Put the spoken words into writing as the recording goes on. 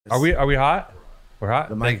Are we hot? We're hot.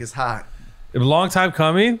 The mic is hot. A long time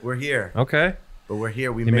coming. We're here. Okay. But we're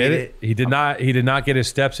here. We He made it. He did not get his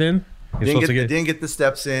steps in. Didn't get the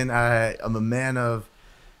steps in. I'm a man of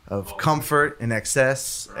comfort and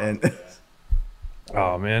excess. And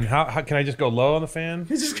oh man, how can I just go low on the fan?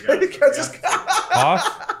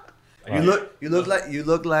 Off. You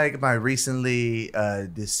look like my recently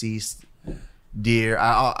deceased dear.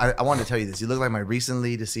 I wanted to tell you this. You look like my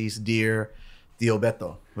recently deceased dear Tio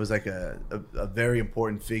Beto. It was like a very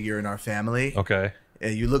important figure in our family. Okay.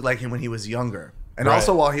 And you look like him when he was younger. And right.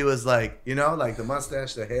 also while he was like the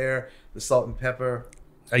mustache, the hair, the salt and pepper.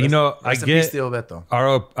 I get peace, Tio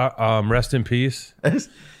Beto. Rest in peace.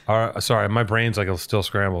 Sorry, my brain's like still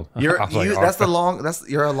scrambled. You're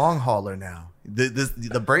a long hauler now.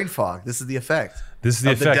 The brain fog. This is the effect. This is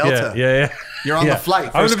the effect. The Delta. Yeah. You're on the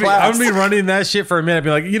flight. I'm gonna be running that shit for a minute.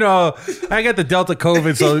 Be like, I got the Delta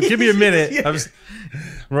COVID, so give me a minute. Yeah. I'm just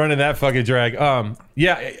running that fucking drag.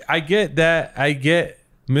 Yeah, I get that. I get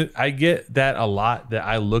that a lot. That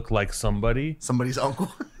I look like somebody's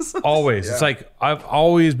uncle. Always. Yeah. It's like I've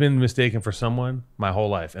always been mistaken for someone my whole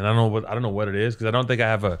life, and I don't know what it is because I don't think I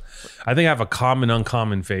have a. I think I have a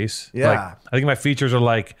uncommon face. Yeah. Like, I think my features are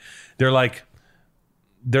like they're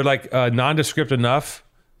nondescript enough,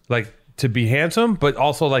 like to be handsome, but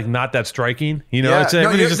also like not that striking. Yeah. It's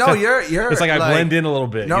you're. It's like I blend in a little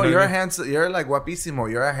bit. No, you're handsome. You're like guapísimo.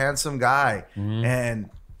 You're a handsome guy, and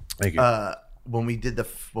thank you. When we did the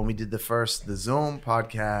Zoom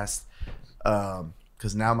podcast,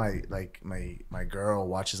 because now my girl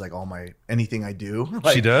watches like anything I do.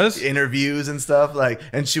 Like, she does interviews and stuff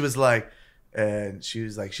and she was like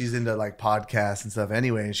she's into like podcasts and stuff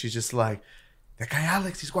anyway, and she's just like, that guy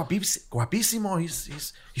Alex, he's guapísimo.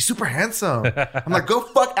 He's super handsome. I'm like, go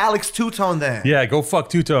fuck Alex Two-Tone then. Yeah, go fuck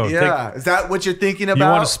Two-Tone. Yeah, is that what you're thinking about?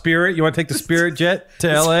 You want a Spirit? You want to take the Spirit jet to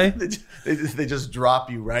LA? They just drop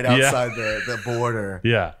you right outside the border.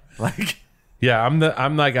 Yeah, yeah.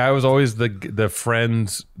 I was always the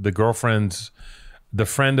friends, the girlfriends, the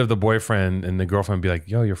friend of the boyfriend, and the girlfriend would be like,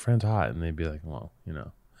 "Yo, your friend's hot," and they'd be like, "Well, I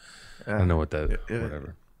don't know what that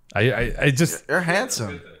whatever." I just you're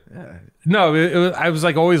handsome. Yeah. No, I was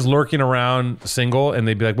like always lurking around single, and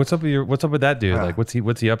they'd be like, "What's up with that dude? Like, what's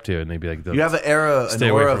he up to?" And they'd be like, "You have an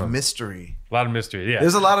aura of mystery." A lot of mystery. Yeah,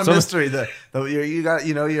 there's a lot of mystery. You got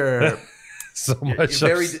you're so much.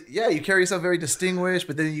 You carry yourself very distinguished,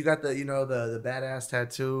 but then you got the the badass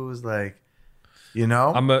tattoos, like.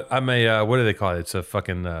 I'm a what do they call it? It's a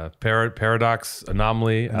fucking paradox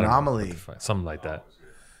anomaly. Something like that.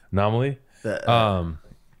 Anomaly.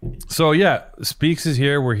 So yeah, Speaks is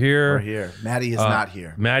here. We're here. Maddie is not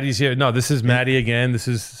here. Maddie's here. No, this is Maddie again. This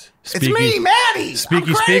is It's me, Maddie.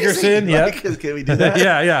 Speaky Speakerson. Yeah. Can we do that?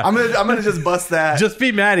 Yeah. I'm gonna just bust that. Just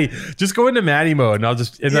be Maddie. Just go into Maddie mode, and I'll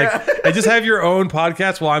just and just have your own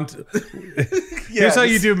podcast while I'm. Here's how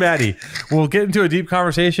you do Maddie. We'll get into a deep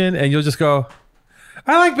conversation, and you'll just go,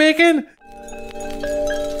 "I like bacon."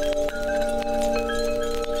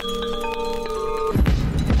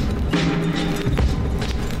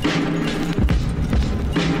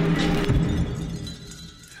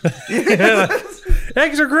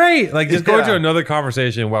 Eggs are great. Like just go into another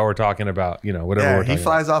conversation while we're talking about whatever we're talking about. He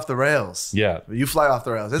flies off the rails. Yeah, you fly off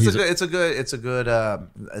the rails. It's a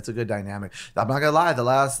good dynamic. I'm not gonna lie. The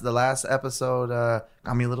last episode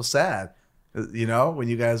got me a little sad. When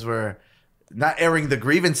you guys were not airing the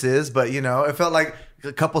grievances, but it felt like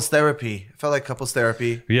couples therapy.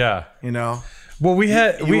 Yeah. Well, we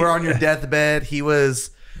were on your deathbed. He was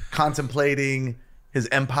contemplating his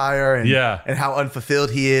empire and how unfulfilled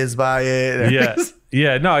he is by it.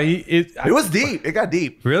 Yeah. No, it was deep. It got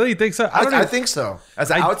deep. Really? You think so? I think so. As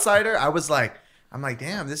an outsider, I'm like,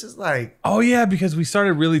 damn, this is like. Oh yeah, because we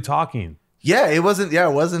started really talking. Yeah, it wasn't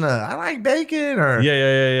a I like bacon or.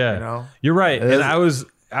 Yeah. You're right. And I was.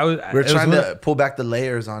 We're trying to pull back the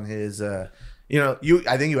layers on his. I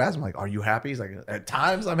think you asked him like, "Are you happy?" He's like, "At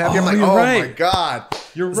times I'm happy." I'm like, "Oh my god,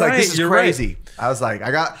 you're right. Like, this is crazy." Right. I was like, I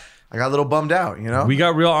got a little bummed out. We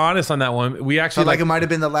got real honest on that one. We actually felt like it might have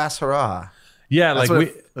been the last hurrah. Yeah, that's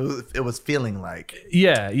it was feeling like.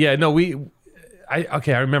 Yeah. No, I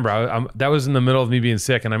remember. That was in the middle of me being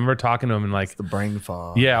sick, and I remember talking to him and like it's the brain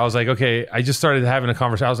fog. Yeah, I was like, okay. I just started having a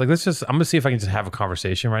conversation. I was like, I'm gonna see if I can just have a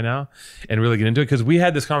conversation right now and really get into it because we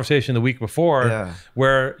had this conversation the week before,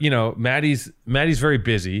 where Maddie's very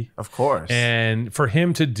busy, of course, and for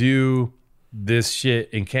him to do this shit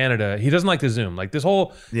in Canada, he doesn't like the Zoom. Like this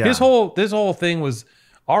whole thing was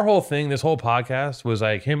our whole thing. This whole podcast was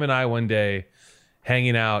like him and I one day.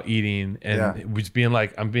 hanging out, eating, and just being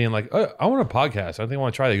like, I'm being like, oh, I want a podcast. I think I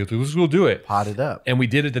want to try that. He goes, we'll do it. Pot it up. And we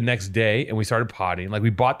did it the next day, and we started potting. Like,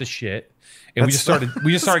 we bought the shit, and we just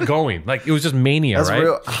started going. Like, it was just mania, that's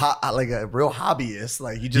right? Like a real hobbyist.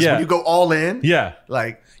 Like, you just when you go all in. Yeah.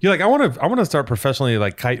 Like, you're like, I want to start professionally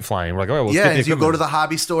like kite flying. We're like, oh, well, and you go to the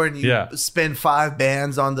hobby store and you spend 5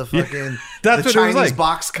 bands on the fucking that's the what Chinese it was like.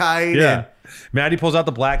 Box kite. Yeah. And, Maddie pulls out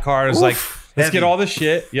the black card. It's like, let's get all this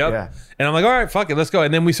shit. Yep. Yeah. And I'm like, all right, fuck it, let's go.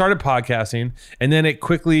 And then we started podcasting, and then it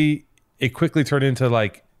quickly turned into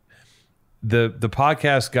like the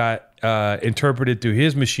podcast got interpreted through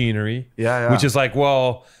his machinery. Yeah. Which is like,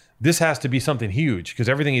 well, this has to be something huge because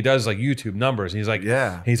everything he does is like YouTube numbers. And he's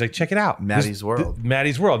like, check it out. Maddie's World.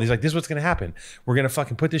 Maddie's World. And he's like, this is what's gonna happen. We're gonna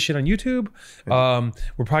fucking put this shit on YouTube.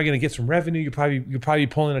 We're probably gonna get some revenue. You're probably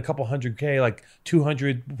pulling a couple $100K, like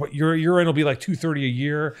 200. Your end will be like 230 a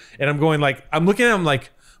year. And I'm going like, I'm looking at him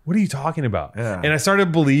like, what are you talking about? Yeah. And I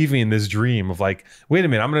started believing this dream of like, wait a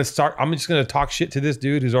minute, I'm just gonna talk shit to this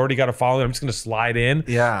dude who's already got a following. I'm just gonna slide in.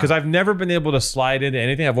 Yeah. Because I've never been able to slide into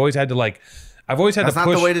anything. I've always had to push. That's not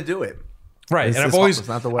the way to do it. Right. It's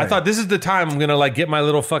not the way. I thought this is the time I'm going to like get my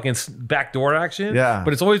little fucking backdoor action. Yeah.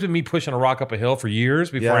 But it's always been me pushing a rock up a hill for years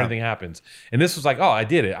before anything happens. And this was like, oh, I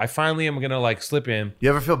did it. I finally am going to like slip in. You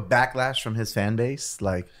ever feel backlash from his fan base?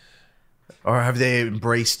 Like, or have they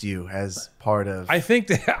embraced you as part of I think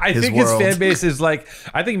his fan base is like,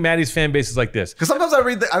 I think Maddie's fan base is like this. Because sometimes I've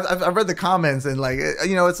read the comments and like,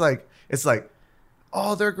 you know, it's like,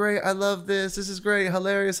 oh, they're great. I love this. This is great.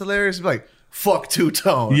 Hilarious. Like, fuck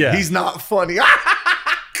Two-Tone. Yeah. He's not funny.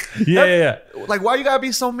 Yeah. Like, why you gotta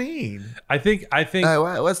be so mean? I think what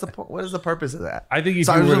is the purpose of that? I think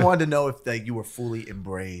I just wanted to know if like you were fully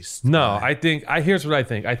embraced. No, here's what I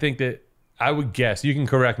think. I think that I would guess, you can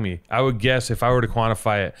correct me. I would guess if I were to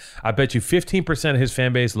quantify it, I bet you 15% of his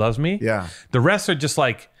fan base loves me. Yeah. The rest are just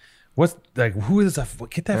like, who is that?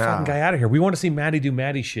 Get that fucking guy out of here. We want to see Maddie do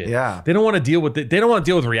Maddie shit. Yeah. They don't want to deal with it. They don't want to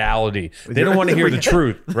deal with reality. They don't want to hear the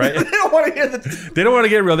truth, right? They don't want to hear They don't want to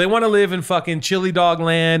get real. They want to live in fucking chili dog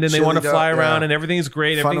land, and they want to fly around and everything's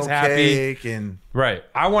great. Everything's happy. And right.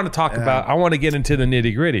 I want to talk about, I want to get into the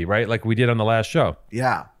nitty gritty, right? Like we did on the last show.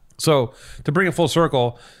 Yeah. So to bring it full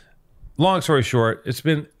circle, long story short,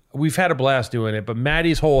 we've had a blast doing it, but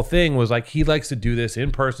Maddie's whole thing was like, he likes to do this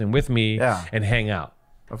in person with me and hang out.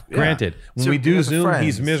 Granted, when we do Zoom, friends.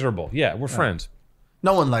 He's miserable. Yeah, we're friends.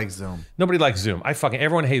 No one likes Zoom. Nobody likes Zoom.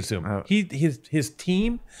 Everyone hates Zoom. His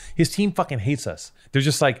team fucking hates us. They're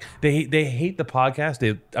just like they hate the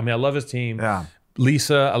podcast. I love his team. Yeah.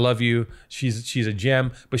 Lisa, I love you. She's a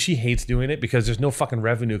gem, but she hates doing it because there's no fucking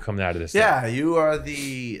revenue coming out of this. Yeah, thing. you are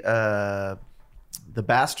the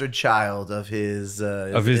bastard child of his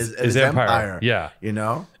empire. Yeah, you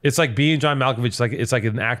know, it's like being John Malkovich. It's like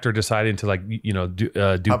an actor deciding to like do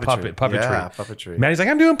puppetry. Yeah, puppetry. Maddie's like,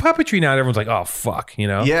 I'm doing puppetry now. And everyone's like, oh fuck, you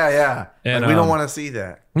know. Yeah. And like, we don't want to see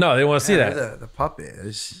that. No, they want to see that the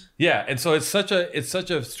puppet. Yeah, and so it's such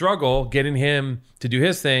a struggle getting him to do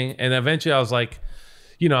his thing. And eventually, I was like,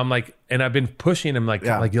 I'm like, and I've been pushing him like,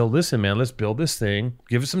 yo, listen, man, let's build this thing.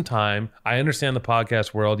 Give it some time. I understand the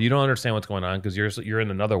podcast world. You don't understand what's going on because you're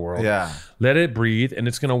in another world. Yeah. Let it breathe, and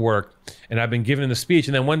it's gonna work. And I've been giving him the speech.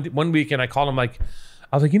 And then one weekend, I called him like,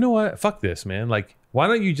 I was like, you know what? Fuck this, man. Like, why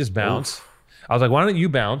don't you just bounce? Oof. I was like, why don't you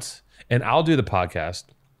bounce and I'll do the podcast?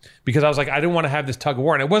 Because I was like, I didn't want to have this tug of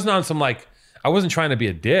war, and it wasn't on some like. I wasn't trying to be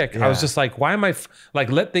a dick. Yeah. I was just like, why am I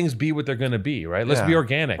let things be what they're going to be, right? Let's be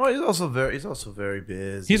organic. Well, he's also very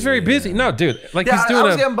busy. He's very busy. No, dude. Like he's doing I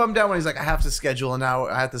was getting bummed out when he's like, I have to schedule an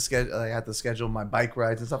hour. I have to schedule my bike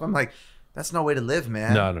rides and stuff. I'm like, that's no way to live,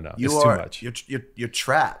 man. No. It's too much. You're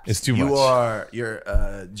trapped. It's too much.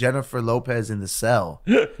 You're Jennifer Lopez in the cell.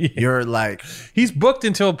 You're like, he's booked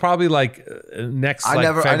until probably like next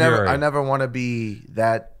February. I never want to be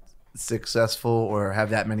that successful or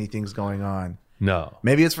have that many things going on. No,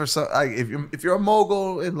 maybe it's for some like if you're a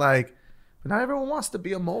mogul and like, but not everyone wants to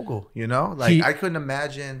be a mogul, you know. Like I couldn't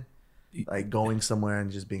imagine like going somewhere and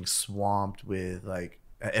just being swamped with like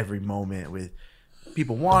at every moment with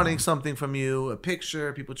people wanting something from you, a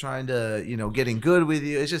picture, people trying to getting good with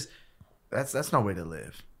you. It's just that's no way to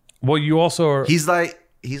live. Well, you also are. He's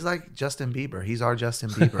like Justin Bieber. He's our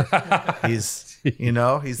Justin Bieber. He's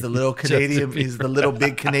the little Canadian. He's the little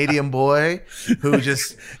big Canadian boy who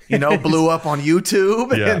just blew up on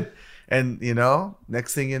YouTube. Yeah. And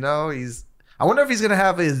next thing you know, I wonder if he's gonna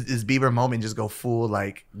have his Bieber moment, just go full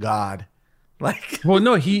like God, Like, well,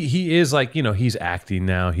 no, he is like, he's acting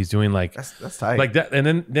now. He's doing like that's tight. like that,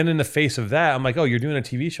 and then in the face of that, I'm like, oh, you're doing a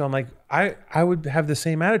TV show. I'm like, I would have the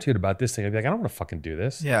same attitude about this thing. I'd be like, I don't want to fucking do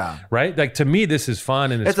this. Yeah. Right. Like to me, this is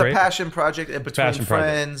fun and it's a great. passion project between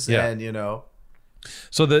friends, yeah. and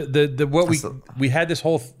So we had this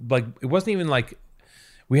whole like, it wasn't even like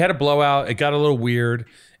we had a blowout. It got a little weird.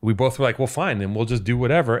 We both were like, well, fine, then we'll just do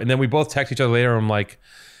whatever. And then we both text each other later. I'm like.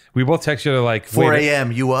 We both text each other like 4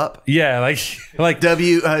 a.m. You up? Yeah, like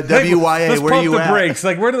WYA. Let's where pump you the at? brakes.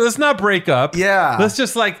 Like let's not break up. Yeah. Let's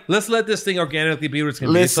just let's let this thing organically be what it's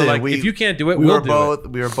gonna be. So like if you can't do it, we we'll were do both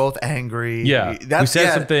it. We were both angry. Yeah. We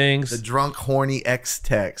said some things. The drunk, horny ex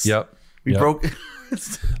text. Yep. We broke.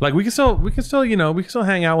 Like we can still we can still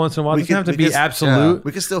hang out once in a while. It doesn't have to be absolute. Yeah.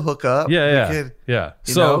 We can still hook up. Yeah. Yeah.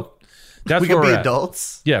 So. That's we can where be we're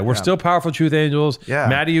adults. Yeah, we're still Powerful Truth Angels. Yeah.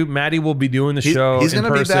 Maddie will be doing the show. He's in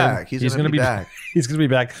gonna person. be back. He's gonna be back. He's gonna be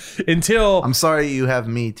back until. I'm sorry you have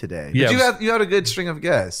me today. Yeah, but you had a good string of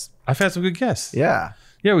guests. I've had some good guests. Yeah.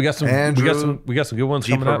 Yeah, we got some. Andrew, we got some good ones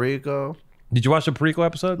coming up. Perico. Did you watch the Perico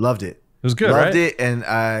episode? Loved it. It was good. Loved right? it, and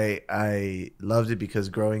I loved it because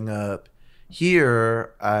growing up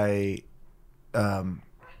here, I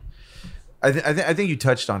think you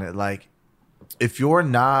touched on it. Like, if you're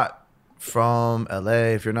not from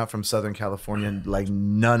LA, if you're not from Southern California, like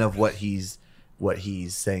none of what he's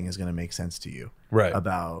saying is going to make sense to you, right?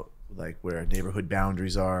 About like where neighborhood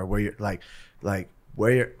boundaries are, where you're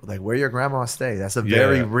where your grandma stay. That's a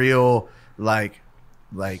very real like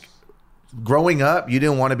growing up. You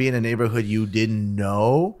didn't want to be in a neighborhood you didn't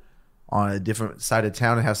know on a different side of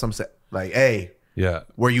town and have some say like, hey,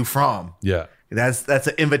 where you from? Yeah. That's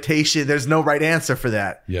an invitation. There's no right answer for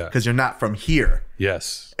that. Yeah. Because you're not from here.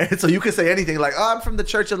 Yes. And so you can say anything like, oh, I'm from the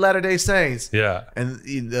Church of Latter-day Saints. Yeah. And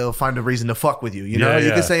they'll find a reason to fuck with you. You know,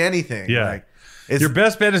 you can say anything. Yeah. Like, your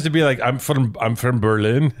best bet is to be like, I'm from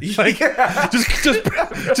Berlin. Like,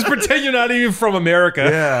 just pretend you're not even from America.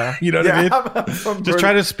 Yeah. You know what I mean? I'm from just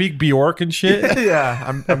try to speak Bjork and shit. Yeah.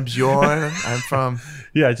 I'm Bjorn. I'm from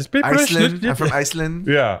just be Iceland. I'm from Iceland.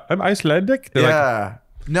 Yeah. I'm Icelandic. They're like,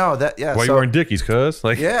 no, that why you wearing Dickies, cuz?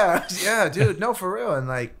 Like, yeah, dude, no, for real, and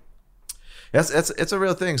like, it's a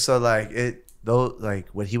real thing. So like like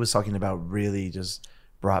what he was talking about really just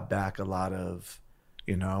brought back a lot of,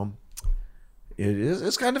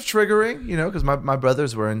 it's kind of triggering, because my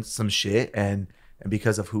brothers were in some shit and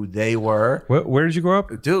because of who they were. Where did you grow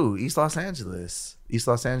up? Dude, East Los Angeles,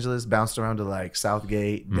 bounced around to like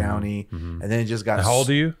Southgate, Downey, and then it just got. How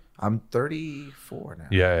old are you? I'm 34 now.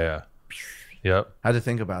 Yeah. Yep. I had to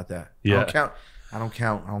think about that. Yeah. I don't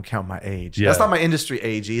count my age. Yeah. That's not my industry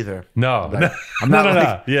age either. No. Like, I'm not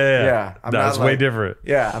like, Yeah. I'm That's way different.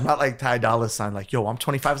 Yeah. I'm not like Ty Dolla $ign. Like, yo, I'm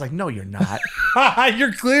 25. It's like, no, you're not.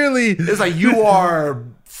 You're clearly. It's like you are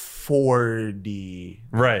 40.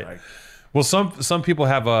 Right. Like, well, some people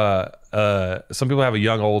have a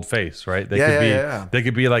young old face, right? They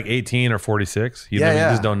could be like 18 or 46. You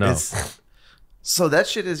just don't know. So that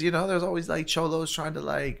shit is, there's always like cholos trying to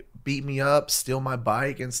like beat me up, steal my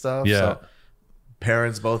bike and stuff. Yeah. So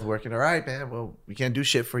parents both working. All right, man. Well, we can't do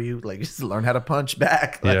shit for you. Like, just learn how to punch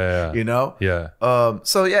back. Like, Yeah. Yeah.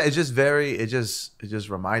 So yeah, it just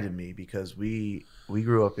reminded me because we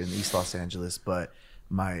grew up in East Los Angeles, but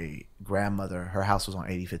my grandmother, her house was on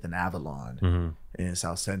 85th and Avalon in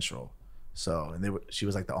South Central. So, and she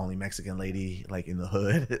was like the only Mexican lady like in the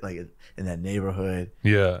hood, like in that neighborhood.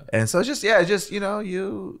 Yeah. And so it's just you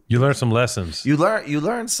learn some lessons. You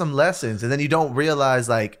learn some lessons, and then you don't realize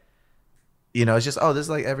like, it's just, oh, this is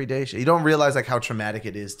like everyday shit. You don't realize like how traumatic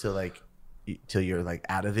it is to like till you're like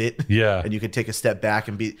out of it. Yeah. And you can take a step back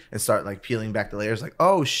and start like peeling back the layers. Like,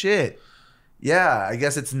 oh shit, yeah, I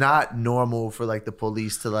guess it's not normal for like the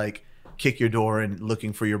police to like kick your door in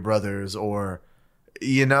looking for your brothers or.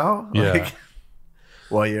 Like,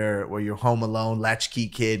 while you're home alone, latchkey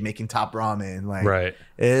kid making top ramen, like, right?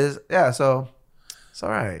 So it's all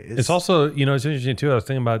right. It's also, it's interesting too. I was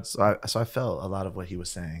thinking about, so I felt a lot of what he was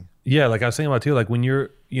saying. Yeah, like I was thinking about too, like when you're,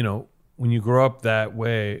 when you grow up that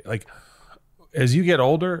way, like as you get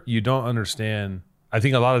older, you don't understand. I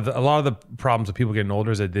think a lot of the problems of people getting older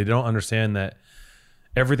is that they don't understand that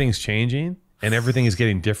everything's changing. And everything is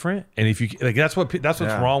getting different, and if you like, that's what's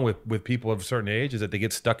wrong with people of a certain age is that they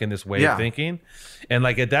get stuck in this way of thinking. And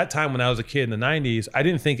like at that time when I was a kid in the '90s, I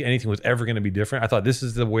didn't think anything was ever going to be different. I thought this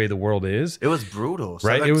is the way the world is. It was brutal,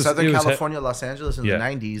 right? Southern California, Los Angeles in the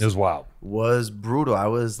 '90s. It was wild. Was brutal. I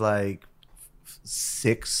was like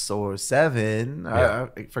 6 or 7. I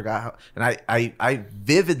forgot how, and I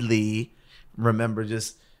vividly remember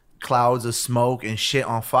just clouds of smoke and shit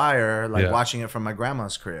on fire, like watching it from my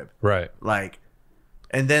grandma's crib. Right. Like,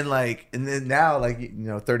 And then now, like,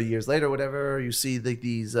 30 years later, whatever, you see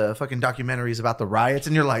these fucking documentaries about the riots,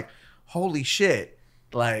 and you're like, holy shit,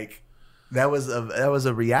 like that was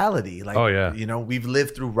a reality. Like, oh yeah, we've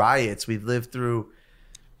lived through riots, we've lived through,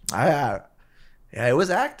 yeah, it was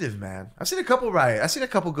active, man. I've seen a couple riots. I've seen a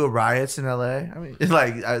couple good riots in LA. I mean,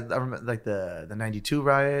 like I remember like the '92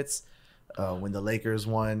 riots. When the Lakers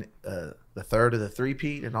won the third of the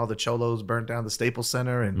three-peat and all the cholos burnt down the Staples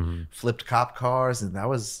Center and flipped cop cars, and that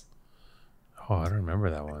was... Oh, I don't remember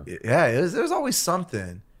that one. Yeah, there was always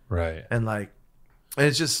something. Right. And like,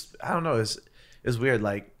 it's just, I don't know, it's weird,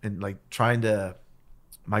 like, and like trying to...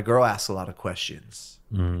 My girl asks a lot of questions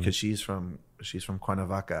because she's from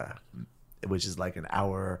Cuernavaca, which is like an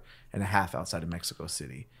hour and a half outside of Mexico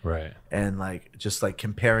City. Right. And like, just like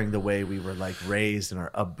comparing the way we were like raised and our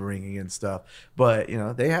upbringing and stuff. But,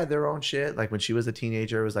 they had their own shit. Like when she was a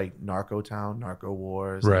teenager, it was like narco town, narco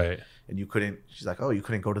wars. Right. And you couldn't, she's like, oh, you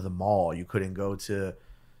couldn't go to the mall. You couldn't go to,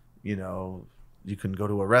 you couldn't go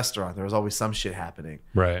to a restaurant. There was always some shit happening.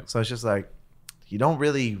 Right. So it's just like, you don't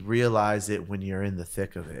really realize it when you're in the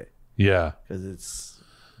thick of it. Yeah. Because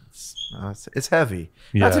it's heavy.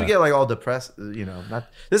 Yeah. Not to get like all depressed, not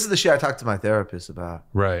this is the shit I talked to my therapist about.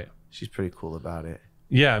 Right. She's pretty cool about it.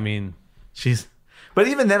 Yeah, I mean, but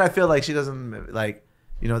even then I feel like she doesn't like,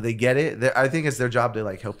 they get it. I think it's their job to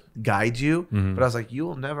like help guide you. But I was like,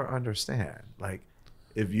 you'll never understand. Like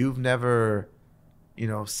if you've never,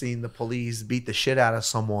 seen the police beat the shit out of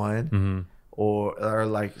someone or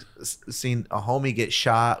like seen a homie get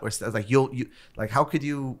shot or like you like, how could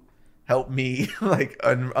you help me like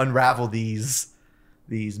unravel these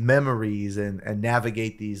memories and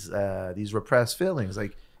navigate these repressed feelings,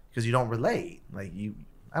 like, because you don't relate, like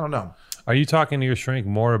I don't know. Are you talking to your shrink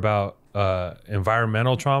more about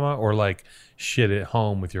environmental trauma or like shit at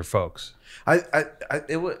home with your folks?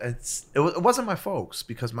 It wasn't my folks,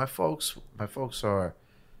 because my folks are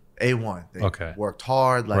A1. They worked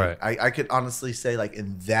hard. Like I could honestly say, like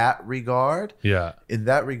in that regard,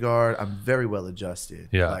 I'm very well adjusted.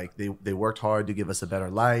 Yeah. Like they worked hard to give us a better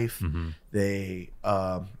life. They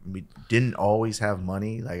we didn't always have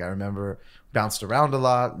money. Like I remember bounced around a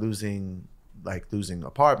lot, losing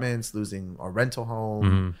apartments, losing our rental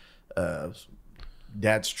home,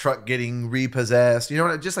 dad's truck getting repossessed,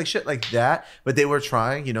 just like shit like that. But they were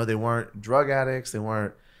trying, they weren't drug addicts, they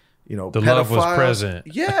weren't, the pedophiles. Love was present.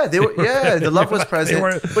 Yeah, they were. Yeah, the love was present.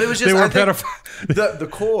 But it was just, they were pedophiles. The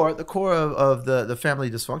core of the family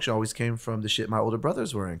dysfunction always came from the shit my older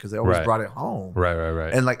brothers were in, because they always brought it home.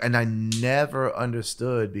 Right. And I never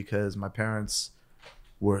understood, because my parents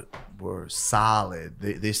were solid.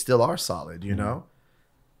 They still are solid.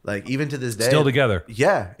 Like even to this day, still together.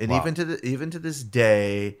 Yeah, and even to this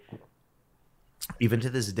day.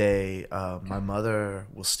 My mother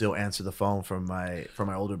will still answer the phone from my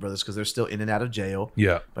older brothers, because they're still in and out of jail.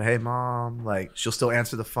 Yeah. But hey, mom, like she'll still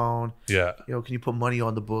answer the phone. Yeah. Can you put money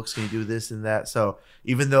on the books? Can you do this and that? So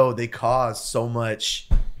even though they caused so much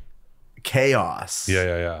chaos.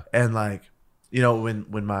 Yeah. And like,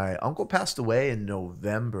 when my uncle passed away in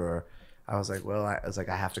November, I was like,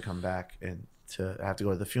 I have to come back and I have to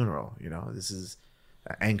go to the funeral. This is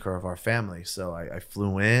an anchor of our family. So I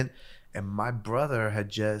flew in. And my brother had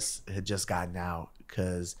just gotten out,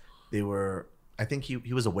 because I think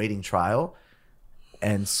he was awaiting trial.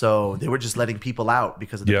 And so they were just letting people out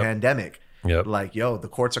because of the pandemic. Yep. Like, the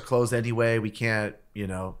courts are closed anyway. We can't,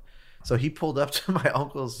 So he pulled up to my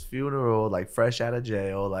uncle's funeral, like fresh out of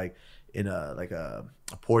jail, like in a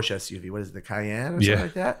Porsche SUV. What is it, the Cayenne or something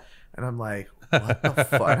like that? And I'm like, what the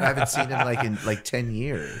fuck? I haven't seen him like in like 10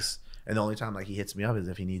 years. And the only time like he hits me up is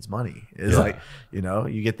if he needs money. It's like,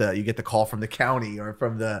 you get the call from the county or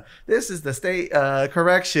from this is the state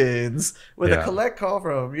corrections with a collect call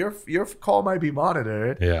from your call might be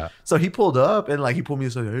monitored. Yeah. So he pulled up and like he pulled me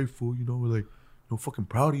aside, hey fool, we're like, I'm fucking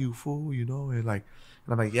proud of you, fool, and like,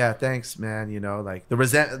 and I'm like, yeah, thanks, man. Like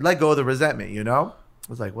let go of the resentment. I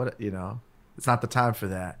was like, what, it's not the time for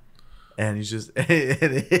that. And he's just like,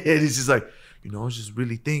 I was just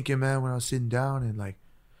really thinking, man, when I was sitting down and like,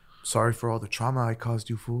 sorry for all the trauma I caused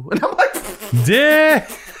you, fool. And I'm like, yeah.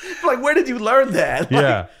 Like, where did you learn that?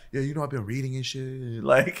 Like, I've been reading and shit.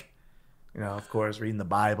 Like, of course, reading the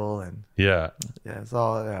Bible and it's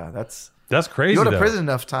all that's crazy. You go to prison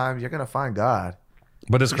enough time, you're gonna find God.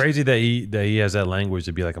 But it's crazy that he has that language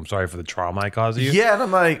to be like, I'm sorry for the trauma I caused you. Yeah, and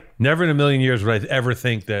I'm like, never in a million years would I ever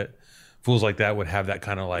think that fools like that would have that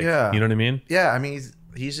kind of like, you know what I mean? Yeah, I mean,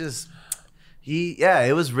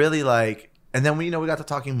 it was really like. And then we got to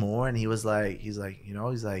talking more, and he's like,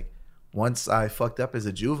 once I fucked up as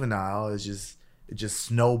a juvenile, it it just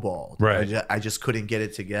snowballed. Right. I just couldn't get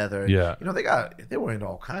it together. Yeah. You know, they were into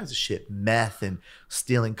all kinds of shit, meth and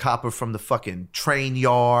stealing copper from the fucking train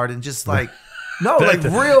yard and just like. No, like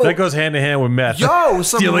real. That goes hand in hand with meth. Yo,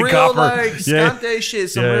 some Stealing real copper. like Scante shit.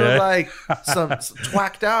 Some real like some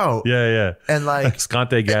twacked out. Yeah. And like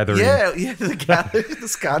Scante gathering. Yeah, the gathering, the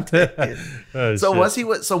Scante. Oh,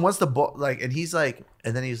 so once the ball like, and he's like,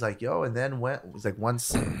 and then he's like, yo, and then once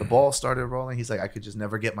the ball started rolling, he's like, I could just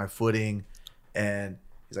never get my footing, and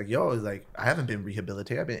he's like, yo, he's like, I haven't been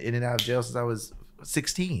rehabilitated. I've been in and out of jail since I was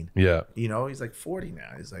 16. Yeah. You know, he's like 40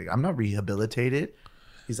 now. He's like, I'm not rehabilitated.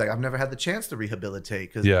 He's like, I've never had the chance to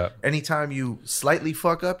rehabilitate because anytime you slightly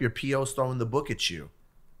fuck up, your PO's throwing the book at you.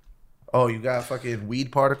 Oh, you got fucking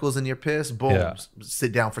weed particles in your piss? Boom,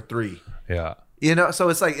 sit down for 3. Yeah. You know, so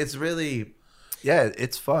it's like, it's really,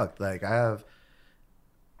 it's fucked. Like I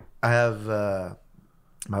have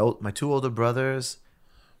my 2 older brothers,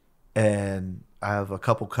 and I have a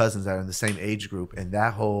couple cousins that are in the same age group, and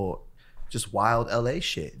that whole just wild LA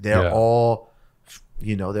shit. They're all,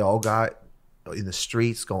 you know, they all got in the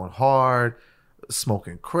streets going hard,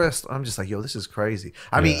 smoking crisp. I'm just like, yo, this is crazy.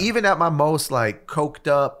 I mean, even at my most like coked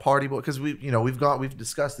up party boy, because we've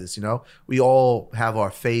discussed this, you know, we all have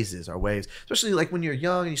our phases, our waves, especially like when you're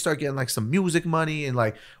young and you start getting like some music money and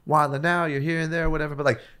like wilding out, you're here and there, whatever. But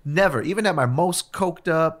like never, even at my most coked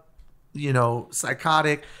up, you know,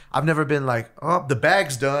 psychotic, I've never been like, oh, the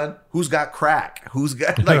bag's done. Who's got crack? Who's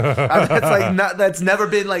got like, that's never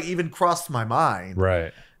been like even crossed my mind.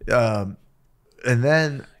 Right. And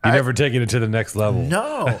then you never taken it to the next level.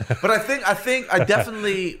 No, but I think I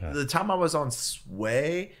definitely the time I was on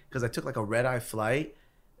Sway, because I took like a red eye flight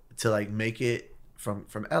to like make it from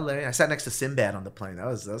LA. I sat next to Sinbad on the plane. That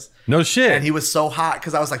was no shit. And he was so hot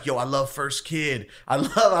because I was like, yo, I love First Kid. I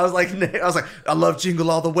was like, I love Jingle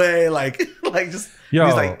All the Way. Like just. Yo.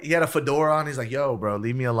 He's like, he had a fedora on. He's like, yo, bro,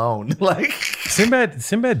 leave me alone. Like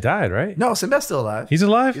Sinbad died, right? No, Sinbad's still alive. He's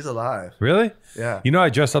alive? He's alive. Really? Yeah. You know, I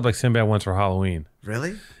dressed up like Sinbad once for Halloween.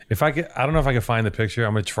 Really? If I don't know if I can find the picture.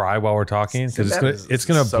 I'm gonna try while we're talking because it's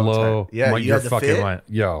gonna so blow your fucking fit? mind.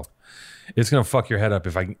 Yo, it's gonna fuck your head up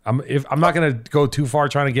if I'm not gonna go too far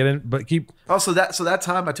trying to get in, but keep. Oh, so that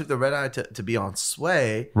time I took the red eye to be on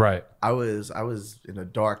Sway. Right. I was in a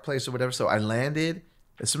dark place or whatever. So I landed.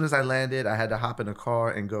 As soon as I landed, I had to hop in a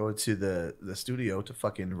car and go to the studio to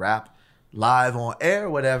fucking rap live on air or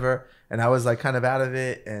whatever. And I was like kind of out of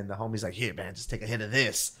it. And the homie's like, here, man, just take a hit of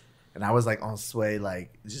this. And I was like on Sway,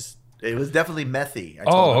 like just, it was definitely methy.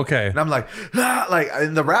 Okay. And I'm like,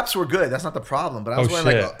 and the raps were good. That's not the problem. But I was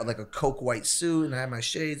wearing like a Coke white suit and I had my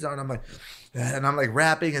shades on. I'm like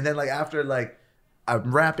rapping. And then like after like,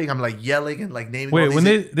 I'm rapping, I'm like yelling and like naming. Wait, when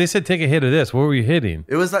they said take a hit of this, what were you hitting?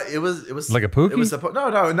 It was like like a Pookie. It was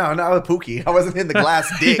no, not a Pookie. I wasn't hitting the glass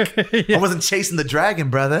dick. I wasn't chasing the dragon,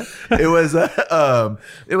 brother. It was I thought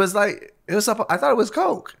it was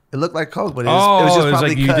Coke. It looked like Coke, but it was just probably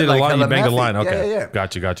like you cut, did a like line, you banged a methy. line. Okay, yeah.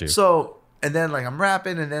 Got you. So and then like I'm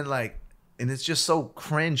rapping and then like and it's just so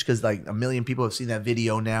cringe because like a million people have seen that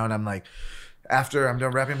video now and I'm like after I'm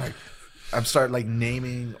done rapping I'm start like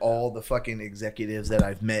naming all the fucking executives that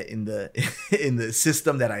I've met in the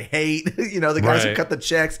system that I hate. You know, the guys who cut the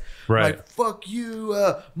checks. Right. Like, fuck you,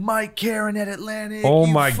 Mike Karen at Atlantic. Oh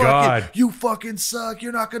my God. You fucking suck.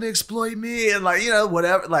 You're not going to exploit me. And like, you know,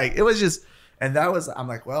 whatever. Like, it was just, and that was, I'm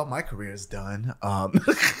like, well, my career is done.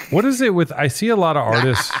 What is it with, I see a lot of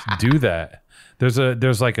artists do that. There's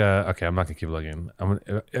like okay, I'm not gonna keep looking. I'm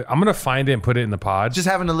gonna find it and put it in the pod. Just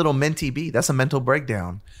having a little mentee beat. That's a mental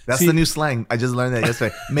breakdown. That's the new slang. I just learned that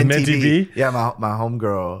yesterday. Mentee bee? Yeah, my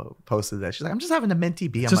homegirl posted that. She's like, I'm just having a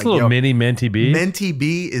mentee bee. I'm just like, a little mini mentee bee. Mentee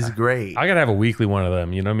bee is great. I gotta have a weekly one of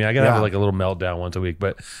them. You know what I mean? I gotta have like a little meltdown once a week.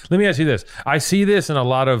 But let me ask you this. I see this in a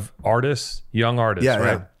lot of artists, young artists,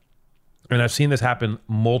 right? Yeah. And I've seen this happen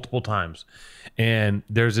multiple times. And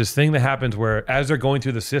there's this thing that happens where as they're going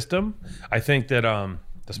through the system, I think that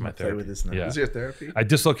that's my therapy. With this now. Yeah. This is your therapy? I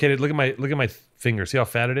dislocated. Look at my finger. See how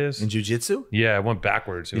fat it is? In jiu-jitsu? Yeah, it went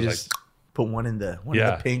backwards. It was just put one in the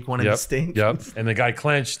pink, one in the stink. Yep. And the guy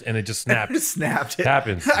clenched and it just snapped. It snapped. It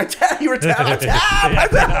happens. You were tap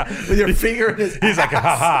with your finger in his He's like, ha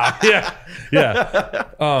ha.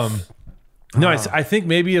 Yeah. No, I think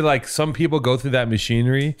maybe like some people go through that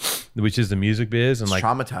machinery, which is the music biz, and like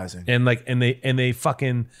traumatizing, and like and they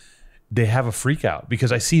fucking they have a freak out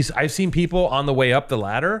because I've seen people on the way up the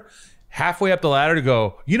ladder, halfway up the ladder to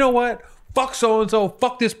go, you know what? Fuck so and so,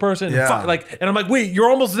 fuck this person, and I'm like, wait, you're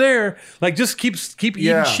almost there. Like, just keep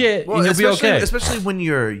eating shit, and you'll be okay. Especially when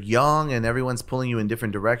you're young and everyone's pulling you in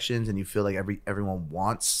different directions, and you feel like everyone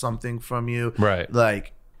wants something from you, right?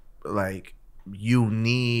 Like you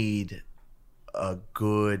need a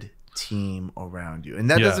good team around you, and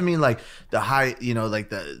that doesn't mean like the high, like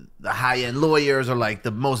the high end lawyers or like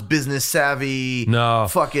the most business savvy. No,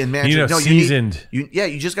 fucking man. No, seasoned.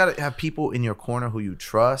 You just gotta have people in your corner who you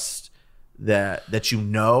trust, that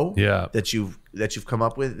you've come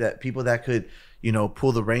up with, that people that could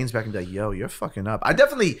pull the reins back and be like, yo, you're fucking up. I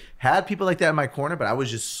definitely had people like that in my corner, but I was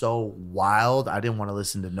just so wild. I didn't want to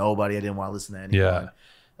listen to nobody. I didn't want to listen to anyone. Yeah.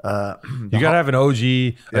 You gotta have an OG,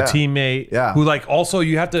 a teammate, who like also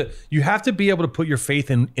you have to be able to put your faith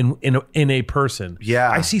in a person. Yeah,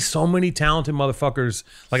 I see so many talented motherfuckers.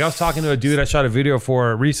 Like I was talking to a dude I shot a video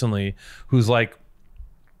for recently, who's like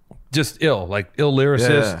just ill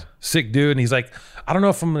lyricist, sick dude, and he's like, I don't know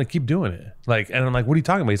if I'm gonna keep doing it. Like, and I'm like, what are you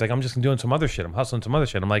talking about? He's like, I'm just doing some other shit. I'm hustling some other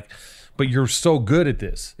shit. I'm like, but you're so good at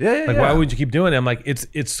this. Why wouldn't you keep doing it? I'm like,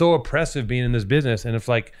 it's so oppressive being in this business, and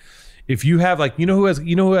if you have like, who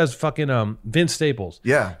has fucking Vince Staples?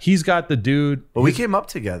 Yeah. He's got the dude. Well, we came up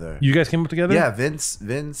together. You guys came up together? Yeah,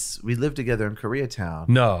 Vince, we lived together in Koreatown.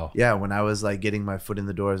 No. Yeah, when I was like getting my foot in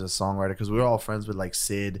the door as a songwriter, because we were all friends with like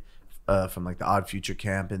Sid from like the Odd Future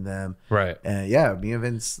Camp and them. Right. And yeah, me and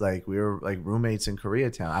Vince, like we were like roommates in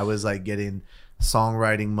Koreatown. I was like getting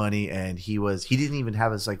songwriting money, and he didn't even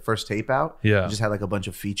have his like first tape out. Yeah. He just had like a bunch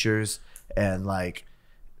of features, and that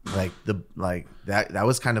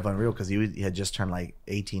was kind of unreal, because he had just turned like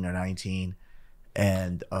 18 or 19,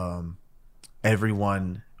 and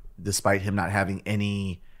everyone, despite him not having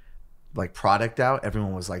any like product out,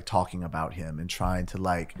 everyone was like talking about him and trying to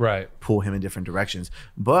like pull him in different directions.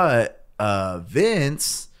 But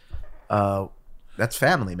Vince, that's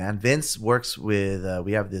family, man. Vince works with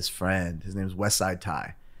we have this friend, his name is Westside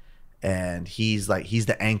Ty, and he's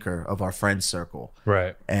the anchor of our friend circle,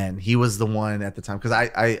 right? And he was the one at the time, because I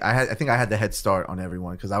think I had the head start on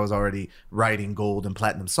everyone, because I was already writing gold and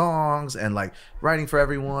platinum songs and like writing for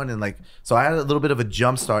everyone, and like so I had a little bit of a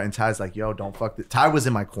jump start. And Ty's like, yo, don't fuck this. Ty was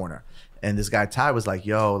in my corner, and this guy Ty was like,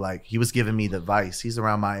 yo, like he was giving me the advice. He's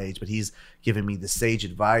around my age, but he's giving me the sage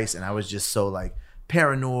advice, and I was just so like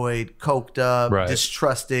paranoid, coked up,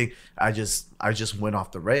 distrusting. I just went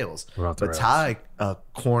off the rails. Ty helped.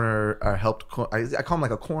 I call him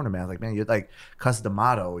like a corner man. Like, man, you're like Cus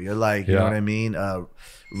D'Amato. You're like, you know what I mean?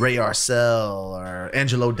 Ray Arcel or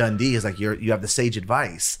Angelo Dundee is like, you have the sage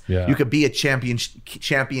advice. Yeah. You could be a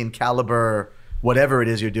champion caliber, whatever it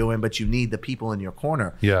is you're doing, but you need the people in your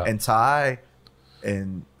corner. Yeah. And Ty,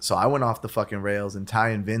 and so I went off the fucking rails, and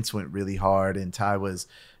Ty and Vince went really hard, and Ty was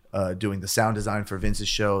doing the sound design for Vince's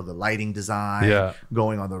show, the lighting design,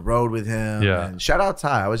 going on the road with him. Yeah. And shout out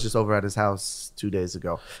Ty. I was just over at his house 2 days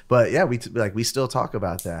ago. But yeah, we still talk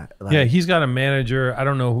about that. Like, yeah, he's got a manager. I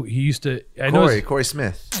don't know who he used to. Corey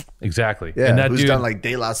Smith. Exactly. Yeah, and that who's dude done like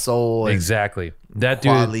De La Soul. And exactly. That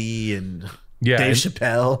dude. Kweli and Dave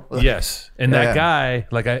Chappelle. Yes, and that guy,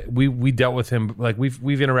 like we dealt with him. Like we've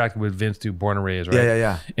interacted with Vince through Born and Raised, right?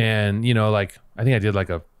 Yeah. And like I think I did like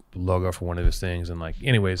a logo for one of his things, and like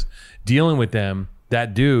anyways, dealing with them,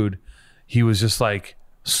 that dude, he was just like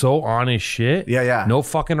so on his shit. Yeah. No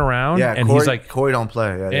fucking around. Yeah, and he's like, Corey don't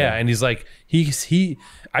play. Yeah. And he's like, he.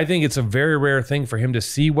 I think it's a very rare thing for him to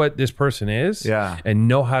see what this person is, and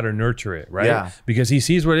know how to nurture it, right? Yeah. Because he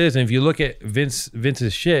sees what it is, and if you look at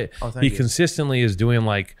Vince's shit, consistently is doing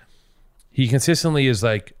like, he consistently is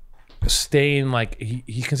like staying like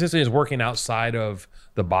he consistently is working outside of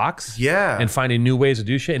the box, and finding new ways to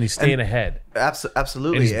do shit, and he's staying ahead.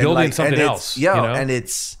 Absolutely, and he's building something else.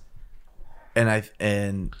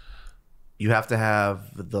 And you have to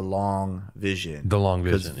have the long vision.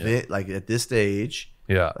 Like at this stage,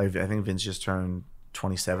 like I think Vince just turned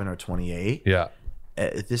 27 or 28. Yeah,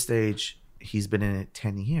 at this stage, he's been in it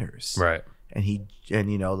 10 years. Right,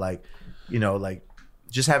 like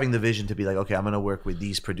just having the vision to be like, okay, I'm gonna work with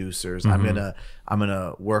these producers. I'm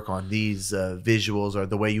gonna work on these visuals, or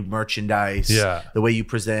the way you merchandise, the way you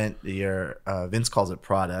present your Vince calls it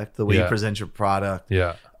product, the way you present your product.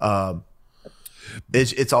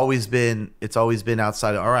 It's always been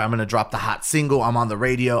outside of, all right, I'm gonna drop the hot single, I'm on the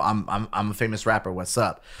radio, I'm a famous rapper, what's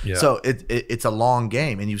up? So it's a long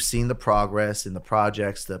game, and you've seen the progress in the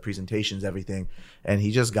projects, the presentations, everything. And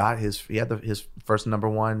he just got his first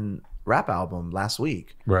 #1 rap album last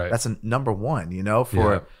week. Right, that's a #1.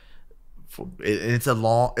 For it's a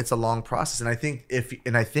long process, and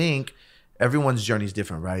I think everyone's journey is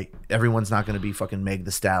different, right? Everyone's not going to be fucking Meg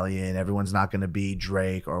the Stallion. Everyone's not going to be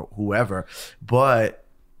Drake or whoever. But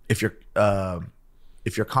if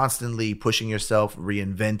you're constantly pushing yourself,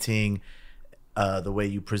 reinventing the way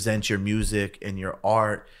you present your music and your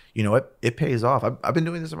art, it pays off. I've been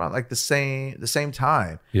doing this around like the same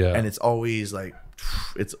time, and it's always like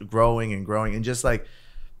it's growing and growing, and just like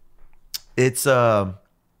it's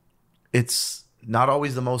not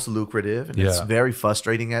always the most lucrative, and it's very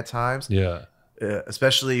frustrating at times. Yeah.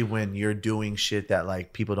 Especially when you're doing shit that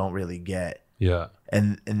like people don't really get. Yeah.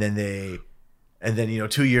 And then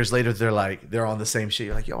 2 years later they're on the same shit.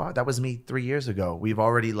 You're like, yo, that was me 3 years ago. We've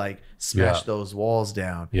already like smashed those walls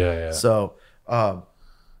down. Yeah. So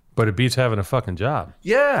but it beats having a fucking job.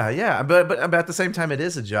 Yeah. But at the same time, it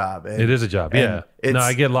is a job. It is a job. Yeah. No,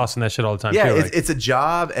 I get lost in that shit all the time. Yeah, too. it's a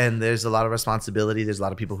job, and there's a lot of responsibility. There's a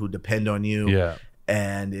lot of people who depend on you. Yeah.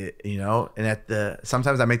 And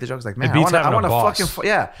sometimes I make the jokes like, man, It beats I want to boss.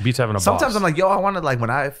 fucking Beats having a Sometimes boss. I'm like, yo, I want to like when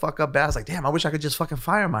I fuck up bad, I was like, damn, I wish I could just fucking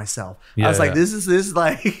fire myself. Yeah, I was like, yeah. this is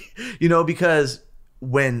like, because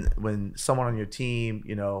when someone on your team,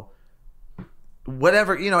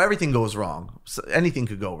 whatever, everything goes wrong. So anything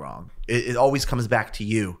could go wrong. It always comes back to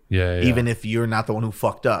you. Yeah. Even if you're not the one who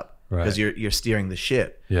fucked up, because Right. you're steering the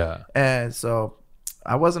ship. Yeah. And so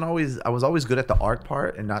I was always good at the art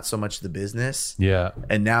part and not so much the business. Yeah.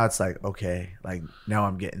 And now it's like, okay, like now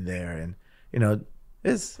I'm getting there, and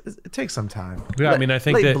it takes some time. Yeah, I mean, I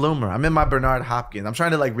think late that bloomer. I'm in my Bernard Hopkins. I'm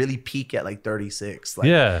trying to like really peak at like 36. Like,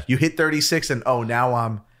 Yeah. you hit 36 and now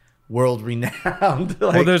I'm world renowned.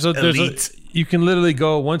 Like, well, there's elite. you can literally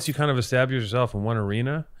go once you kind of establish yourself in one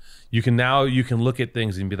arena. You can look at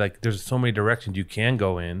things and be like, there's so many directions you can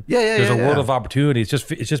go in. Yeah, There's a world yeah. of opportunity. It's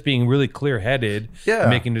just being really clear headed. Yeah.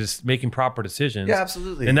 Making proper decisions. Yeah,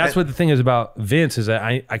 absolutely. And that's what the thing is about Vince is that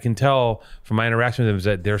I can tell from my interaction with him is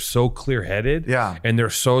that they're so clear headed. Yeah. And they're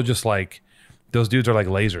so just like, those dudes are like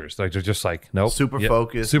lasers. Like they're just like, nope. Super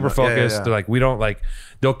focused. Super focused. Yeah. They're like, we don't like,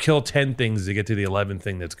 they'll kill 10 things to get to the 11th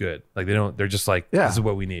thing that's good. Like they're just like, this is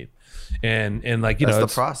what we need. And like, that's the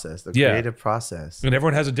it's process, the creative process. And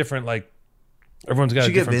everyone has a different like, everyone's got a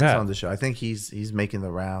should get different Vince path. on the show. I think he's making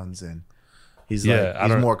the rounds, and he's Yeah,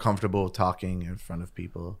 he's more comfortable talking in front of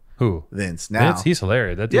people. Who? Vince now. Vince, he's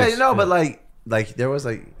hilarious. That Yeah, dude's- but like there was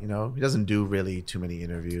like, he doesn't do really too many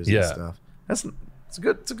interviews and stuff. It's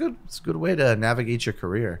a good way to navigate your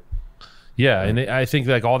career. Yeah, and I think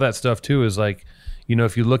like all that stuff too is like,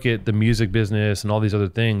 if you look at the music business and all these other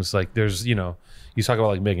things, like there's, you talk about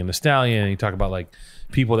like Megan Thee Stallion, and you talk about like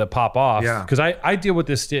people that pop off. Yeah. Because I deal with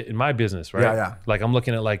this in my business, right? Yeah. Like I'm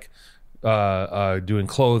looking at like doing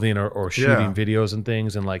clothing or shooting videos and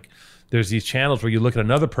things, and like there's these channels where you look at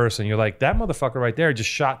another person, you're like, that motherfucker right there just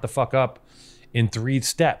shot the fuck up in 3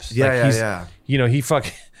 steps. Yeah. He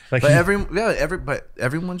fucking like. But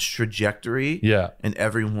everyone's trajectory, and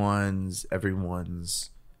everyone's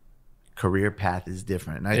career path is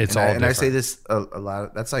different. And I say this a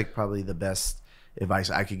lot. That's like probably the best advice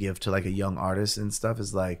I could give to like a young artist and stuff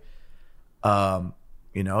is like,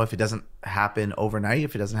 if it doesn't happen overnight,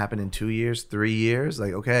 if it doesn't happen in 2 years, 3 years,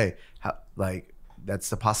 like, okay, like that's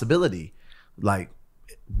the possibility. Like,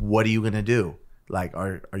 what are you going to do? Like,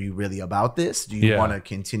 are you really about this? Do you want to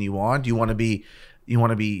continue on? Do you want to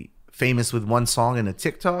be famous with one song in a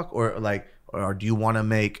TikTok, or do you want to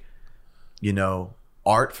make,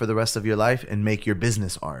 art for the rest of your life and make your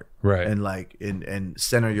business art, right? And like and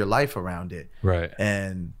center your life around it, right?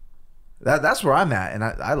 And that's where I'm at, and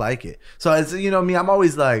I like it. So it's me, I'm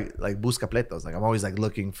always like buscapletos, like I'm always like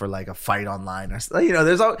looking for like a fight online, or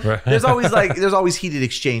there's always heated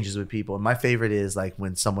exchanges with people. And my favorite is like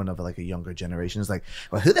when someone of like a younger generation is like,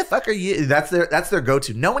 well, who the fuck are you? That's their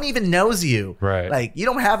go-to. No one even knows you, right? Like you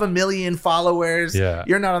don't have 1 million followers,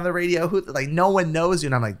 you're not on the radio, like no one knows you.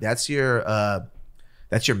 And I'm like, that's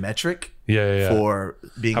your metric, for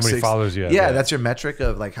being how many followers you have. Yeah, that's your metric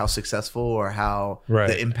of like how successful or how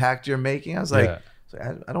the impact you're making. I was like,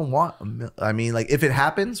 I don't want. I mean, like if it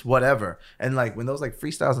happens, whatever. And like when those like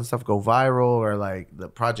freestyles and stuff go viral, or like the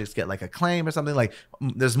projects get like acclaim or something, like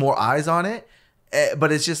there's more eyes on it.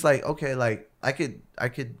 But it's just like, okay, like I could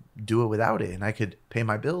do it without it, and I could pay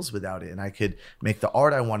my bills without it, and I could make the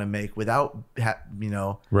art I want to make without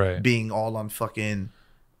being all on fucking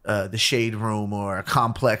the Shade Room or a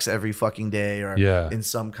Complex every fucking day, or in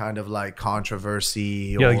some kind of like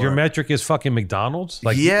controversy. Yeah, like your metric is fucking McDonald's.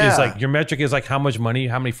 Like, it's like your metric is like how much money,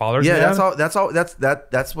 how many followers. Yeah, you have?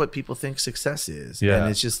 That's what people think success is. Yeah, and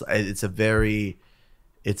it's just it's a very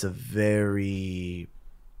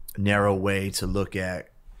narrow way to look at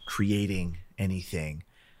creating anything,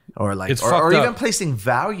 or like or even placing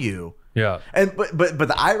value. Yeah, and but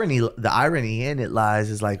the irony in it lies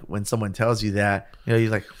is like when someone tells you that, you're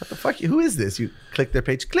like, what the fuck? Who is this? You click their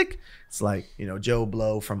page, click. It's like Joe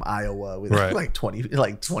Blow from Iowa with like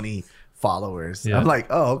 20 followers. Yeah. I'm like,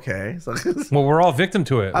 oh, okay. So Well, we're all victim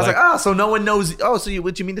to it. I was like, oh, so no one knows. Oh, so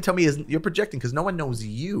what you mean to tell me is you're projecting because no one knows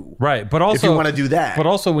you. right. But also, if you want to do that. But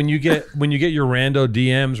also, when you get your rando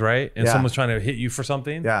DMs, right, and Yeah. someone's trying to hit you for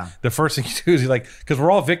something, Yeah. the first thing you do is you're like, because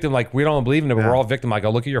we're all victim. Like, we don't believe in it, but Yeah. we're all victim. Like, I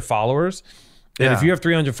look at your followers, and Yeah. if you have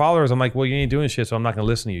 300 followers, I'm like, well, you ain't doing shit, so I'm not gonna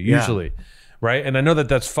listen to you. Yeah. Usually, right? And I know that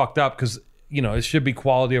that's fucked up because it should be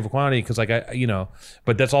quality over quantity. Because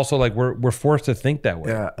but that's also like we're forced to think that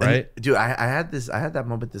way, Yeah, right? And, dude, I had that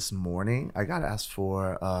moment this morning. I got asked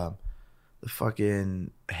for the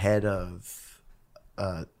fucking head of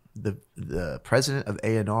the president of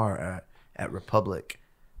A&R at Republic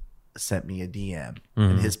sent me a DM,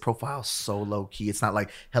 and his profile's so low key. It's not like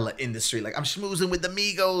hella industry. Like I'm schmoozing with the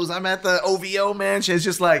Migos. I'm at the OVO mansion. It's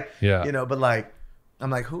just like but like I'm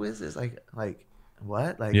like, who is this? Like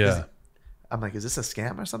what? Like I'm like, is this a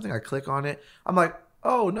scam or something? I click on it. I'm like,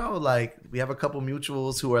 oh no, like we have a couple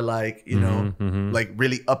mutuals who are like, like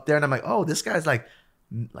really up there. And I'm like, oh, this guy's like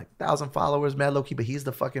 1,000 followers, mad low key, but he's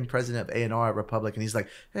the fucking president of A&R at Republic. And he's like,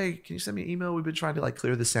 hey, can you send me an email? We've been trying to like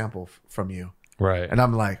clear the sample from you. Right. And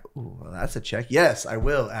I'm like, ooh, well, that's a check. Yes, I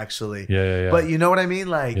will actually. Yeah. But you know what I mean?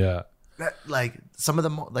 Like, Yeah. that, like some of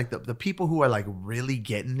the people who are like really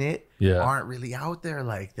getting it aren't really out there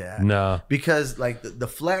like that. No. Because like the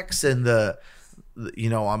flex and the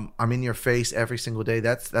I'm in your face every single day.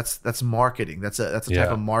 That's marketing. That's a type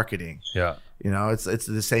of marketing. Yeah. It's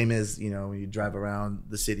the same as, when you drive around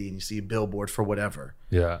the city and you see a billboard for whatever.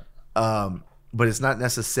 Yeah. But it's not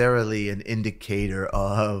necessarily an indicator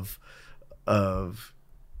of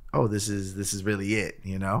oh, this is really it,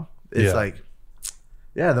 It's like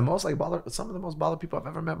the most like some of the most baller people I've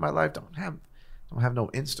ever met in my life don't have no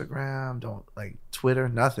Instagram, don't like Twitter,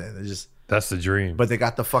 nothing. They just That's the dream. but they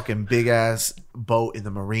got the fucking big ass boat in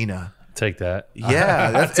the marina. Take that.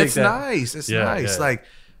 Yeah, Take it's that. nice. It's nice. Yeah. Like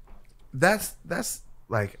that's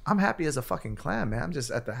like I'm happy as a fucking clam, man. I'm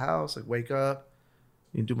just at the house, like wake up,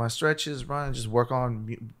 do my stretches, run, and just work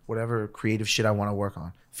on whatever creative shit I want to work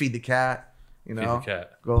on. Feed the cat, Feed the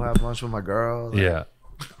cat. Go have lunch with my girl. Like, Yeah.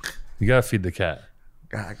 You gotta feed the cat.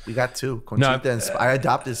 God, we got two. Conchita I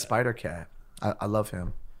adopted Spider Cat. I love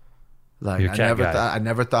him. Like You're a cat guy. I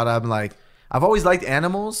never thought I'm like I've always liked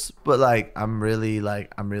animals, but like I'm really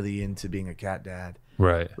into being a cat dad.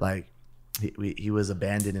 Right. Like he was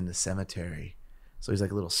abandoned in the cemetery, so he's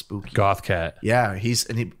like a little spooky Goth cat. Yeah,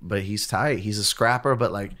 but he's tight. He's a scrapper,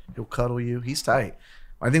 but like he'll cuddle you. He's tight.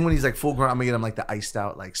 I think when he's like full grown, I'm gonna get him like the iced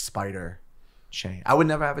out like spider chain. I would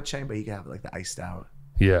never have a chain, but he could have like the iced out.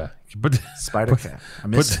 Yeah, but Spider cat. I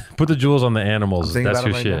miss it. Put the jewels on the animals. I'm That's about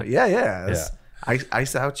your it shit. right now. Yeah.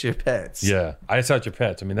 Ice out your pets. Yeah, ice out your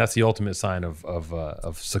pets. I mean, that's the ultimate sign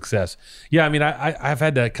of success. Yeah, I mean, I've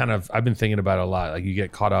had that kind of. I've been thinking about it a lot. Like, you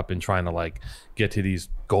get caught up in trying to like get to these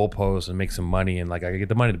goalposts and make some money, and like I get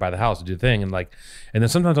the money to buy the house and do the thing, and then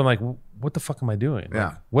sometimes I'm like, what the fuck am I doing? Like,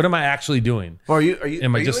 Yeah. what am I actually doing? Or are you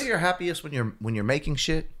just at your happiest when you're making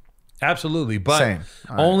shit? Absolutely, but Same.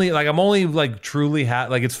 All right. only like I'm only like truly happy.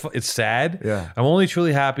 Like it's sad. Yeah. I'm only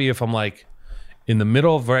truly happy if I'm like in the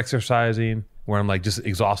middle of exercising where I'm like just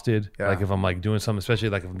exhausted. Yeah. Like if I'm like doing something, especially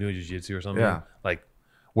like if I'm doing jiu-jitsu or something. Yeah. Like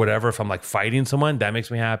whatever. If I'm like fighting someone, that makes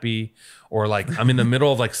me happy. Or like I'm in the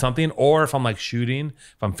middle of like something. Or if I'm like shooting,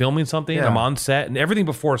 if I'm filming something, Yeah. I'm on set, and everything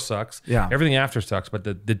before sucks. Yeah. Everything after sucks. But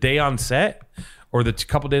the day on set, or the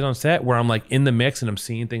couple days on set where I'm like in the mix and I'm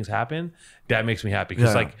seeing things happen, that makes me happy.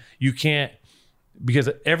 Because Yeah. like you can't. Because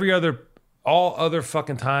all other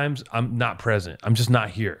fucking times, I'm not present. I'm just not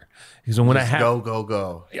here. Because when I have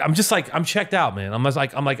go. I'm just like, I'm checked out, man.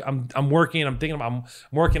 I'm working. I'm thinking about, I'm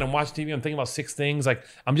working. I'm watching TV. I'm thinking about 6 things. Like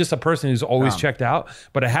I'm just a person who's always checked out.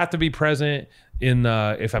 But I have to be present in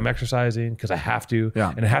if I'm exercising, because I have to.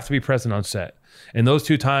 Yeah. And I have to be present on set. And those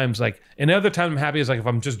 2 times, like, and the other time I'm happy is like if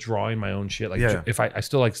I'm just drawing my own shit. Like if I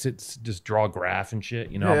still like just draw a graph and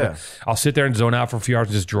shit, Yeah. I'll sit there and zone out for a few hours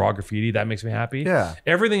and just draw graffiti. That makes me happy. Yeah.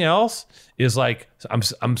 Everything else is like,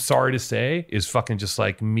 I'm sorry to say, is fucking just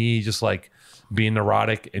like me, just like being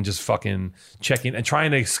neurotic and just fucking checking and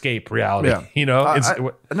trying to escape reality. Yeah. You know,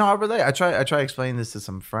 I relate. I try explaining this to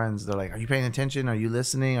some friends. They're like, "Are you paying attention? Are you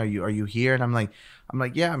listening? Are you here?" And I'm like,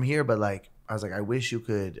 "Yeah, I'm here." But like, I was like, I wish you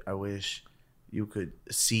could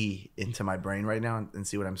see into my brain right now and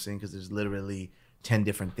see what I'm seeing, because there's literally 10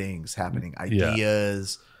 different things happening.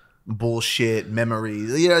 Ideas, bullshit,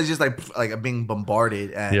 memories. It's just like I'm being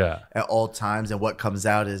bombarded at all times, and what comes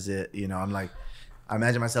out is it. I'm like, I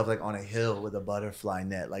imagine myself like on a hill with a butterfly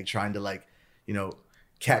net, like trying to like,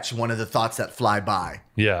 catch one of the thoughts that fly by.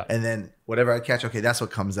 Yeah. And then whatever I catch, okay, that's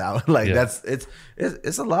what comes out. Like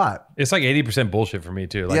it's a lot. It's like 80% bullshit for me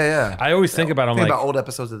too. Like, yeah. I always think about about old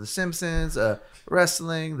episodes of The Simpsons,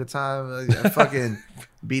 wrestling, the time I fucking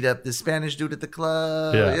beat up this Spanish dude at the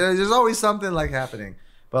club. Yeah. There's always something like happening.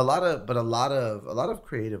 But a lot of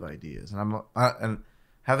creative ideas. And and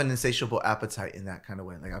have an insatiable appetite in that kind of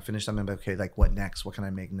way. Like I finished something, but okay, like what next? What can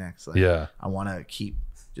I make next? Like, I want to keep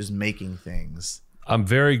just making things. I'm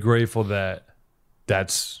very grateful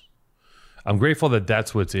that's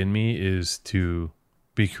what's in me, is to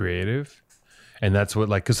be creative. And that's what,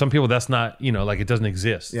 like, because some people, that's not, like it doesn't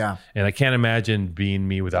exist. Yeah. And I can't imagine being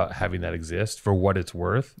me without having that exist, for what it's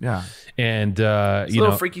worth. Yeah. And, it's a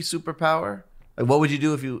little freaky superpower. Like, what would you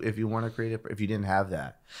do if you weren't a creative, if you didn't have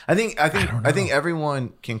that? I think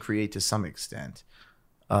everyone can create to some extent.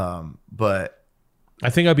 But I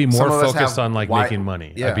think I'd be more focused on like making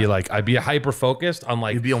money. Yeah. I'd be hyper focused on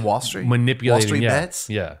like, you'd be on Wall Street, manipulating Wall Street bets.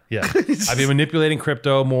 Yeah. I'd be manipulating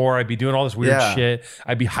crypto more. I'd be doing all this weird shit.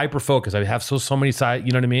 I'd be hyper focused. I'd have so many sides.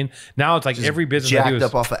 You know what I mean? Now it's like just every business I do is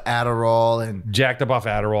jacked up off of Adderall,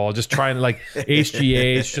 just trying to like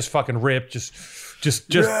HGH, just fucking rip, just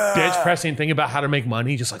bench pressing, thinking about how to make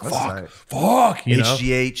money. Just like fuck.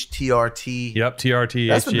 HGH, TRT. Yep, TRT.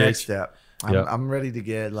 That's HGH. the next step. I'm ready to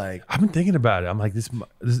get like. I've been thinking about it. I'm like this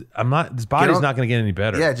body's not going to get any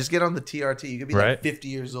better. Yeah, just get on the TRT. You could be like 50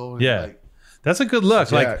 years old. And yeah, like, that's a good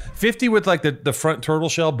look. Like 50 with like the front turtle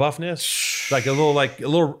shell buffness, like a little red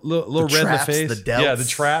in the face. The delts. Yeah, the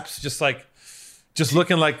traps, just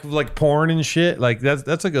looking like porn and shit. Like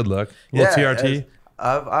that's a good look. Little TRT.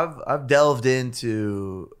 I've delved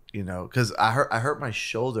into, because I hurt my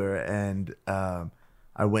shoulder, and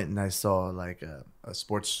I went and I saw like a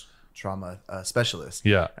sports trauma specialist.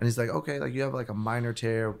 Yeah. And he's like, okay, like you have like a minor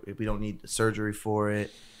tear. We don't need surgery for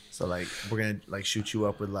it. So like we're gonna like shoot you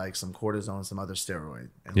up with like some cortisone, some other steroid,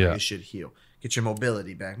 and like, it should heal. Get your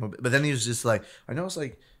mobility back. But then he was just like, I know it's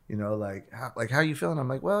like, how you feeling? I'm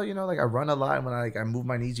like, well, like I run a lot, and when I move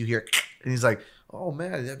my knees, you hear. And he's like, oh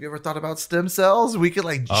man, have you ever thought about stem cells? We could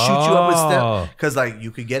like shoot you up with stem, because like you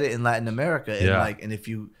could get it in Latin America, and like, and if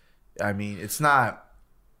you, I mean, it's not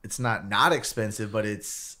expensive, but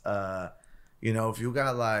it's if you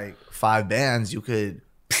got like 5 bands, you could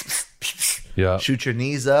shoot your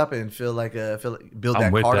knees up and build that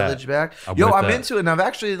cartilage back. I'm into it, and I've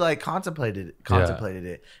actually like contemplated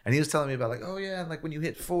it. And he was telling me about like, oh yeah, and like when you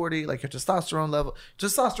hit 40, like your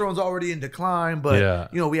testosterone's already in decline,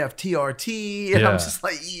 but we have TRT, and I'm just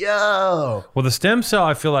like, yo. Well, the stem cell,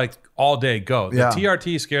 I feel like all day go. The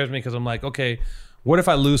TRT scares me because I'm like, okay, what if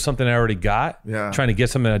I lose something I already got? Yeah. Trying to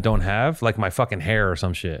get something I don't have, like my fucking hair or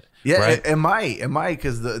some shit. Yeah, right? it might,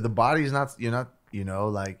 because the body's not,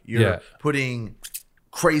 like you're putting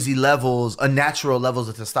crazy levels, unnatural levels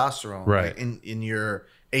of testosterone, right, in your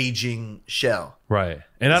aging shell, right.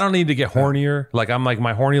 And I don't need to get hornier. Like I'm like,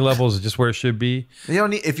 my horny levels is just where it should be. You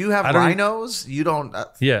don't need, if you have rhinos, you don't.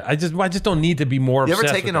 I just don't need to be more. You ever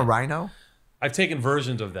taken a rhino? I've taken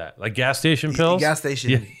versions of that, like gas station pills. Gas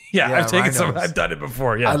station. Yeah, I've taken some. I've done it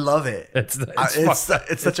before. Yeah, I love it. It's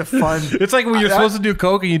such a fun. It's like when you're supposed to do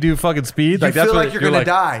coke and you do fucking speed. You feel like you're gonna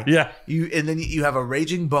die. Yeah. And then you have a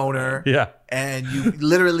raging boner. Yeah. And you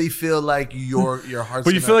literally feel like your heart's.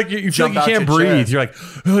 But you feel like you can't breathe. You're like,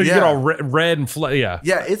 you get all red and Yeah.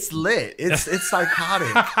 Yeah, it's lit. It's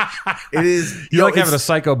psychotic. It is. You're like having a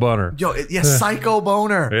psycho boner. Psycho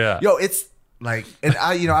boner. Yeah. It's like, and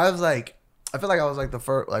I was like. I feel like I was like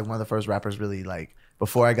one of the first rappers really, like,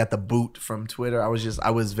 before I got the boot from Twitter. I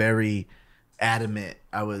was very adamant.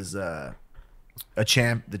 I was the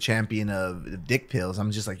champion of dick pills.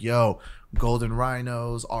 I'm just like, yo, golden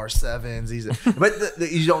rhinos, R7s.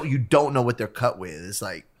 But you don't know what they're cut with. It's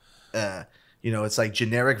like, it's like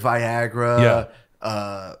generic Viagra,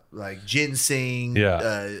 like ginseng,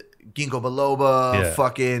 ginkgo biloba,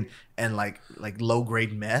 fucking. And like low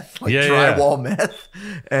grade meth, like drywall meth,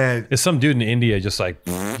 and it's some dude in India just like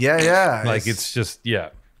like it's just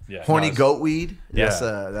horny goat weed. That's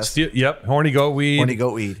horny goat weed. Horny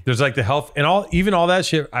goat weed. There's like the health and all that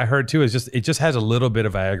shit I heard too is it just has a little bit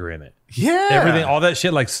of Viagra in it. Yeah, everything, all that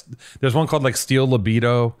shit. Like there's one called like Steel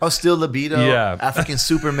Libido. Oh, Steel Libido. Yeah, African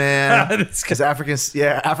Superman. Because Africans.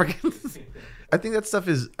 I think that stuff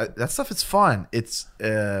is fun. It's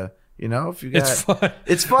if you got,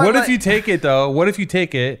 it's fun. What if you take it though? What if you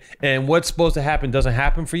take it and what's supposed to happen doesn't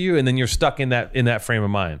happen for you, and then you're stuck in that frame of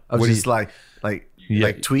mind? Like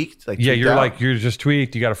tweaked. Like you're just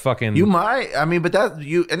tweaked. You got to fucking. You might. I mean, but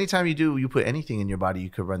anytime you put anything in your body, you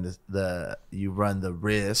could run the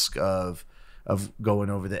risk of going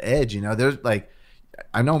over the edge. There's like,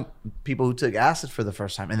 I know people who took acid for the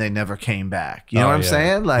first time and they never came back. You know what I'm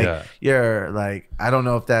saying? Like you're like, I don't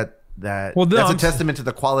know if that's a testament to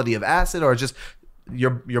the quality of acid or just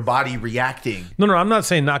your body reacting. No, I'm not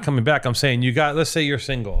saying not coming back. I'm saying let's say you're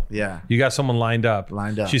single. Yeah. You got someone lined up.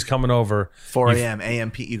 She's coming over. 4 a.m.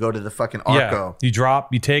 AMP. You go to the fucking Arco. You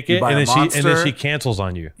drop, you take it, and then she cancels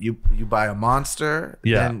on you. You buy a Monster.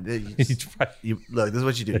 Yeah. Then you look, this is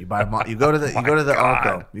what you do. You buy you go to the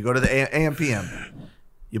Arco. You go to the AMPM.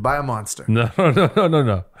 You buy a Monster.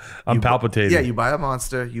 No. I'm palpitating. Yeah, you buy a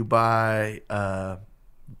Monster. You buy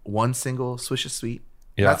one single Swisher Sweet.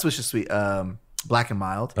 Yeah. Not Swisher Sweet. Black and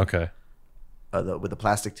Mild. Okay. With a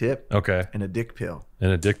plastic tip. Okay. And a dick pill.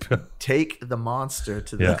 Take the Monster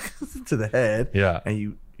to the to the head. Yeah. And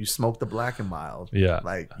you smoke the Black and Mild. Yeah.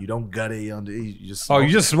 Like you don't gut it. You just smoke. Oh, you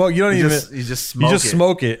just smoke. You don't you even. You just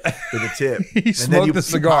smoke it with a tip. You smoke the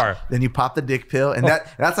cigar. Then you pop the dick pill, and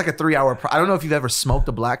that's like a 3 hour. I don't know if you've ever smoked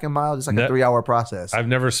a Black and Mild. It's like a 3 hour process. I've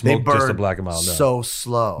never smoked just a Black and Mild. No. So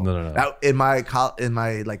slow. No. Now, in my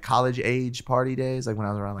like college age party days, like when I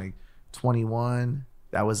was around like 21.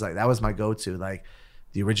 That was my go-to, like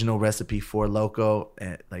the original recipe, 4 Loco,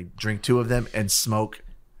 and like drink 2 of them and smoke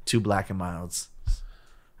 2 Black and Milds.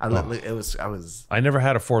 I never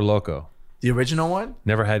had a 4 Loco. The original one?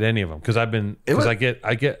 Never had any of them because I get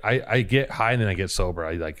high and then I get sober.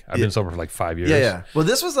 I've been sober for like 5 years. Yeah. Well,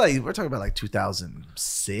 this was like we're talking about like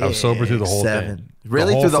 2006. I was sober through the whole thing.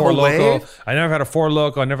 Really, through the whole wave? I never had a 4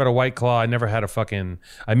 Loco. I never had a White Claw. I never had a fucking.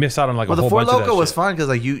 I missed out on like a whole bunch of that. Well, the 4 Loco was shit. fun because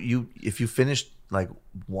like you if you finished like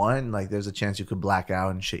one, like there's a chance you could black out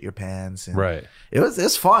and shit your pants. And right.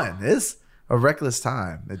 It's fun. It's a reckless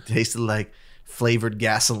time. It tasted like flavored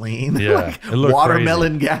gasoline. Yeah. Like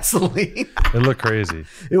watermelon gasoline. It looked crazy.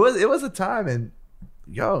 It was a time, and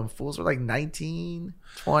fools were like 19,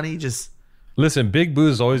 20, just listen, Big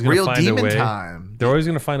Boo's is always gonna find a way. Time. They're always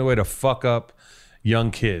gonna find a way to fuck up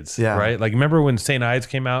young kids. Yeah. Right? Like remember when St. Ides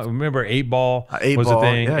came out? Remember 8 Ball was a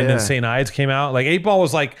thing? Yeah, and then St. Ides came out. Like 8 Ball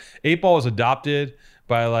was adopted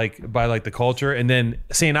by the culture, and then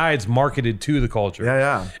St. Ides marketed to the culture.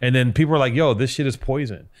 Yeah. And then people were like, "Yo, this shit is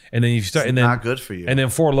poison." And then it's not good for you. And then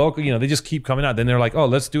 4 Loco, they just keep coming out. Then they're like, "Oh,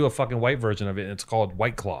 let's do a fucking white version of it." And it's called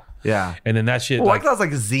White Claw. Yeah. And then that shit. White Claw's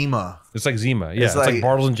like Zima. It's like Zima. Yeah. It's like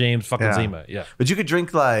Bartles and James fucking Zima. Yeah. But you could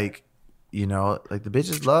drink like the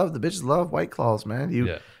bitches love White Claws,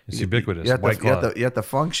 man. It's ubiquitous. White Claw. You have to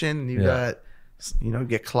function. You got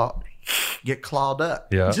get clawed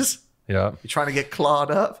up. Yeah. You're trying to get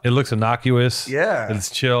clawed up. It looks innocuous. Yeah. It's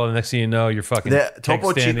chill. And next thing you know, you're fucking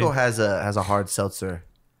Topo Chico has a hard seltzer.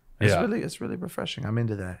 It's really refreshing. I'm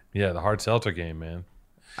into that. Yeah, the hard seltzer game, man.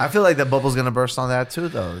 I feel like the bubble's gonna burst on that too,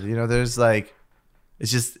 though. There's like,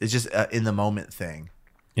 it's just in the moment thing.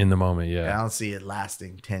 In the moment, yeah. I don't see it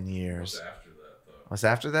lasting 10 years. What's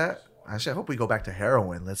after that? Actually, I hope we go back to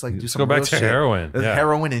heroin. Let's do some. Go back to heroin. Yeah.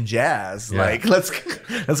 Heroin and jazz. Yeah. Like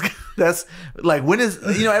that's like when is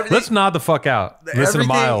everything. Let's nod the fuck out. Listen to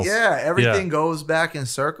Miles. Yeah, everything goes back in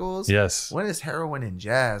circles. Yes. When is heroin and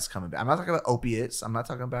jazz coming back? I'm not talking about opiates. I'm not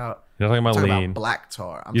talking about. You're talking about lean. About black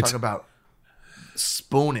tar. I'm talking about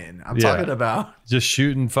spooning. I'm talking about just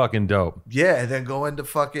shooting fucking dope. Yeah, and then going to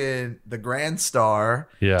fucking the Grand Star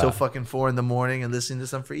till fucking 4 a.m. and listening to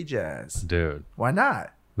some free jazz. Dude, why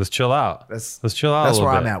not? Let's chill out. Let's chill out. That's a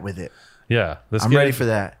little where bit. I'm at with it. Yeah, I'm ready for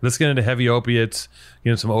that. Let's get into heavy opiates,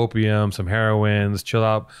 get into some opium, some heroin. Let's chill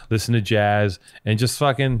out, listen to jazz, and just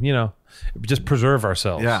fucking, just preserve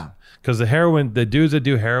ourselves. Yeah. Because the dudes that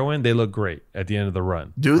do heroin, they look great at the end of the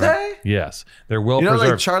run. Do they? Yes, they're well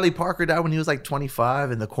preserved. Like Charlie Parker died when he was like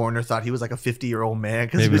 25, and the coroner thought he was like a 50-year-old man.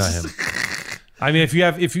 Maybe not him. I mean, if you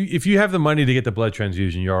have the money to get the blood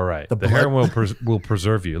transfusion, you're all right. The heroin will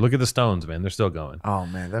preserve you. Look at the Stones, man; they're still going. Oh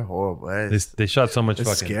man, they're horrible. They shot so much. It's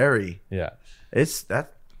fucking scary. Yeah, it's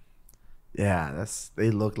that. Yeah, they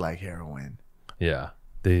look like heroin. Yeah,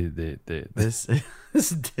 this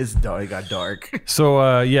dark. It got dark.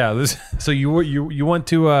 So so you went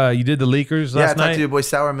to you did the Leakers last night? I talked to your boy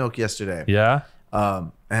Sour Milk yesterday. Yeah.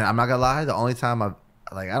 And I'm not gonna lie, the only time I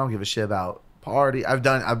don't give a shit about party. I've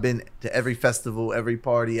been to every festival, every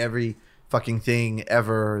party, every fucking thing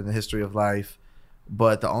ever in the history of life.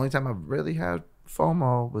 But the only time I've really had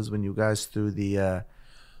FOMO was when you guys threw the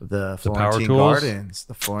Florentine Gardens.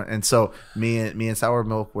 And so me and Sour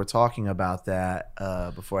Milk were talking about that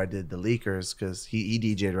before I did the Leakers, because he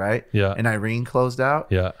DJ'd, right? Yeah. And Irene closed out.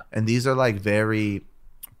 Yeah. And these are like very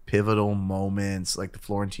pivotal moments, like the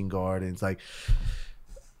Florentine Gardens, like.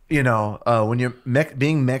 When you're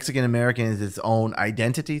being Mexican American is its own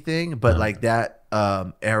identity thing, but like that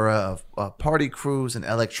era of party crews and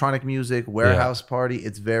electronic music, warehouse party,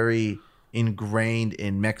 it's very ingrained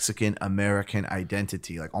in Mexican American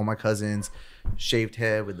identity. Like all my cousins, shaved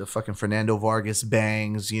head with the fucking Fernando Vargas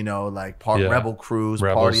bangs, you know, like Rebel Crews,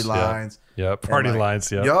 Rebels, party lines. Yeah, party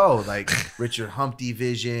lines. Yeah. Yo, like Richard Humpty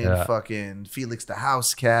Vision, fucking Felix the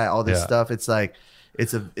House Cat, all this stuff. It's like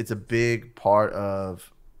it's a big part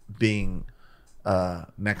of being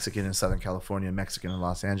Mexican in Southern California, Mexican in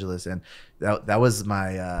Los Angeles, and that was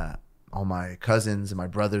my all my cousins and my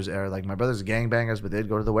brothers era. Like my brothers are gangbangers, but they'd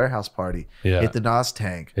go to the warehouse party, hit the Nos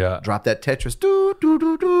tank, drop that Tetris, you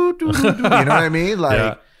know what I mean?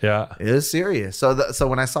 Like, it was serious. So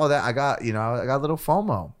when I saw that, I got a little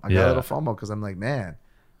FOMO. I got a little FOMO because I'm like, man,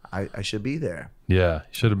 I should be there. Yeah,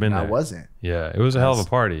 should have been there. I wasn't. Yeah, it was a hell of a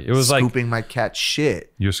party. It was scooping my cat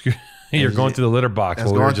shit. You're going through the litter box. I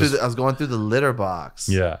was going through the litter box.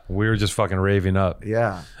 Yeah, we were just fucking raving up.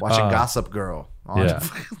 Yeah, watching Gossip Girl.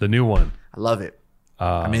 The new one. I love it.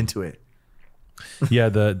 I'm into it. Yeah,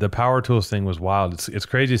 the power tools thing was wild. It's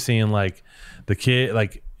crazy seeing like the kid,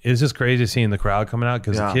 like it's just crazy seeing the crowd coming out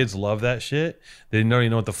because the kids love that shit. They don't even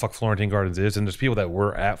know what the fuck Florentine Gardens is, and there's people that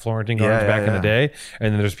were at Florentine Gardens back in the day,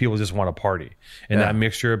 and then there's people that just want to party, and that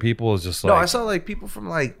mixture of people is just like. No, I saw like people from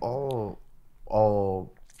like all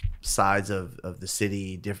sides of the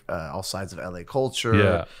city, all sides of LA culture.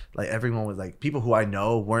 Yeah, like everyone was like people who I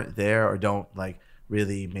know weren't there or don't like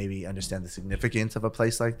really maybe understand the significance of a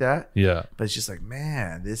place like that. Yeah, but it's just like,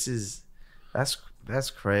 man,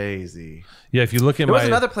 that's crazy. Yeah, if you look at there was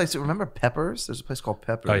another place. Remember Peppers? There's a place called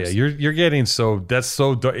Peppers. Oh yeah, you're getting that's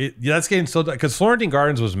getting so because Florentine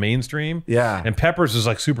Gardens was mainstream. Yeah, and Peppers is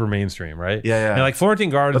like super mainstream, right? Yeah. And like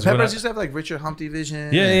Florentine Gardens, but Peppers used to have like Richard Humpty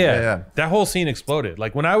Vision. Yeah. That whole scene exploded.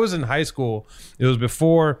 Like when I was in high school, it was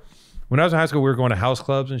before. When I was in high school, we were going to house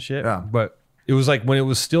clubs and shit. Yeah, but it was like when it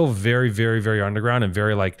was still very, very, very underground and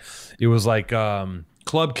very like it was like.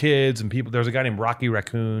 Club kids and people. There's a guy named Rocky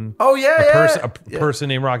Raccoon. Oh yeah, a person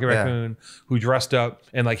named Rocky Raccoon who dressed up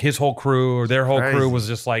and like his whole crew or their whole crew was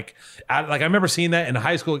just like I remember seeing that in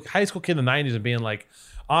high school kid in the 90s and being like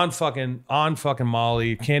on fucking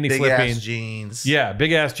Molly, candy big flipping, ass jeans. Yeah,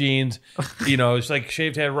 big ass jeans. You know, it's like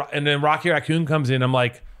shaved head, and then Rocky Raccoon comes in. I'm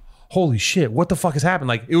like, holy shit, what the fuck has happened?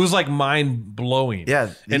 Like, it was like mind blowing.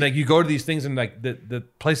 Yeah. And like, you go to these things and like the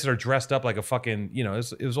places are dressed up like a fucking, you know,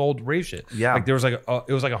 it was old rave shit. Yeah. Like there was like,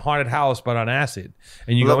 it was like a haunted house, but on acid.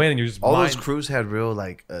 And you go in and you're just all those crews had real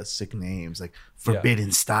like sick names, like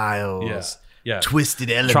Forbidden Styles. Yeah. Twisted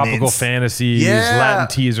Elements. Tropical Fantasies. Latin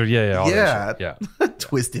Teaser. All that shit. Yeah.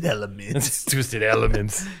 Twisted Elements. Twisted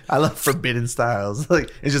Elements. I love Forbidden Styles.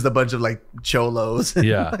 Like, it's just a bunch of like cholos.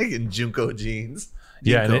 Like in Junko jeans.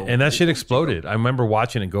 Yeah, and that shit exploded. I remember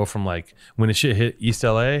watching it go from like when the shit hit East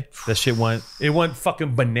LA, that shit went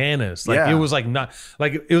fucking bananas. Like it was like not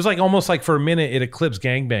like it was like almost like for a minute it eclipsed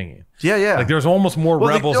gangbanging. Yeah. Like there was almost more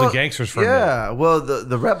rebels than gangsters for a minute. Yeah, well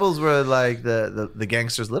the rebels were like the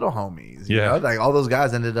gangsters' little homies. You know? Like all those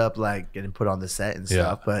guys ended up like getting put on the set and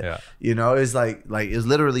stuff. But you know, it's like it's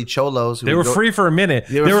literally cholos. They were free for a minute.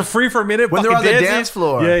 They were free for a minute when they're on the dance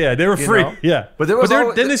floor. Yeah, they were free. Know? Yeah, but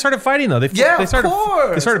then they started fighting though. They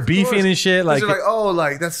started beefing and shit. Like, like, oh,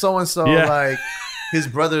 like that's so and so. Like his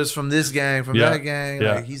brother's from this gang, from that gang.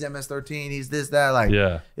 Like he's MS-13. He's this, that. Like,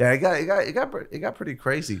 it got pretty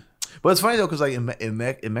crazy. But it's funny though, because like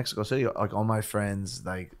in Mexico City, like all my friends,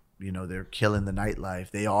 like you know, they're killing the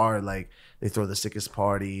nightlife. They are like they throw the sickest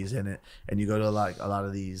parties and you go to like a lot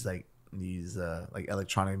of these like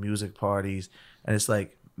electronic music parties, and it's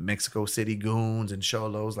like Mexico City goons and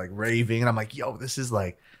cholos like raving, and I'm like, yo, this is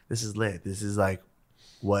lit. This is like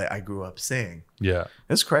what I grew up seeing. Yeah,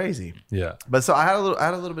 it's crazy. Yeah, but so I had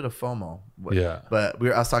a little bit of FOMO. But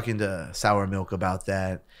I was talking to Sour Milk about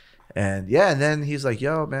that, and then he's like,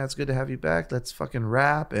 "Yo, man, it's good to have you back. Let's fucking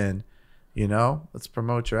rap and you know, let's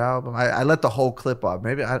promote your album." I let the whole clip off.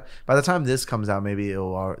 Maybe by the time this comes out, maybe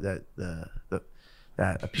it'll that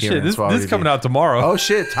appearance. Shit, this is coming out tomorrow. Oh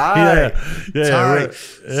shit, tight. Tight.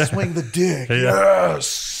 Swing the dick.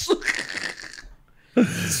 Yes.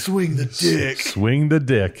 Swing the dick. Swing the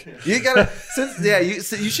dick. You gotta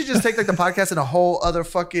you should just take like the podcast in a whole other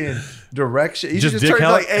fucking direction. You just should just turn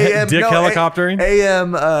like AM dick helicoptering?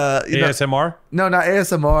 AM ASMR? No, not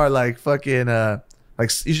ASMR, like fucking like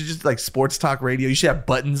you should just like sports talk radio. You should have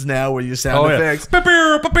buttons now where your sound effects. I'm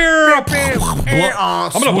gonna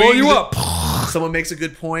blow you up. Someone makes a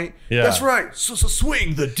good point. Yeah. That's right. So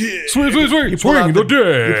swing the dick. Swing the dick. You pull out the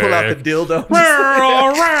dildo.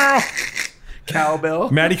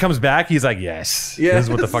 Cowbell. Maddie comes back. He's like, yes. This is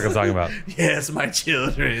what the fuck I'm talking about. Yes, my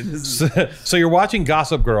children. So you're watching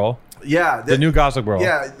Gossip Girl. Yeah. The new Gossip Girl.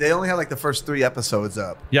 Yeah. They only had like the first 3 episodes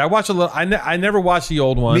up. Yeah. I watched a little. I never watched the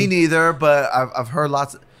old one. Me neither, but I've heard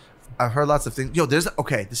lots. I've heard lots of things. Yo, this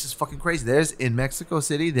is fucking crazy. There's in Mexico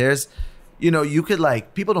City. There's, you could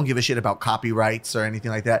like people don't give a shit about copyrights or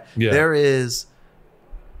anything like that. Yeah. There is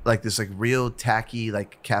like this like real tacky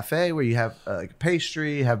like cafe where you have like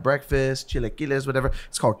pastry, have breakfast, chilaquiles, whatever.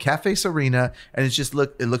 It's called Cafe Serena, and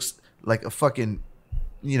it looks like a fucking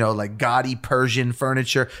like gaudy Persian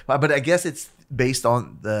furniture, but I guess it's based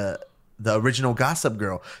on the original Gossip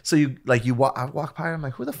Girl. So I walk by and I'm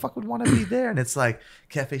like, who the fuck would want to be there? And it's like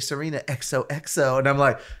Cafe Serena XOXO, and I'm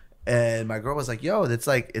like. And my girl was like, yo,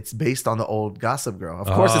 it's based on the old Gossip Girl. Of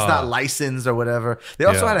course, it's not licensed or whatever. They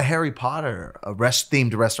also had a Harry Potter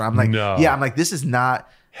themed restaurant. I'm like, no. Yeah, I'm like, this is not.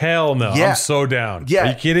 Hell no. Yeah. I'm so down. Yeah. Are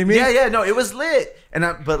you kidding me? Yeah, no, it was lit.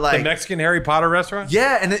 But like the Mexican Harry Potter restaurant?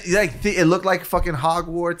 Yeah, and it looked like fucking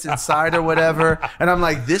Hogwarts inside or whatever. And I'm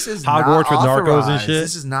like, this is Hogwarts not with narcos and shit.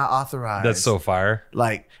 This is not authorized. That's so fire.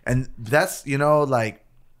 Like, and that's like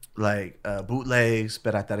bootlegs,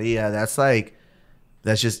 pirateria.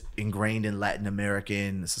 That's just ingrained in Latin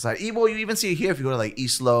American society. Well, you even see it here if you go to like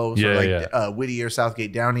East Los or like Whittier,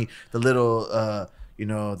 Southgate, Downey. The little, the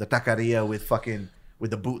taqueria with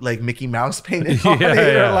the bootleg Mickey Mouse painted on it.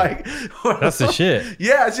 Yeah. That's the shit.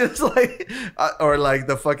 Yeah, it's just like, or like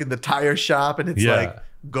the tire shop, and it's like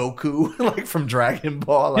Goku, like from Dragon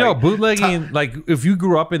Ball. Like, bootlegging. Like if you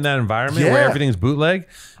grew up in that environment where everything's bootleg.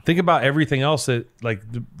 Think about everything else that like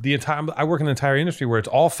the entire. I work in the entire industry where it's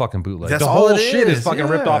all fucking bootleg. That's the all whole it shit is is, fucking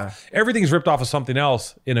ripped off. Everything's ripped off of something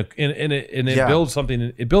else and it builds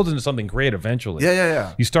something. It builds into something great eventually.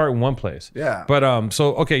 Yeah. You start in one place. Yeah. But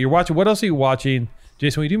so okay, you're watching. What else are you watching,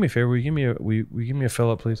 Jason? Will you do me a favor? Will you give me a fill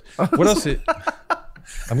up, please? What else?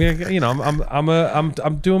 I'm gonna.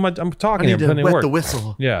 I'm doing my. I'm talking. I need I'm to wet the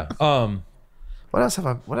whistle. Yeah. What else have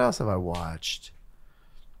I watched?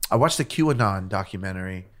 I watched the QAnon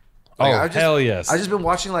documentary. Hell yes! I just been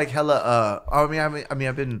watching like hella. I mean,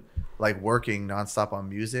 I've been like working nonstop on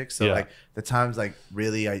music, so like the times like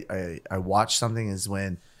really I watch something is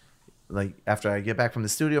when like after I get back from the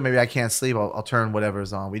studio, maybe I can't sleep. I'll turn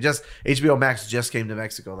whatever's on. HBO Max just came to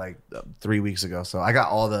Mexico like 3 weeks ago, so I got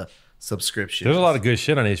all the subscriptions. There's a lot of good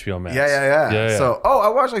shit on HBO Max. Yeah. So I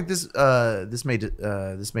watched like this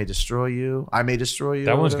may destroy you. I may destroy you.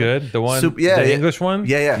 That one's good. The one, the English one.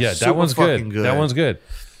 Yeah. That one's good. That one's good.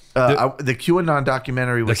 The QAnon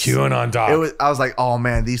documentary was the QAnon doc. I was like, oh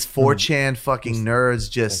man, these 4chan fucking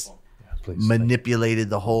nerds just manipulated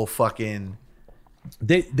the whole fucking.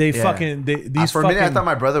 These for a minute, I thought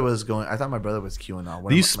my brother was QAnon.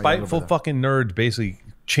 These spiteful fucking nerds basically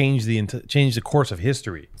changed the course of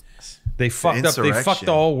history. They fucked up. They fucked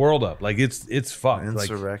the whole world up. Like it's fucked.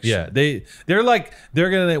 Insurrection. They're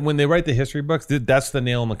gonna when they write the history books. That's the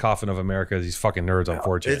nail in the coffin of America. Is these fucking nerds on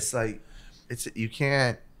 4chan. It's like you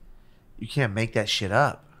can't make that shit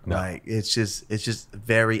up. No. Like it's just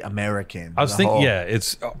very American. I was thinking,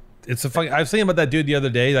 it's a fucking. I was thinking about that dude the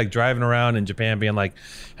other day, like driving around in Japan, being like,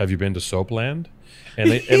 "Have you been to Soapland?" And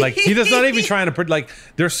like he does not even trying to put like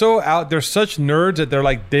they're so out. They're such nerds that they're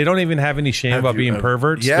like they don't even have any shame about being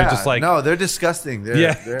perverts. Yeah, they're just like no, they're disgusting.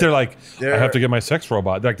 They're like I have to get my sex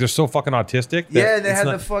robot. Like they're so fucking autistic. Yeah, and they had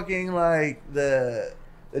the fucking like the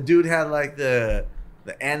dude had like the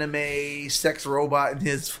anime sex robot in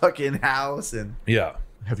his fucking house. And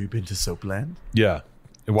have you been to Soapland? Yeah.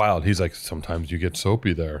 Wild. He's like, sometimes you get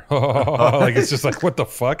soapy there. Like it's just like, what the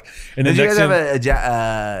fuck? And did you guys have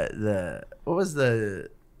what was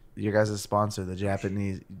your guys' sponsor, the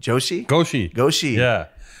Japanese Goshi? Yeah.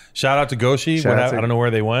 Shout out to Goshi. I don't know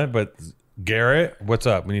where they went, but Garrett, what's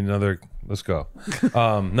up? We need another. Let's go.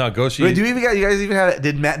 No, Goshi. Wait, you guys even have?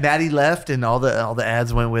 Did Maddie left and all the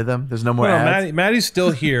ads went with him? There's no more ads. Maddie's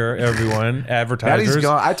still here. Everyone, advertisers. Maddie's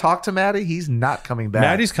gone. I talked to Maddie. He's not coming back.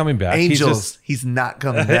 Maddie's coming back. Angels. He's not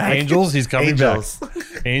coming back. Angels. He's coming back.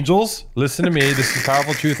 Angels. Listen to me. This is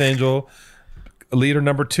Powerful Truth Angel. Leader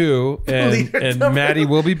number 2, and Maddie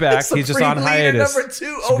will be back. He's just on hiatus. Number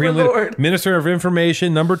 2, Overlord. Minister of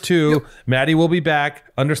Information number 2. Yep. Maddie will be back.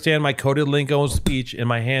 Understand my coded lingo and speech and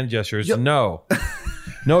my hand gestures. Yep. No,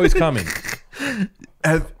 he's coming.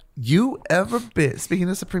 Have you ever been? Speaking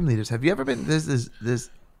of Supreme Leaders, have you ever been? This.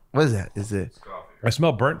 What is that? Is it? I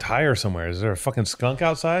smell burnt tire somewhere. Is there a fucking skunk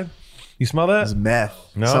outside? You smell that? It's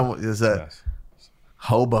meth. No, there's a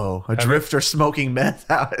hobo, a drifter smoking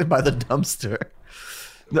meth out by the dumpster.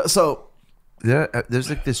 No, so there's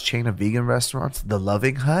like this chain of vegan restaurants, The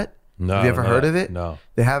Loving Hut. No, have you ever heard of it? No.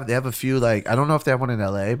 They have a few, like, I don't know if they have one in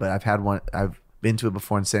LA, but I've had one. I've been to it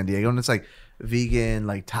before in San Diego, and it's like vegan,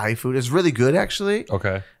 like Thai food. It's really good actually.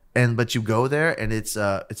 Okay. But you go there and it's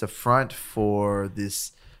a front for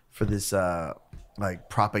this like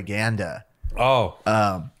propaganda. Oh.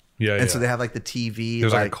 Yeah, and so they have like the TV.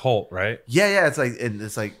 There's like a cult, right? Yeah.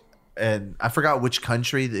 And I forgot which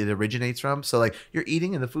country it originates from. So like you're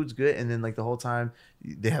eating and the food's good, and then like the whole time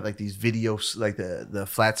they have like these videos, like the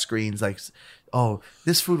flat screens, like, oh,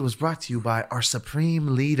 this food was brought to you by our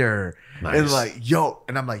supreme leader, and like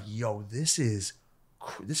and I'm like, yo, this is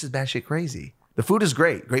batshit crazy. The food is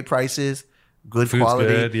great prices, good Food's quality,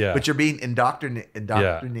 good, yeah. but you're being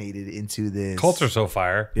indoctrinated into this. Cults are so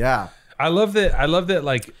fire. Yeah, I love that.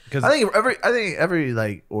 Like, because I think every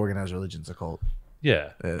like organized religion's a cult.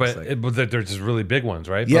 yeah, but they're just really big ones,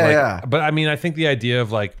 right? Yeah, but like, yeah. But I mean, I think the idea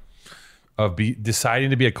of like deciding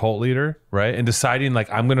to be a cult leader, right, and deciding like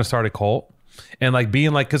I'm going to start a cult, and like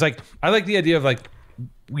being like, because like I like the idea of like,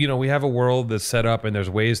 you know, we have a world that's set up and there's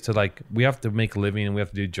ways to like, we have to make a living and we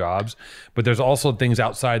have to do jobs, but there's also things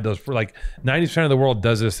outside those. For like 90% of the world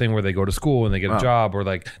does this thing where they go to school and they get a job, or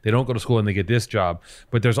like they don't go to school and they get this job.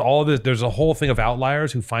 But there's a whole thing of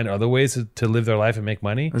outliers who find other ways to live their life and make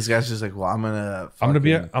money. This guy's just like, well, I'm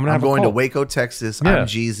going to Waco, Texas. Yeah. I'm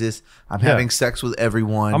Jesus. I'm having sex with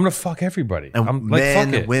everyone. I'm gonna fuck everybody. And I'm like,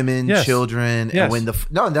 men, fuck it. women, Yes. children, Yes. and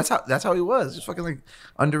that's how he was. Just fucking like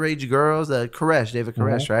underage girls. David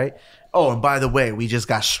Koresh, right? Oh, and by the way, we just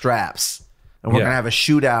got straps, and we're gonna have a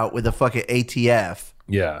shootout with the fucking ATF.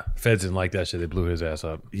 Yeah, feds didn't like that shit. They blew his ass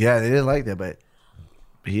up. Yeah, they didn't like that, but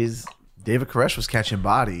David Koresh was catching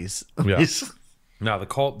bodies. Yeah. No, the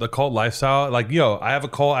cult lifestyle, like, yo, I have a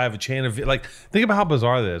cult, I have a chain of, like, think about how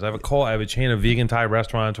bizarre this is. I have a cult, I have a chain of vegan Thai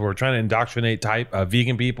restaurants where we're trying to indoctrinate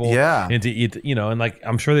vegan people into eat, you know, and like,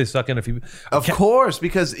 I'm sure they suck in a few. Of course,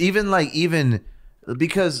 because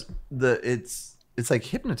it's like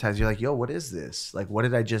hypnotized. You're like, yo, what is this? Like, what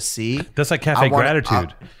did I just see? That's like Cafe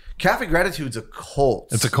Gratitude. Cafe Gratitude's a cult.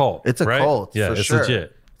 It's a cult. It's a right? cult. Yeah, for it's sure.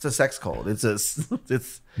 legit. It's a sex cult.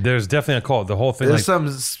 There's definitely a cult. The whole thing. There's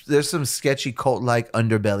some sketchy cult like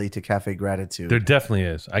underbelly to Cafe Gratitude. There definitely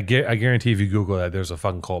is. I guarantee if you Google that, there's a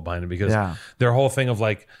fucking cult behind it, because their whole thing of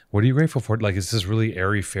like, what are you grateful for? Like, it's this really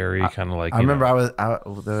airy fairy kind of like. I remember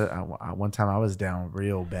one time I was down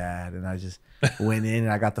real bad, and I just went in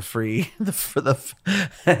and I got the free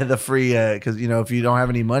because you know, if you don't have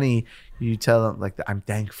any money, you tell them like, I'm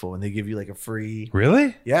thankful, and they give you like a free.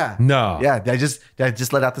 Really? Yeah. No. Yeah. Did I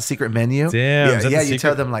just let out the secret menu? Damn. Yeah. You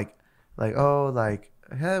tell them like, oh, like,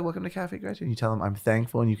 hey, welcome to Cafe Gratitude. And you tell them I'm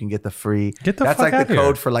thankful, and you can get the free. That's like out the here.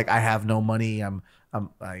 code for like, I have no money. I'm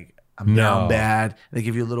down bad. They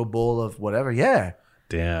give you a little bowl of whatever. Yeah.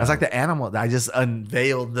 Damn. That's like the animal. I just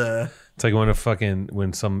unveiled the. It's like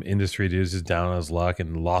when some industry dude's just down on his luck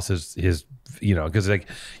and lost his you know, because like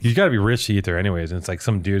you got to be rich to eat there anyways, and it's like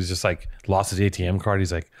some dude's just like lost his ATM card.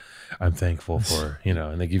 He's like, I'm thankful for, you know,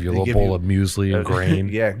 and they give you a little bowl of muesli and grain.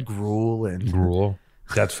 Yeah, gruel.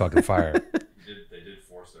 That's fucking fire. They did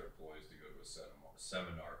force their employees to go to a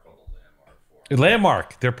seminar called the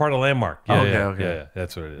Landmark. They're part of Landmark. Yeah, Okay. yeah,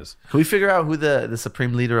 that's what it is. Can we figure out who the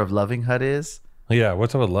supreme leader of Loving Hut is? Yeah,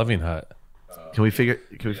 what's up with Loving Hut?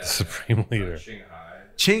 Supreme leader.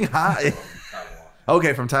 Qinghai. Taiwan.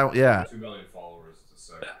 Okay, from Taiwan. Yeah. 2 million followers. It's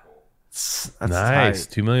a sex cult. That's Nice.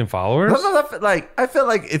 tight. 2 million followers? No, I feel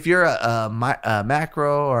like if you're a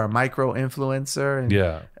macro or a micro influencer, and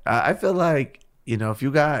Yeah. I feel like, you know, if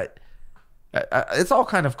you got, it's all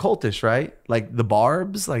kind of cultish, right? Like the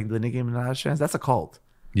Barbs, like the Nicki Minaj fans, that's a cult.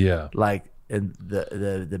 Yeah. Like, and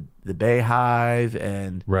the Bay Hive,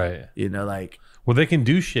 and Right. you know, like Well, they can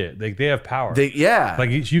do shit. They have power. they Like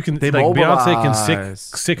you can, They like Beyonce can mobilize.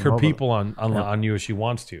 sick her people on you if she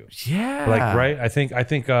wants to. yeah, Like, right? I think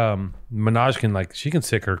Minaj can, like, she can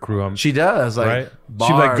sick her crew on. she does, like, right?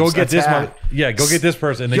 She like, go Barbs, get this attack, go get this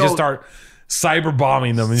person, and they Yo, just start cyber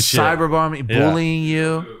bombing them and shit. cyberbombing, bullying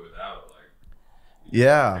you. Do it without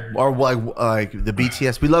Yeah, or like the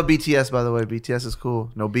BTS. We love BTS, by the way. BTS is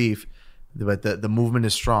cool. No beef, but the movement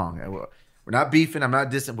is strong. We're not beefing. I'm not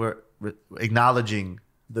distant. We're acknowledging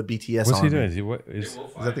the BTS. What's he army. doing? Is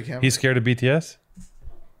that the camera? He's scared of BTS?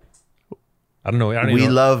 I don't know. We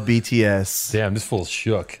love BTS. Damn, this fool's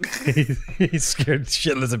shook. He's scared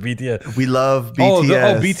shitless of BTS. We love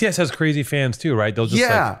BTS. BTS has crazy fans too, right? They'll just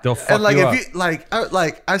like, they'll fuck and like you if up.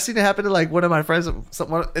 you I've seen it happen to like one of my friends,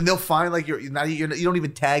 someone, and they'll find like you don't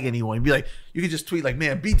even tag anyone. You'd be like, you can just tweet like,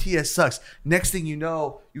 man, BTS sucks. Next thing you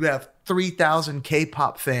know, you have 3,000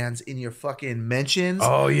 K-pop fans in your fucking mentions.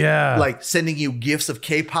 Oh yeah, Like sending you gifts of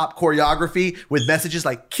K-pop choreography with messages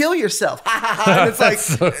like "kill yourself," and it's like,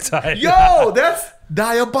 so tight. yo, that's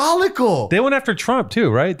diabolical. They went after Trump too,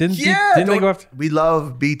 right? Didn't they go after? We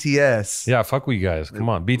love BTS. Yeah, fuck with you guys. Come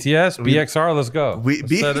on, BTS, BXR, let's go.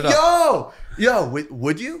 Let's set it up.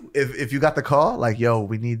 Would you if you got the call? Like, yo,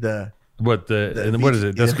 we need the What what is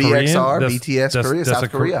it? That's the Korean. VXR, That's, BTS Korea,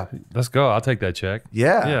 South Korea. Let's go. I'll take that check.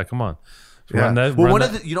 Yeah. Yeah. Come on. Yeah. Run that, well, run one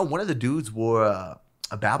that. of the one of the dudes wore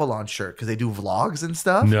a Babylon shirt because they do vlogs and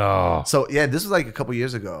stuff. No. So yeah, this was like a couple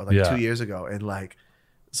years ago, like Yeah. 2 years ago, and like,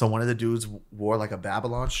 so one of the dudes wore like a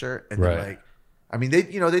Babylon shirt, and Right. then like, I mean, they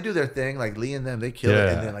they do their thing, like Lee and them, they kill it, Yeah.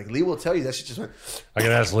 and then like Lee will tell you that shit just went I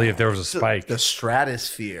gotta ask Lee if there was a spike. the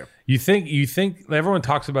stratosphere. You think everyone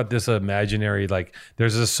talks about this imaginary, like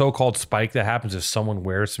there's this so-called spike that happens if someone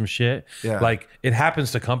wears some shit. Yeah. Like it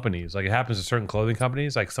happens to companies. Like it happens to certain clothing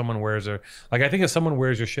companies. Like someone wears I think if someone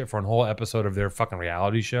wears your shit for a whole episode of their fucking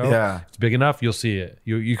reality show, Yeah. it's big enough, you'll see it.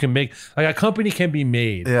 You can make like a company can be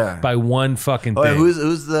made Yeah. by one fucking Oh, thing.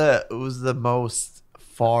 who's the most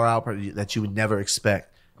far out person that you would never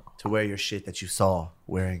expect to wear your shit that you saw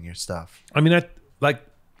wearing your stuff? I mean, like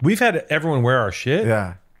we've had everyone wear our shit.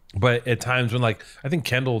 Yeah. But at times when like I think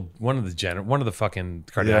Kendall, one of the fucking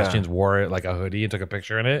Kardashians wore it like a hoodie and took a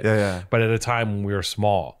picture in it. Yeah, yeah. But at a time when we were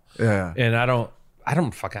small. Yeah. And I don't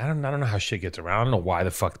know how shit gets around. I don't know why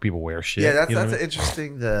the fuck people wear shit. Yeah, that's you know that's what I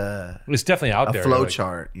mean? interesting. It's definitely out there. Flow like,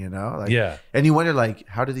 chart, like, Yeah. and you wonder like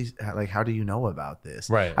how do you know about this?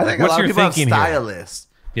 Right. I think What's a lot your of people have thinking here? stylists.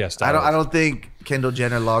 Yeah, I don't think Kendall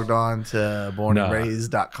Jenner logged on to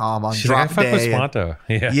bornandraised.com on She's drop like, I fuck with day. Sponto.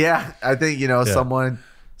 Yeah. Yeah, I think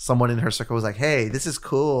someone in her circle was like, "Hey, this is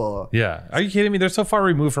cool." Yeah. Are you kidding me? They're so far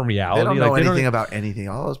removed from reality. They don't know like, anything about anything.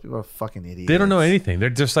 All those people are fucking idiots. They don't know anything. They're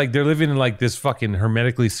just like they're living in like this fucking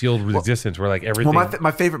hermetically sealed existence where like everything. Well,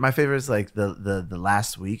 my favorite is like the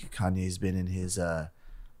last week Kanye's been in his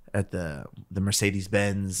at the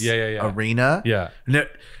Mercedes-Benz arena. Yeah. And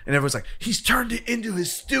everyone's like, he's turned it into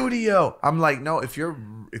his studio. I'm like, no, if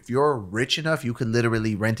you're rich enough, you could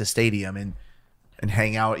literally rent a stadium and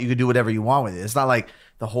hang out. You could do whatever you want with it. It's not like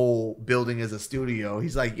the whole building is a studio.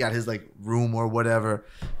 He's like got his like room or whatever.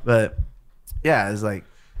 But yeah,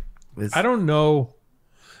 I don't know.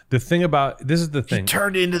 The thing about this is the thing. He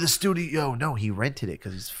turned it into the studio. No, he rented it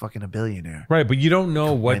because he's fucking a billionaire. Right, but you don't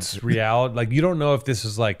know what's reality. Like you don't know if this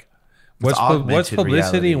is like what's augmented publicity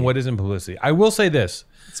reality. and what isn't publicity. I will say this: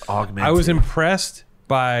 It's augmented. I was impressed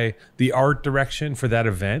by the art direction for that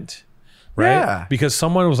event. Right, Yeah. because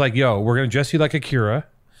someone was like, "Yo, we're gonna dress you like Akira."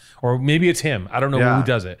 Or maybe it's him. I don't know Yeah. who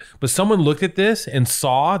does it. But someone looked at this and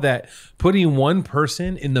saw that putting one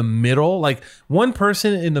person in the middle, like one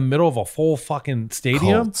person in the middle of a full fucking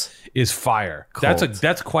stadium Cult. is fire. Cult.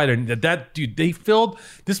 That's quite that dude. They filled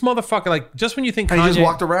this motherfucker like just when you think And Kanye he just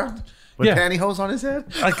walked around with Yeah. pantyhose on his head.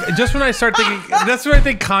 like just when I start thinking that's when I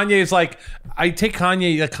think Kanye is like I take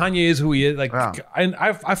Kanye like Kanye is who he is like Wow. and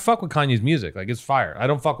I fuck with Kanye's music like it's fire. I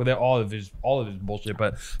don't fuck with all of his bullshit,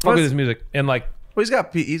 but fuck with his music and like. Well, he's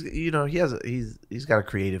got a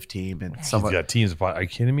creative team and He's someone. got teams. Are you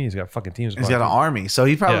kidding me? He's got fucking teams. He's got an army, so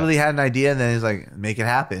he probably had an idea, and then he's like, "Make it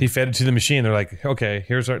happen." He fed it to the machine. They're like, okay,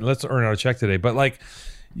 let's earn our check today. But like,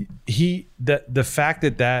 the fact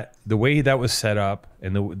that the way that was set up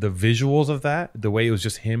and the visuals of that, the way it was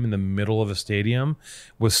just him in the middle of a stadium,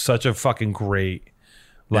 was such a fucking great.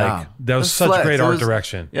 Like Yeah. that was It such flex. great It art was-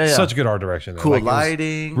 direction. Yeah, yeah. Such good art direction. there. cool Like, it was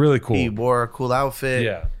lighting, really cool. He wore a cool outfit.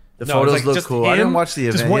 Yeah. The No, it was photos like look just cool. I didn't him, watch the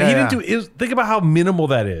just event. one- Yeah, he yeah. didn't do. Think about how minimal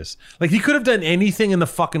that is. Like he could have done anything in the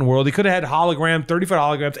fucking world. He could have had 30-foot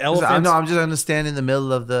holograms, elephants. No, I'm just understanding in the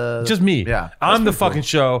middle of the. Just me. Yeah, I'm the that's pretty fucking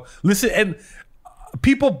show. Listen, and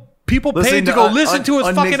people paid Listening to go un- listen un- to his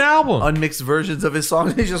unmixed- fucking album. Unmixed versions of his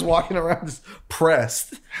song. He's just walking around just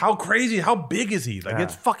pressed. How crazy? How big is he? Like Yeah.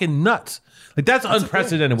 it's fucking nuts. Like that's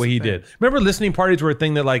unprecedented what he did. Remember, listening parties were a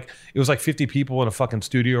thing that like it was like 50 people in a fucking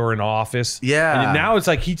studio or an office. Yeah. And now it's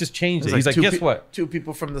like he just changed it. He's like, guess what? Two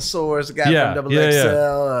people from the Source, a guy Yeah, from yeah,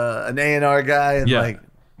 XXL, an A&R guy, and Yeah.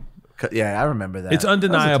 I remember that. It's That was a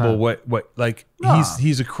undeniable time. what like Nah.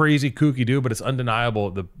 he's a crazy kooky dude, but it's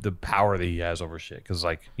undeniable the power that he has over shit. Because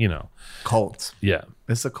like cult. yeah,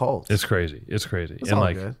 It's a cult. it's crazy. It's crazy. It's and all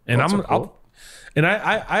like good. and Cults are cool.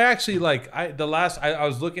 I actually like I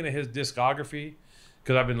was looking at his discography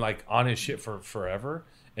because I've been like on his shit for forever.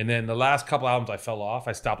 And then the last couple albums I fell off.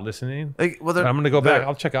 I stopped listening. Like, well, I'm gonna go back.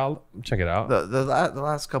 I'll check it out. The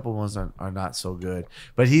last couple ones are not so good,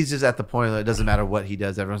 but he's just at the point that it doesn't matter what he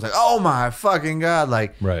does. Everyone's like, "Oh my fucking god!"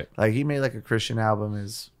 Like, Right. Like he made like a Christian album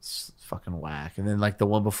is fucking whack, and then like the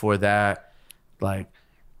one before that, like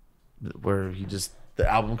where the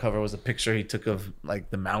album cover was a picture he took of like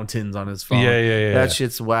the mountains on his phone. Yeah. That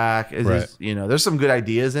shit's whack. It's Right. just, there's some good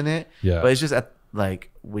ideas in it. Yeah. But it's just like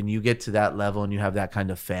when you get to that level and you have that kind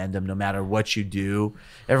of fandom, no matter what you do,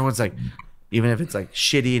 everyone's like, even if it's like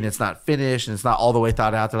shitty and it's not finished and it's not all the way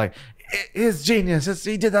thought out, they're like, it's genius.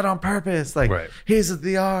 He did that on purpose. Like, Right. he's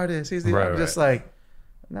the artist. He's the Right, artist. right. Just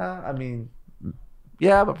No, I mean,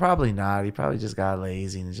 yeah, but probably not. He probably just got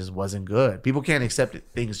lazy and it just wasn't good. People can't accept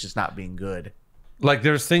things just not being good. Like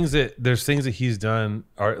there's things that he's done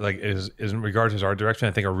are like is in regards to his art direction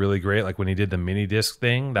I think are really great. Like when he did the mini disc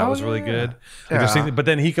thing, that was really good. Like there's things, but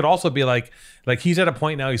then he could also be like he's at a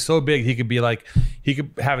point now, he's so big, he could be like, he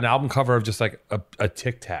could have an album cover of just like a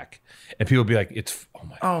Tic Tac, and people would be like, it's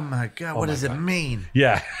oh my god, what does it mean?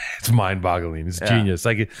 Yeah, it's mind boggling. It's genius.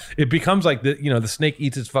 Like it becomes like the snake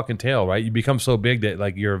eats its fucking tail, right? You become so big that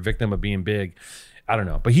like you're a victim of being big. I don't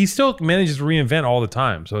know, but he still manages to reinvent all the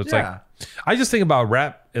time. So it's like, I just think about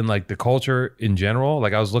rap and like the culture in general.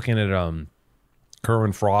 Like I was looking at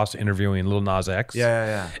Kerwin Frost interviewing Lil Nas X.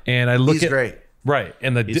 Yeah. And I look he's great. Right.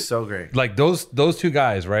 And he's so great. Like those two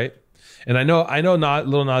guys, right? And I know not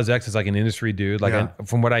Lil Nas X is like an industry dude. Like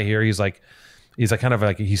from what I hear, he's kind of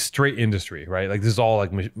like he's straight industry, right? Like this is all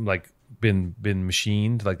like been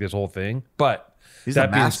machined, like this whole thing. But he's a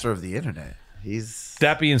master of the internet.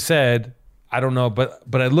 That being said, I don't know, but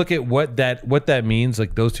I look at what that means,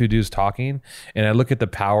 like those two dudes talking, and I look at the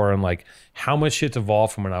power and like how much shit's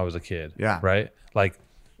evolved from when I was a kid. Yeah. Right. Like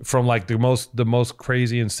from like the most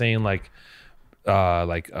crazy, insane, I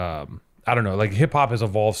don't know, like hip hop has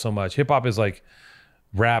evolved so much. Hip hop is like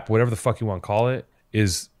rap, whatever the fuck you want to call it,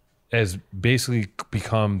 has basically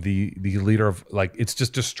become the leader of like, it's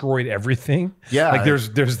just destroyed everything. Yeah, like there's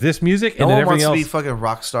this music no and then one wants everything else. to be fucking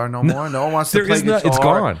rock star no more. No one wants to play guitar. It's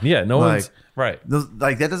gone. Yeah, no one's right.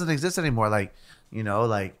 Like that doesn't exist anymore. Like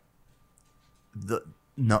like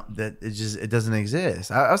that it doesn't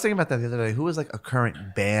exist. I was thinking about that the other day. Who is like a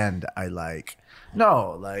current band I like?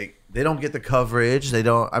 No, like they don't get the coverage. They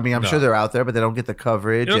don't. I mean, I'm sure they're out there, but they don't get the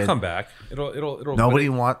coverage. It'll come back. It'll. Nobody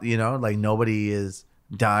like nobody is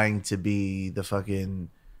dying to be the fucking,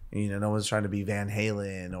 no one's trying to be Van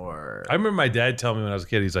Halen or. I remember my dad telling me when I was a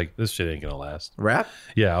kid, he's like, this shit ain't gonna last. Rap?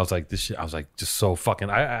 Yeah, I was like, this shit. I was like, just so fucking.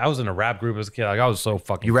 I was in a rap group as a kid. Like I was so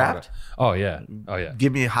fucking. You rapped? Oh yeah.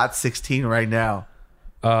 Give me a hot 16 right now.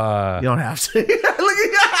 You don't have to.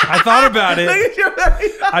 I thought about it.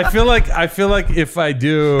 I feel like if I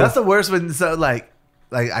do, that's the worst when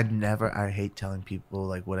I hate telling people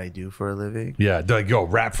like what I do for a living. Yeah, like go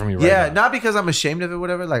rap for me right now. Yeah, not because I'm ashamed of it,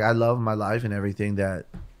 whatever. Like I love my life and everything that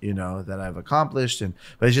that I've accomplished,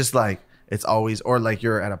 but it's just like it's always, or like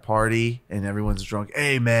you're at a party and everyone's drunk.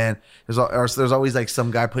 Hey man, there's always like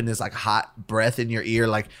some guy putting this like hot breath in your ear,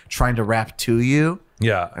 like trying to rap to you.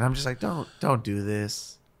 Yeah, and I'm just like, don't do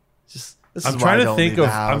this. Just this I'm is trying why I to don't think leave of.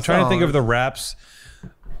 the house. I'm trying to think of the raps.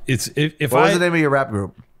 It's if what was the name of your rap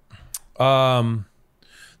group?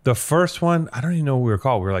 The first one, I don't even know what we were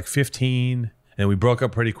called. We were like 15 and we broke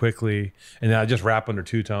up pretty quickly. And then I just rap under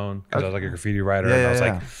two-tone because I was like a graffiti writer. Yeah,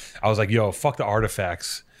 and I was like, yo, fuck the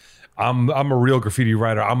artifacts. I'm a real graffiti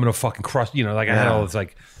writer. I'm gonna fucking crush, I had all this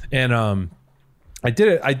like, and I did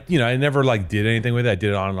it. I never like did anything with it. I did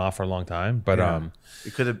it on and off for a long time, but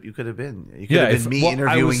you could have been me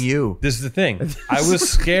interviewing you. This is the thing. I was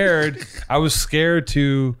scared. I was scared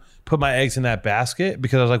to put my eggs in that basket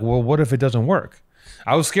because I was like, well, what if it doesn't work?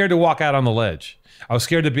 I was scared to walk out on the ledge. I was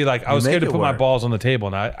scared to be like, I was scared to put my balls on the table.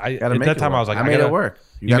 And I at that time I was like, I made it work.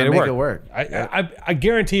 You gotta make it work. I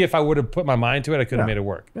guarantee if I would have put my mind to it, I could have made it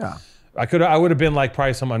work. Yeah. I would have been like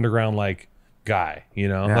probably some underground like guy,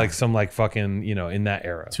 like some like fucking, in that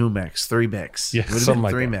era. 2Mex, 3Mex. Yeah, something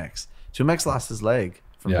like 3Mex. 2Mex lost his leg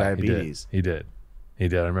from diabetes. He did. I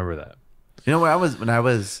remember that. When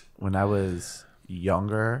I was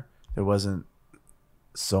younger, there wasn't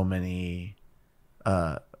so many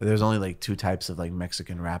there's only like two types of like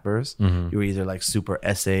Mexican rappers. Mm-hmm. You were either like super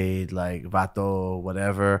essayed, like Vato,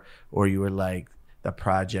 whatever, or you were like the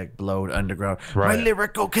Project Blowed Underground. Right. My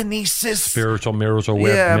lyrical kinesis, spiritual whip,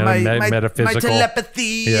 metaphysical. My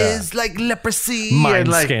telepathy is like leprosy.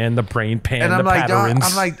 Mind scan, the brain pan, and the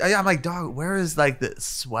patterns. I'm like, dog, where is like the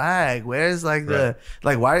swag? Where is like the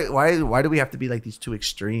like why do we have to be like these two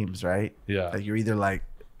extremes, right? Yeah. Like you're either like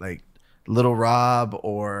Little Rob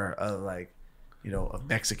or like of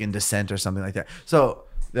Mexican descent or something like that. So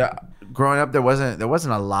growing up, there wasn't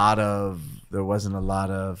a lot of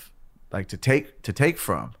like to take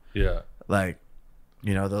from. Yeah. Like,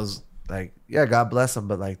 those like, yeah, God bless them,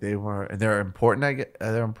 but like they're important.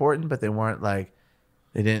 They're important, but they weren't like,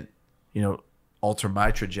 they didn't, alter my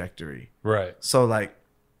trajectory. Right. So like,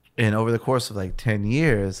 and over the course of like 10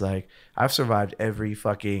 years, like I've survived every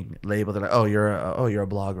fucking label. They're like, oh, you're a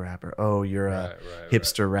blog rapper. Oh, you're a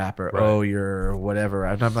hipster rapper. Right. Oh, you're whatever.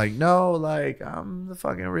 And I'm like, no, like I'm the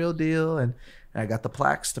fucking real deal. And I got the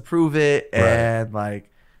plaques to prove it. And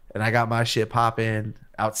like, and I got my shit popping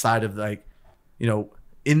outside of like,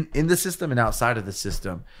 in the system and outside of the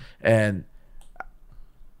system. And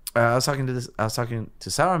I was talking to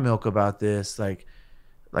Sour Milk about this. Like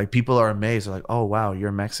people are amazed. They're like, oh wow,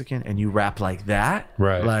 you're Mexican and you rap like that,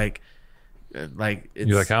 Right? Like it's,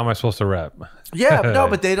 You're like, how am I supposed to rap? Yeah, no,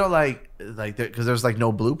 but they don't like because there's like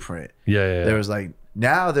no blueprint. Yeah. There was like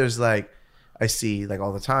now there's like I see like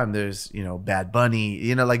all the time. There's Bad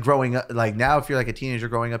Bunny. Like growing up. Like now, if you're like a teenager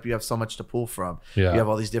growing up, you have so much to pull from. Yeah. You have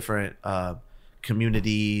all these different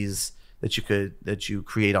communities that you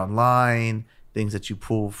create online. Things that you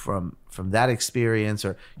pull from that experience,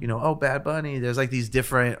 or Bad Bunny. There's like these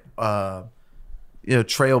different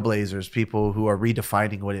trailblazers, people who are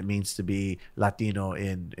redefining what it means to be Latino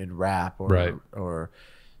in rap, or right. or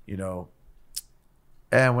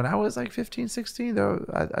And when I was like 15, 16, though,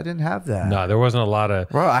 I didn't have that. No, there wasn't a lot of.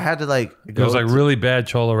 Bro, I had to like. It was like really bad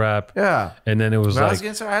cholo rap. Yeah, and then it was when like. I was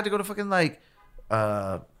getting started, I had to go to fucking like.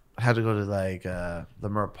 I had to go to like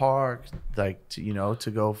Lamar Park, like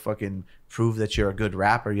to go fucking prove that you're a good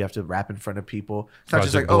rapper. You have to rap in front of people. It's not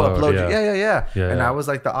just like upload. Yeah. And I was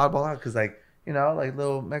like the oddball out because like like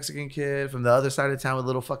little Mexican kid from the other side of town with a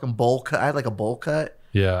little fucking bowl cut. I had like a bowl cut.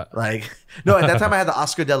 Yeah. Like no, at that time I had the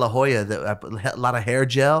Oscar de la Hoya, a lot of hair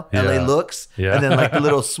gel, LA looks, and then like the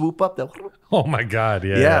little swoop up. Oh my god,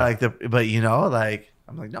 yeah. Like but like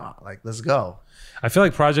I'm like no, like let's go. I feel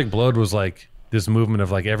like Project Blowed was like this movement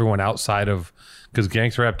of like everyone outside of, because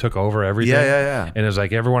gangster rap took over everything. Yeah. And it was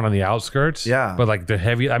like everyone on the outskirts. Yeah. But like the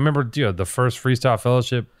heavy, I remember the first Freestyle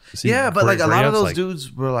Fellowship. But like a lot of those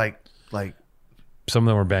dudes were like some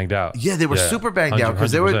of them were banged out. Yeah, they were super banged out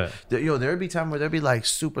because there would be time where there'd be like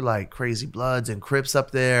super like crazy Bloods and Crips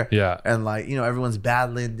up there. Yeah. And like, everyone's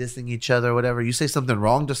battling, dissing each other, whatever. You say something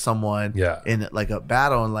wrong to someone in like a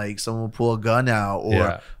battle and like someone will pull a gun out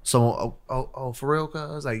or someone, oh, for real,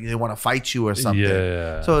 cuz like they want to fight you or something.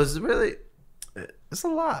 Yeah. So it's really, it's a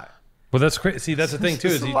lot. Well, that's crazy. See, that's the thing too,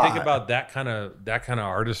 is you lot. think about that kind of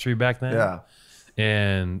artistry back then. Yeah.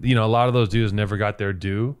 And, a lot of those dudes never got their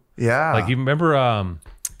due. Yeah. Like you remember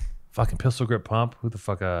fucking Pistol Grip Pump? Who the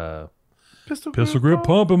fuck Pistol Grip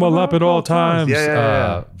Pump in my lap at all times.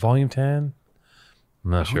 Yeah. Volume 10?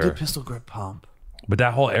 I'm not Who sure. did Pistol Grip Pump? But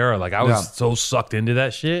that whole era, like I was so sucked into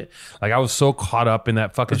that shit. Like I was so caught up in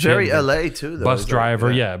that fucking it's shit. very LA too though. Bus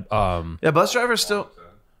Driver, Bus Driver still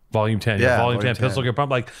Volume 10. Yeah, Volume 10, Pistol Grip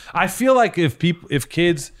Pump. Like I feel like if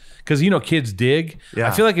kids, because kids dig. Yeah.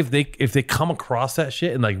 I feel like if they come across that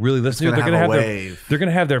shit and like really listen to it, they're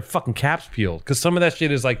gonna have their fucking caps peeled. Because some of that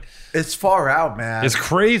shit is like, it's far out, man. it's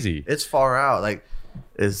crazy. It's far out. Like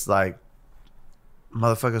it's like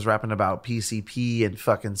motherfuckers rapping about PCP and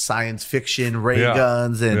fucking science fiction, ray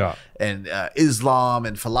guns and Islam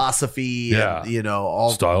and philosophy and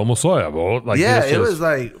all Style Messiah, bro. Like it was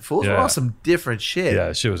like fools were on some different shit.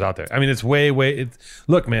 Yeah, shit was out there. I mean, it's way.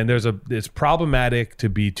 Look, man, it's problematic to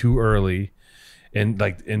be too early, and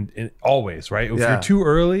like and always right. If you're too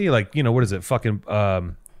early, like what is it? Fucking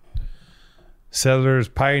settlers,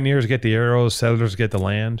 pioneers get the arrows, settlers get the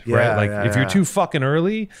land. Right? Like if you're too fucking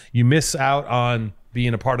early, you miss out on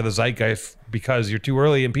being a part of the zeitgeist because you're too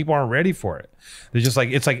early and people aren't ready for it. They're just like,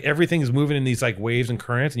 it's like everything's moving in these like waves and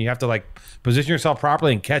currents and you have to like position yourself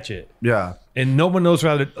properly and catch it. Yeah. And no one knows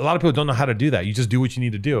how to, a lot of people don't know how to do that. You just do what you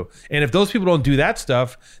need to do. And if those people don't do that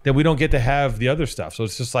stuff, then we don't get to have the other stuff. So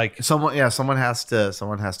it's just like someone has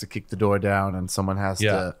to kick the door down and someone has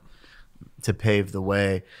to pave the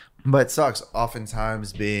way. But it sucks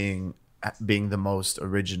oftentimes being the most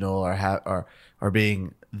original or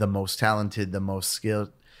being the most talented, the most skilled,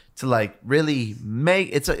 to like really make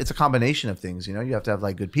it's a combination of things. You have to have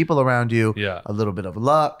like good people around you, a little bit of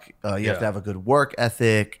luck. You have to have a good work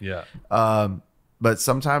ethic. But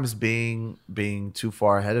sometimes being too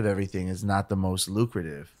far ahead of everything is not the most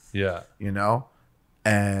lucrative.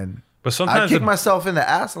 And but sometimes I kick myself in the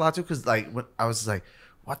ass a lot too because like when I was like,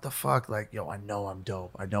 what the fuck? Like, yo, I know I'm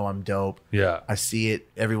dope. Yeah. I see it.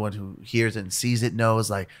 Everyone who hears it and sees it knows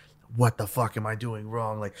like, what the fuck am I doing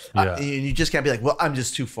wrong? Like, and you just can't be like, well, I'm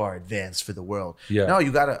just too far advanced for the world. Yeah. No,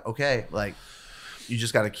 you gotta, like, you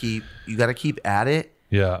just gotta keep at it.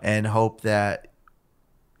 Yeah. And hope that,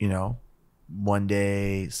 one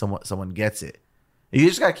day someone gets it. You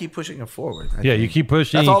just gotta keep pushing it forward. I think. You keep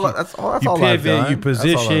pushing. That's all I've done. You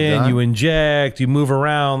position, you inject, you move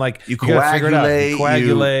around, like you coagulate, you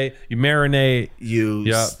coagulate, you marinate.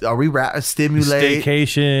 Are we stimulate?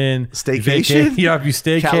 Staycation. You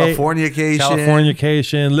staycate.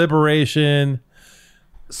 Californication. Liberation.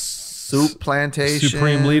 Soup plantation.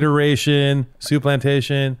 Supreme leaderation. Soup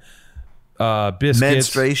plantation.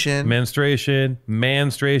 Biscuits. Menstruation.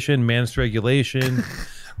 Manstragulation.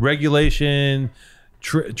 Regulation.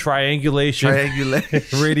 Triangulation. Radio.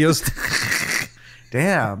 Radio.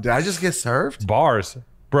 Damn, did I just get served? Bars.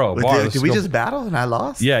 bro. Like, Bar, did we just battle and I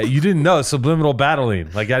lost? Yeah, you didn't know subliminal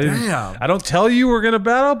battling. Like I didn't. Damn. I don't tell you we're gonna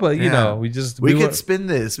battle, but you know, we could spin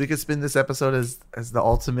this. We could spin this episode as the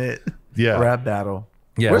ultimate rap battle.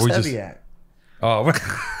 Yeah, where's we're Heavy at? Oh,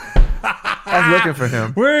 I was looking for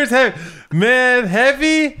him. Where's Heavy? Man,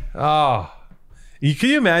 Heavy. Oh, can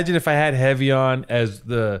you imagine if I had Heavy on as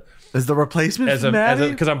the replacement for Maddie?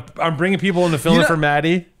 Because I'm bringing people in to fill in for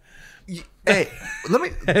Maddie. Hey, let me.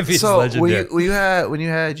 Heavy's so legendary. when you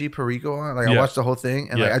had G Perico on, like I watched the whole thing,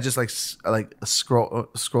 and like I just like scroll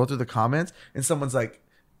through the comments, and someone's like,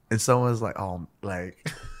 oh,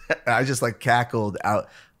 like I just like cackled out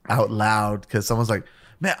loud because someone's like,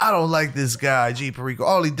 man, I don't like this guy G Perico.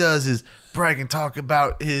 All he does is brag and talk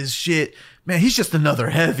about his shit. Man, he's just another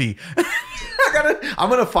Heavy. I'm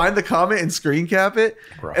gonna find the comment and screen cap it,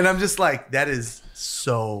 and I'm just like, that is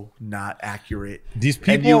so not accurate. These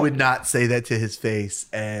people, and you would not say that to his face,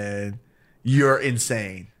 and you're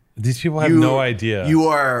insane. These people have no idea. You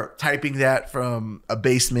are typing that from a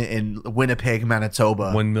basement in Winnipeg,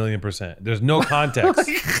 Manitoba. 1,000,000%. There's no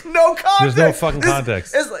context. No context. There's no fucking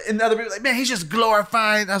context. It's like, and other people are like, man, he's just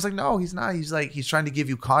glorifying. I was like, no, he's not. He's trying to give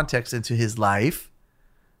you context into his life.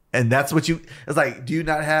 And that's what it's like, do you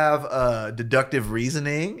not have deductive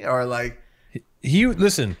reasoning or like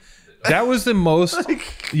listen, that was the most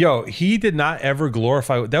he did not ever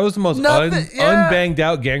glorify. That was the most unbanged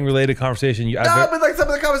out gang related conversation you ever. But like some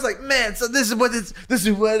of the comments like, man, so this is what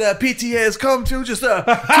PTA has come to, just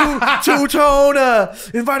two-tone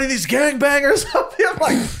inviting these gangbangers up here.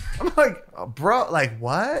 I'm like, oh, bro, like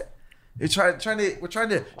what? We're trying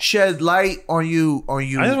to shed light on you. I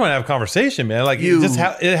just want to have a conversation, man. Like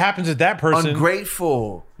it happens to that person.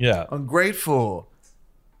 Ungrateful. Yeah. Ungrateful.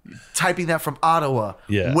 Typing that from Ottawa.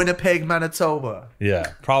 Yeah. Winnipeg, Manitoba.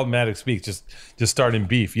 Yeah. Problematic speak. Just starting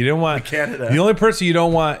beef. You didn't want Canada. The only person you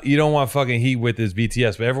don't want fucking heat with is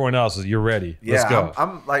BTS, but everyone else is you're ready. Let's go.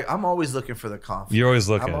 I'm always looking for the conflict. You're always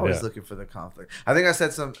looking. I'm always looking for the conflict. I think I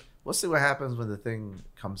said we'll see what happens when the thing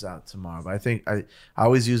comes out tomorrow. But I think I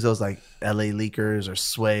always use those like LA leakers or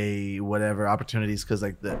Sway, whatever opportunities, because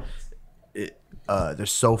like they're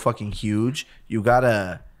so fucking huge. You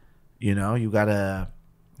gotta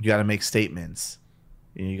make statements.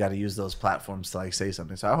 You got to use those platforms to like say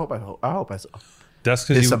something. So I hope I that's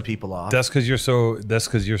because some people off. That's your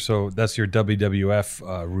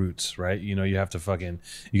WWF roots, right? You know, you have to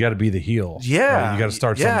you got to be the heel. Yeah, right? You got to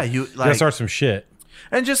start. Yeah, you got to start some shit.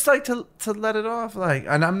 And just like to let it off, like,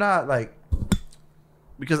 and I'm not like,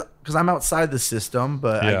 because I'm outside the system,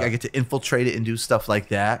 but I get to infiltrate it and do stuff like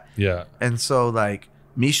that. Yeah. And so like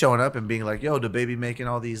me showing up and being like, yo, the baby making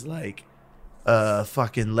all these like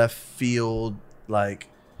fucking left field like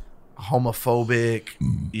homophobic,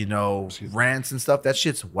 rants and stuff. That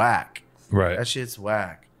shit's whack. Right. That shit's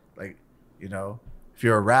whack. Like, if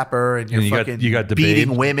you're a rapper and you're you got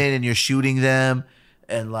beating women and you're shooting them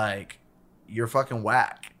and like you're fucking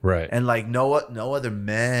whack. Right. And like no other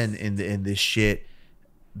men in this shit,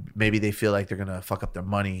 maybe they feel like they're gonna fuck up their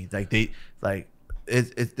money. Like they like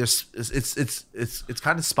it's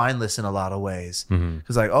kind of spineless in a lot of ways.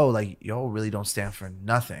 Because like, oh, like y'all really don't stand for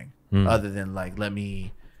nothing other than like let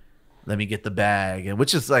me get the bag, and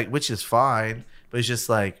which is fine, but it's just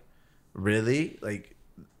like, really, like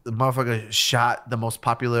the motherfucker shot the most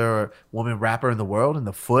popular woman rapper in the world in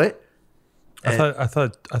the foot. I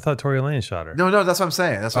thought Tory Lanez shot her. No, that's what I'm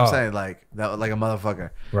saying. That's what I'm saying. Like that, like a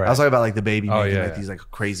motherfucker. Right. I was talking about like the baby making these like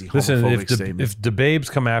crazy homophobic statements. If the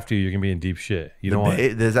babes come after you, you're gonna be in deep shit. You don't want.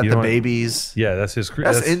 Is that the babies? Yeah, that's his.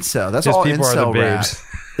 That's incel. That's all incel rap.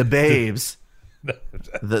 The babes.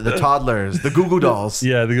 the toddlers, the Goo Goo dolls.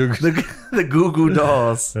 Yeah, the Goo Goo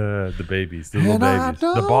dolls. The babies, the little babies,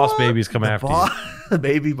 the boss babies come after you. The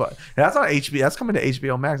baby boss. That's on HBO. That's coming to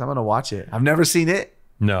HBO Max. I'm gonna watch it. I've never seen it.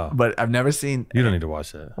 No, but I've never seen. You don't need to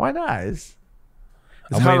watch that. Why not? It's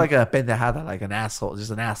kind of like a pendejada, like an asshole,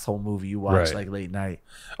 just an asshole movie you watch like late night.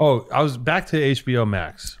 Oh, I was back to HBO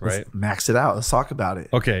Max, right? Let's max it out. Let's talk about it.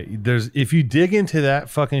 Okay, if you dig into that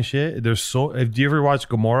fucking shit, do you ever watch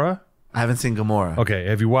Gomorrah? I haven't seen Gomorrah. Okay,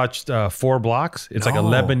 have you watched 4 Blocks? It's like a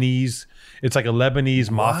Lebanese. It's like a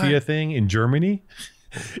Lebanese mafia thing in Germany.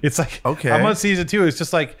 It's like, okay, I'm on season 2.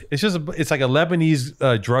 It's like a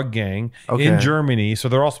Lebanese drug gang in Germany. So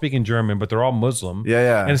they're all speaking German, but they're all Muslim.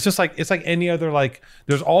 Yeah. And it's like any other, like,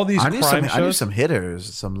 there's all these crime shows. I knew some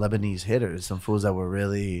hitters, some Lebanese hitters, some fools that were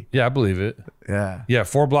really. Yeah, I believe it. Yeah.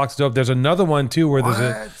 4 Blocks dope. There's another one too where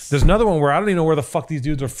there's another one where I don't even know where the fuck these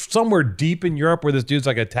dudes are. Somewhere deep in Europe where this dude's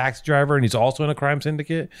like a taxi driver and he's also in a crime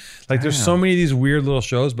syndicate. Like, there's so many of these weird little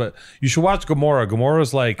shows, but you should watch Gomorrah.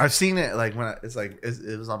 Gomorrah's like, I've seen it. Like when it's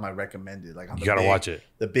it was on my recommended. Like on You gotta watch it.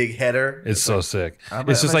 The big header. It's so sick. I'm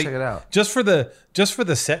It's just gonna like check it out. just for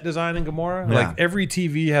the set design in Gamora. Yeah. Like every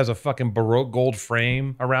TV has a fucking Baroque gold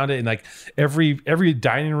frame around it, and like every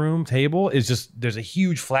dining room table is just there's a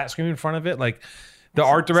huge flat screen in front of it. Like the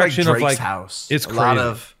art direction Drake's of like house. it's a crazy.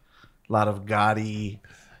 lot of gaudy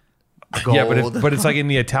gold. Yeah, but it's like in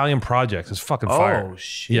the Italian projects. It's fucking fire. Oh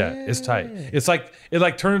shit. Yeah, it's tight. It's like it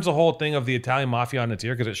like turns the whole thing of the Italian mafia on its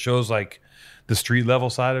ear because it shows like the street level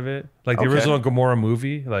side of it, like the original Gamora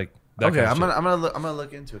movie. Like that Okay, kind of I'm gonna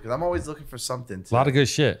look into it because I'm always looking for something. a lot of good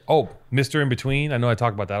shit. Oh, Mr. In Between. I know I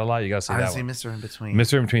talk about that a lot. You gotta see I that haven't one. seen Mr. In Between.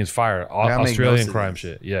 Mr. In Between is fire. gotta make Australian notes of crime this.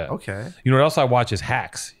 shit. Yeah. Okay. You know what else I watch is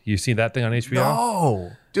Hacks. You seen that thing on HBO?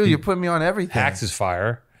 No, dude, you're putting me on everything. Hacks is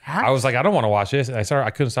fire. Hacks? I was like, I don't want to watch this, and I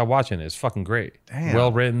couldn't stop watching it. It's fucking great. Damn.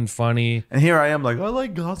 Well written, funny. And here I am, like I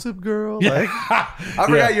like Gossip Girl. Yeah. Like I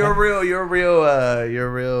forgot you're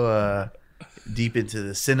real deep into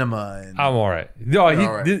the cinema. And I'm all right. No, You're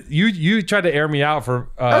all right. you tried to air me out for.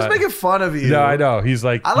 I was making fun of you. No, I know. He's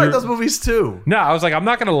like, I like you're- those movies too. No, I was like, I'm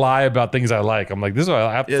not gonna lie about things I like. I'm like, this is what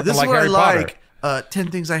I Yeah, fucking this is like what Harry I Potter. like. 10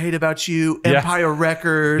 Things I Hate About You, Yeah. Empire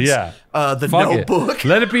Records, Yeah. The Fuck it. Notebook.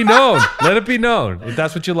 Let it be known. Let it be known if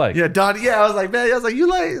that's what you like. Yeah, Donnie. Yeah, I was like, man, I was like, you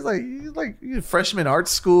like freshman art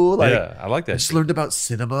school. Like, yeah, I like I that. just shit. learned about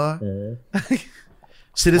cinema.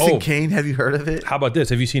 Citizen Oh. Kane. Have you heard of it? How about this?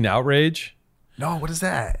 Have you seen Outrage? No. What is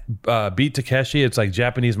that? Beat Takeshi. It's like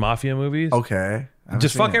Japanese mafia movies. Okay. I haven't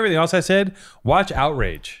Just seen fuck it. everything else I said. Watch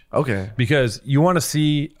Outrage Okay. because you want to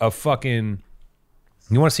see a fucking.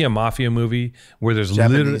 You want to see a mafia movie where there's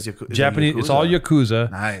Japanese literally Yaku- is it Japanese. It's all Yakuza?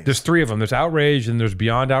 Yakuza. Nice. There's 3 of them. There's Outrage and there's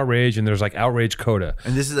Beyond Outrage and there's like Outrage Coda.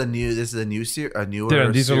 And this is a new series, a newer. Yeah,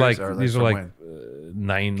 these are series, like or these are from like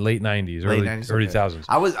when? late 90s, Late early 90s? early Okay. 2000s.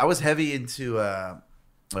 I was heavy into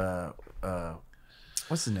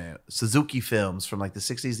what's the name? Suzuki films from like the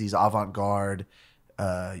 60s. These avant-garde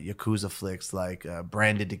Yakuza flicks like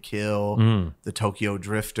Branded to Kill, The Tokyo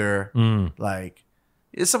Drifter, like.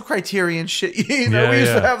 It's some Criterion shit. You know, Yeah, we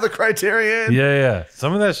used to yeah. have the Criterion. Yeah.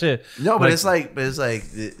 Some of that shit. No, but it's like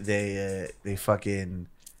they fucking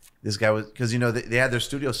this guy was because you know they had their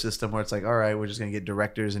studio system where it's like, all right, we're just gonna get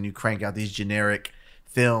directors and you crank out these generic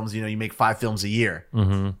films. You know, you make 5 films a year.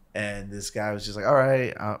 Mm-hmm. And this guy was just like, all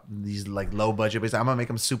right, these like low budget, but I'm gonna make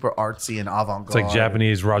them super artsy and avant It's garde. like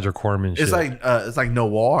Japanese Roger Corman shit. It's like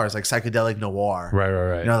noir. It's like psychedelic noir.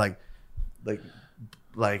 Right. You know,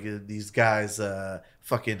 like these guys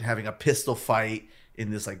fucking having a pistol fight in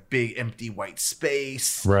this like big empty white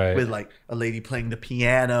space, Right. with like a lady playing the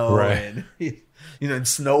piano, Right. and you know, in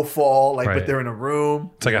snowfall, like Right. but they're in a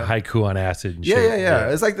room. It's like a haiku on acid and Yeah, shit. yeah.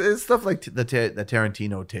 It's stuff like that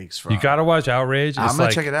Tarantino takes from. You gotta watch Outrage. I'm It's gonna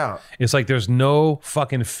like, check it out. It's like there's no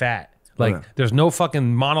fucking fat. Like Okay. there's no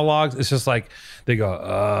fucking monologues. It's just like they go,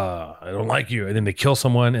 I don't like you, and then they kill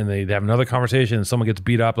someone, and they have another conversation, and someone gets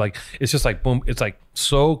beat up. Like it's just like boom. It's like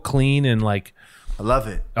so clean and like I love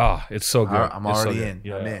it. it's so good. I'm It's so already good. in.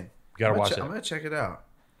 Yeah, I'm yeah. in. You gotta watch I'm it. gonna check it out.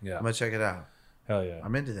 Yeah, I'm gonna check it out. hell yeah.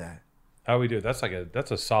 I'm into that. How we do? That's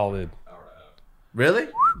a solid. Really?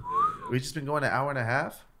 We just been going an hour and a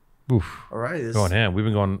half. Oof. All right. This, Going ham. We've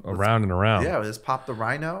been going around and around. Yeah, let's pop the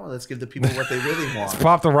rhino. Let's give the people what they really want.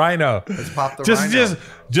 Pop the rhino. Let's pop the Just rhino.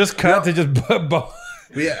 just cut to just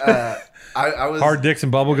We, I was hard dicks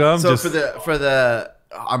and bubble gum. So just, for the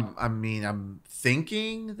I'm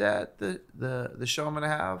thinking that the show I'm gonna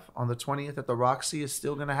have on the 20th at the Roxy is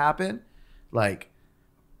still gonna happen. Like,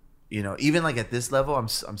 you know, even like at this level, I'm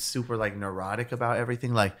super like neurotic about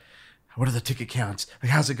everything. Like, what are the ticket counts?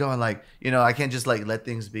 Like, how's it going? Like, you know, I can't just like let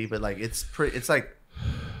things be. But like, it's like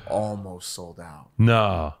almost sold out.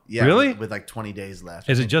 no. Yeah, Really? with like 20 days left.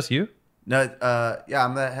 Is it just you? No, yeah,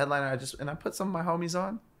 I'm the headliner. I put some of my homies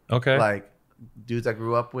on. Okay. Like dudes I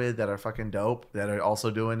grew up with that are fucking dope that are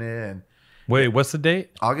also doing it. And Wait, what's the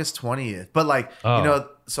date? August 20th. But like, Oh. you know,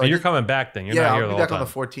 so And I you're did- coming back then. You're yeah, not here I'll the be whole back on time.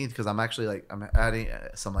 the 14th because I'm actually like I'm adding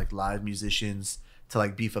some like live musicians to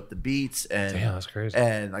like beef up the beats and Damn, that's crazy.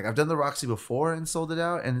 and like I've done the Roxy before and sold it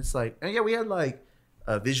out and it's like and yeah we had like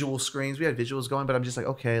visual screens, we had visuals going, but I'm just like,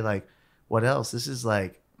 okay, like what else? This is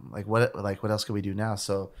like what else can we do now?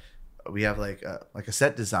 So we have like a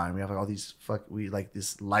set design. We have like all these like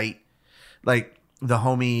this light, like the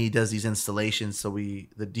homie does these installations. So the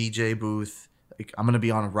DJ booth, like I'm gonna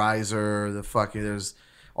be on a riser. There's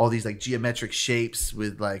all these like geometric shapes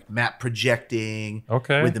with like map projecting.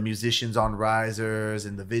 Okay. With the musicians on risers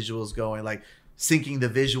and the visuals going, like syncing the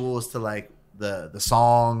visuals to like the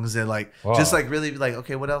songs and like Wow. just like really like,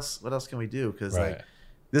 okay, what else can we do? Because Right. like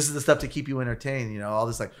this is the stuff to keep you entertained, you know, all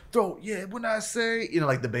this like throw, yeah, when I say, you know,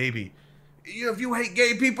 like the baby. if you hate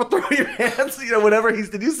gay people, throw your hands. Whatever he's.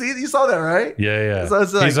 Did you see? You saw that, right? Yeah. So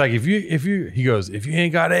it's like, he's like, he goes, if you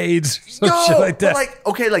ain't got AIDS, some shit like that. But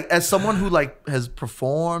okay, as someone who has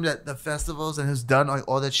performed at the festivals and has done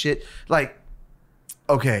all that shit,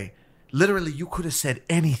 okay, literally, you could have said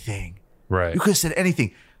anything. Right. You could have said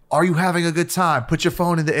anything. Are you having a good time? Put your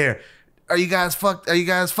phone in the air. Are you guys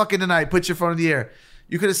fucking tonight? Put your phone in the air.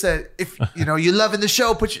 You could have said, if you're loving the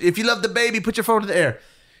show, if you love the baby, put your phone in the air.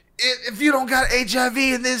 If you don't got HIV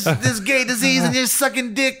and this gay disease and you're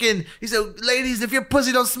sucking dick, and he said, ladies, if your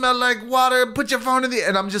pussy don't smell like water, put your phone in the air.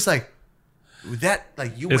 And I'm just like, that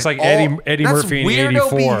it's like Eddie Murphy in '84.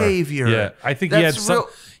 Behavior. Yeah, I think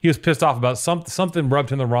he was pissed off about something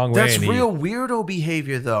rubbed him the wrong way. That's real weirdo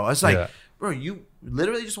behavior, though. It's like, bro, you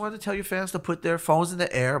literally just wanted to tell your fans to put their phones in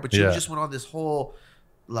the air, but you just went on this whole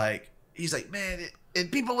he's like, man,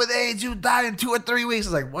 and people with AIDS, you die in 2 or 3 weeks.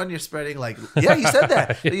 It's like, one, you're spreading he said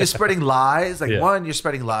that. You're spreading lies. One, you're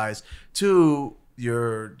spreading lies. 2,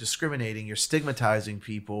 you're discriminating. You're stigmatizing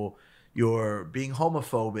people. You're being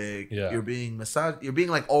homophobic. Yeah. You're being you're being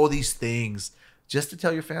all these things just to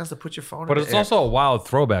tell your fans to put your phone in the air. But it's also a wild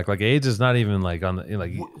throwback. AIDS is not even on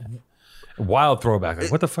the wild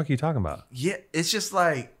throwback. What the fuck are you talking about? Yeah, it's just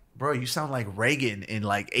bro, you sound like Reagan in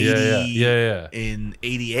 80 in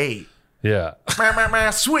 88. Yeah.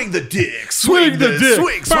 Swing the dick. Swing the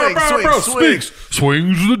dick. Swing.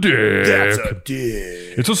 Swings the dick. That's a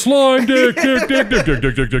dick. It's a slime dick.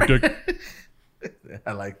 Dick.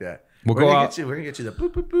 I like that. We're gonna get you the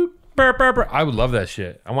boop boop boop. Burr, burr, burr. I would love that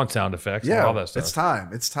shit. I want sound effects and all that stuff.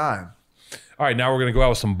 It's time. All right, now we're gonna go out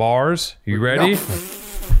with some bars. You ready? No.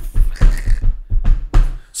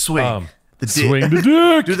 Swing. The dick. Swing the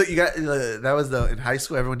dick. Dude, you got that was in high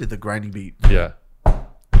school. Everyone did the grinding beat. Yeah.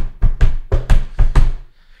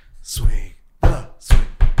 Swing the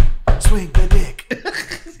dick. Swing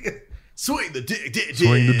the dick.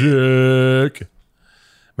 Swing the dick.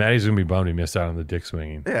 Maddie's gonna be bummed he missed out on the dick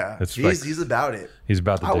swinging. Yeah, he's about it. He's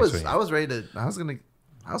about the dick swinging. I was ready to. I was gonna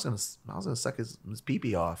suck his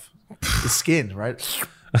pee-pee off, his skin, right?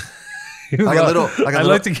 like a little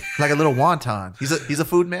wonton. He's a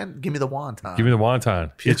food man. Give me the wonton. Give me the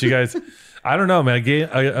wonton. Get you guys. I don't know, man.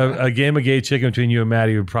 A game of gay chicken between you and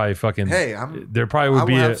Maddie would probably fucking. Hey, there probably would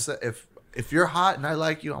be if you're hot and I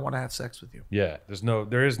like you, I want to have sex with you. Yeah,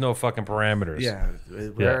 there is no fucking parameters. Yeah,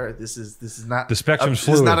 this is not the spectrum's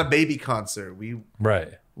fluid. This is not a baby concert. We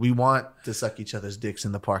want to suck each other's dicks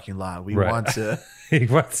in the parking lot. We want to.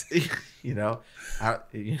 What?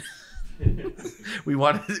 We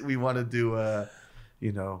want to do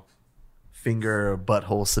finger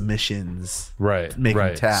butthole submissions. Right. Make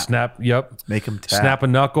them tap. Snap. Yep. Make them tap. Snap a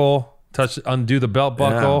knuckle. Undo the belt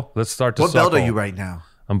buckle. Yeah. Let's start to. What belt are you right now?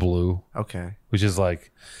 I'm blue. Okay. Which is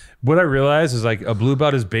what I realized is a blue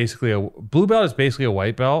belt is basically a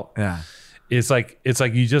white belt. Yeah. It's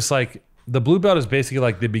you just the blue belt is basically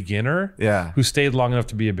the beginner. Yeah. Who stayed long enough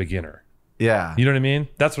to be a beginner. Yeah. You know what I mean?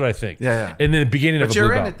 That's what I think. Yeah. And then the beginning of a blue belt.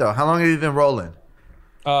 But you're in it though. How long have you been rolling?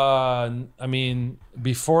 I mean,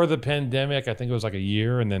 before the pandemic, I think it was a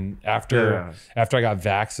year, and then after I got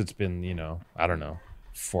vaxxed, it's been I don't know,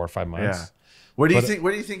 4 or 5 months. Yeah. Where do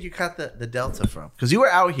you think you caught the Delta from? Because you were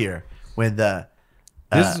out here when the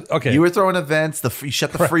you were throwing events. You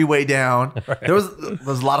shut the freeway down. Right. There was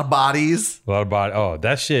a lot of bodies. Oh,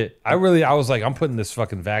 that shit. I was like, I'm putting this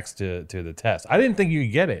fucking vax to the test. I didn't think you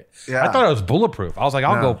could get it. Yeah. I thought it was bulletproof. I was like,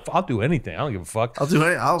 I'll do anything. I don't give a fuck. I'll do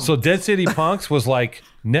anything. So Dead City Punks was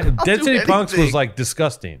Punks was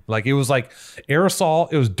disgusting. It was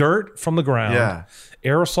aerosol. It was dirt from the ground. Yeah.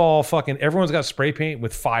 Aerosol, fucking everyone's got spray paint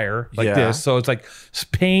with fire this. So it's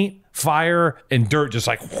paint, fire, and dirt, just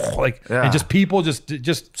and just people just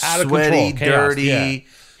out of sweaty, control, chaos. dirty,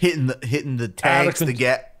 hitting the tanks to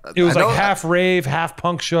get. It was half rave, half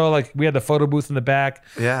punk show. We had the photo booth in the back.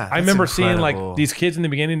 Yeah, I remember seeing these kids in the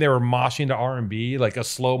beginning. They were moshing to R&B, a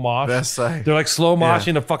slow mosh. They're slow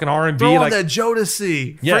moshing to fucking R&B. Throw on that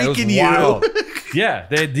Jodeci, freaking you. Yeah,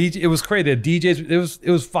 they had DJ. It was crazy. They had DJs. It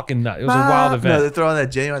was fucking nuts. It was a wild event. No, they're throwing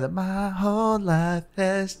that genuine. My whole life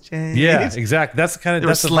has changed. Yeah, exactly. That's the kind of. They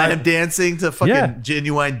were slam dancing to fucking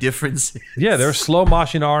Genuine Differences. Yeah, they were slow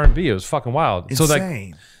moshing R&B. It was fucking wild.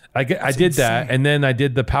 Insane. So I did that, and then I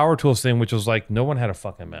did the Power Tools thing, which was no one had a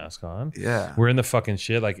fucking mask on. Yeah, we're in the fucking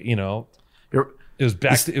shit. It was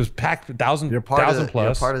back. It was packed 1,000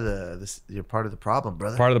 plus. You're part of the problem,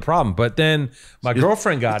 brother. Part of the problem. But then my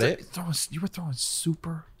girlfriend got it. You were throwing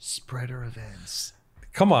super spreader events.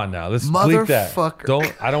 Come on now, let's bleep that.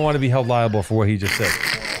 I don't want to be held liable for what he just said.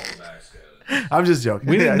 I'm just joking.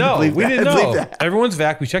 We didn't know. We didn't know. That. Everyone's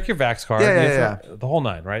vax. We check your vax card. Yeah. The whole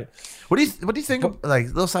nine, right? What do you think?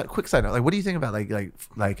 Quick side note. Like, what do you think about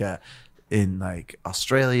in like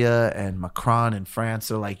Australia and Macron in France?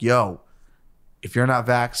 They're like, yo, if you're not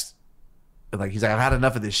vaxxed, like he's like, I've had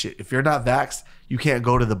enough of this shit. If you're not vaxxed, you can't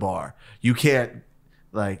go to the bar. You can't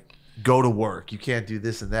like go to work. You can't do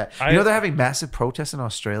this and that. You know they're having massive protests in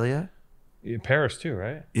Australia. In Paris too,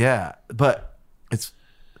 right? Yeah, but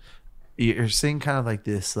you're seeing kind of like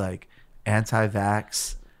this like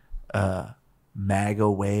anti-vax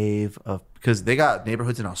MAGA wave of, because they got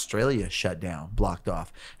neighborhoods in Australia shut down, blocked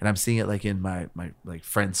off, and I'm seeing it like in my like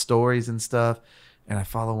friends' stories and stuff. And I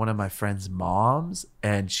follow one of my friend's moms,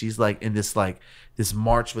 and she's like in this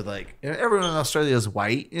march with like, everyone in Australia is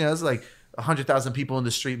white. You know, it's like 100,000 people in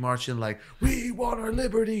the street marching like, we want our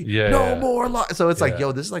liberty, no more so it's like,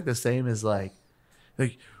 yo, this is like the same as like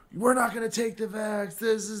we're not going to take the vax.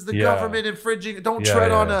 This is the government infringing. Don't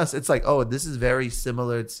tread on us. It's like, oh, this is very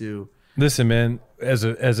similar to. Listen, man, as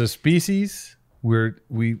a species, we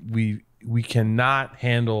cannot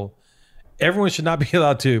handle. Everyone should not be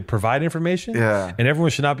allowed to provide information. Yeah. And everyone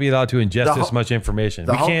should not be allowed to ingest this much information.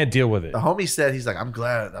 We can't deal with it. The homie said, he's like, I'm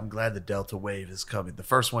glad the Delta wave is coming. The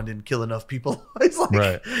first one didn't kill enough people. He's like,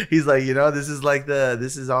 right. He's like, you know, this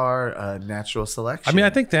is our natural selection. I mean, I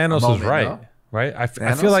think Thanos is right. No? Right? I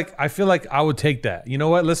feel like I would take that. You know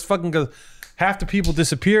what? Let's fucking go. Half the people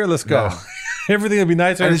disappear. Let's go. Yeah. Everything will be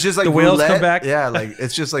nicer. And it's just like the roulette. Whales come back. Yeah, like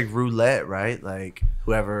it's just like roulette, right? Like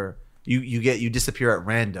whoever you disappear at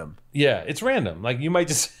random. Yeah, it's random. Like you might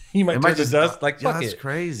turn to dust. Like fuck that's it.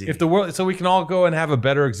 Crazy. If the world, so we can all go and have a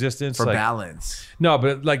better existence for balance. No,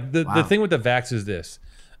 but like the thing with the vax is this.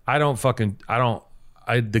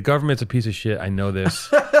 The government's a piece of shit. I know this.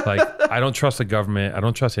 Like I don't trust the government. I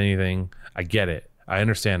don't trust anything. I get it. I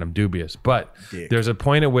understand. I'm dubious, but there's a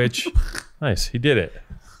point at which, nice, he did it.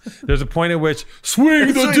 There's a point at which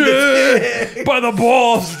swing the dick by the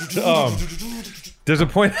balls. There's a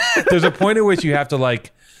point at which you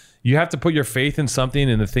have to put your faith in something,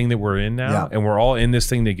 in the thing that we're in now, and we're all in this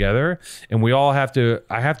thing together, and we all have to.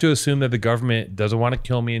 I have to assume that the government doesn't want to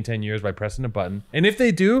kill me in 10 years by pressing a button, and if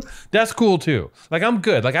they do, that's cool too. Like I'm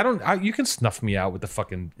good. Like you can snuff me out with the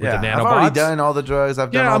fucking with the nanobots. I've already done all the drugs.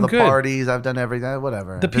 I've done all the parties. I've done everything.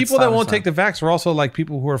 Whatever. The people that won't take the vax are also like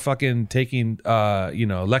people who are fucking taking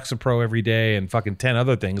Lexapro every day and fucking 10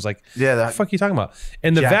 other things. Like what the fuck are you talking about?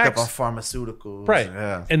 And the vax up on pharmaceuticals, right?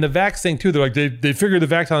 Yeah. And the vax thing too. They're like they figured the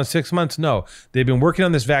vax out in 6 months. No, they've been working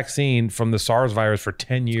on this vaccine from the SARS virus for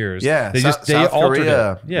 10 years. Yeah, they altered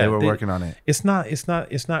it. Yeah, they were working on it. It's not.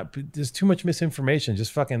 There's too much misinformation.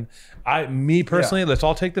 Just fucking. Me personally, let's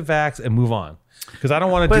all take the vax and move on. Because I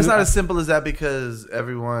don't want to. But it's not as simple as that. Because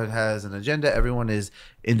everyone has an agenda. Everyone is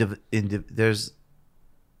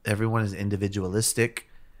everyone is individualistic.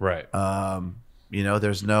 Right.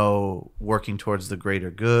 There's no working towards the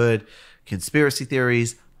greater good. Conspiracy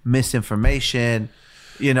theories, misinformation.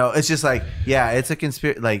 It's just like, it's a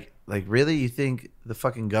conspiracy. Like really, you think the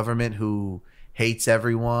fucking government who hates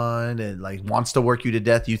everyone and like wants to work you to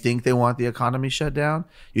death, you think they want the economy shut down?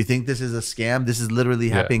 You think this is a scam? This is literally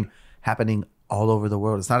happening all over the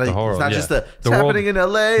world. It's not just it's happening in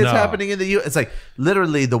LA. It's happening in the US. It's like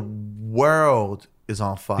literally the world is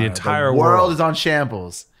on fire. The entire world is on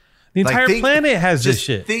shambles. The entire planet has this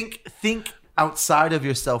shit. Think outside of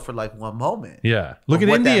yourself for like one moment. Yeah. Look at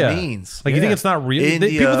what India. That means. Like you think it's not real? India,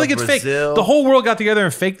 people think it's Brazil. fake. The whole world got together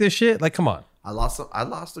and faked this shit. Like, come on. I lost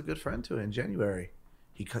a good friend to it in January.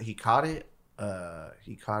 He caught it. And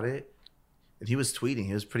he was tweeting.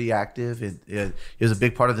 He was pretty active. He was a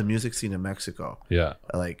big part of the music scene in Mexico. Yeah.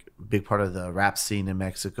 Like big part of the rap scene in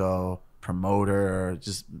Mexico. Promoter,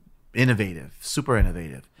 just innovative, super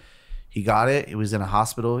innovative. He got it. He was in a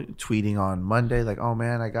hospital, tweeting on Monday, like, "Oh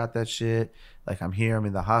man, I got that shit. Like, I'm here. I'm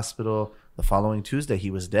in the hospital." The following Tuesday,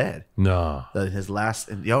 he was dead. No. And his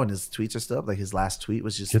tweets are still up. Like his last tweet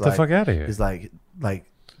was just get the fuck out of here. He's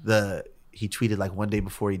he tweeted like one day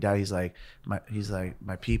before he died. He's like,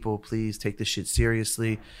 my people, please take this shit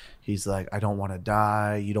seriously. He's like, I don't want to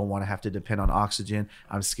die. You don't want to have to depend on oxygen.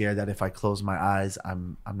 I'm scared that if I close my eyes,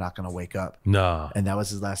 I'm not gonna wake up. No. And that was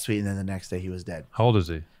his last tweet. And then the next day he was dead. How old is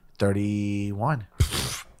he? 31.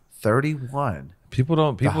 31. People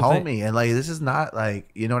homie think, and like this is not like,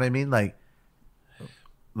 you know what I mean? Like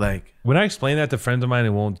when I explain that to friends of mine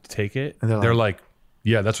who won't take it, they're like,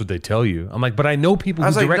 yeah, that's what they tell you. I'm like, but I know people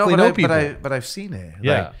who directly know people. But I've seen it.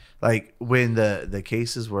 Yeah. Like when the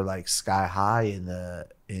cases were like sky high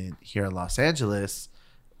in here in Los Angeles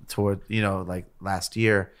toward, like last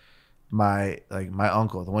year, my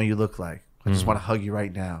uncle, the one you look like, I just want to hug you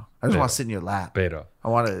right now. I just want to sit in your lap. Beto. I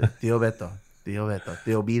want to Tío Beto, Tío Beto,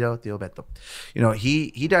 Tío Beto, Tío Beto. You know,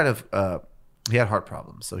 he died of he had heart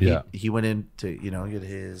problems, so he went in to get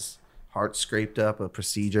his heart scraped up, a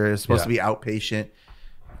procedure. It's supposed to be outpatient.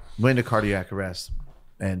 Went into cardiac arrest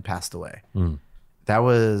and passed away. That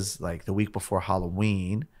was like the week before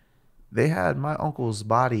Halloween. They had my uncle's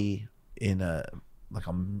body in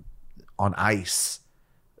on ice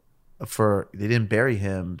they didn't bury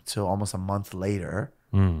him till almost a month later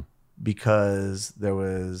because there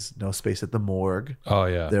was no space at the morgue. Oh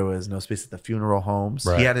yeah. There was no space at the funeral homes.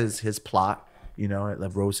 Right. He had his plot,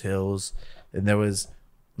 at Rose Hills, and there was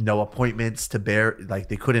no appointments to bury. Like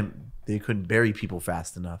they couldn't bury people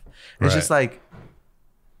fast enough. It's just like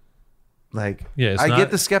I get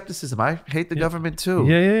the skepticism. I hate the government too.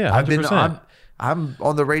 Yeah. 100%. I'm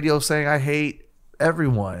on the radio saying I hate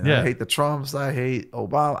everyone. I hate the Trumps. I hate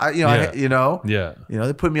Obama.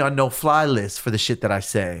 They put me on no-fly list for the shit that I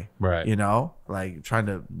say. Right. Like trying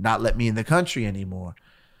to not let me in the country anymore.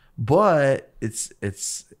 But it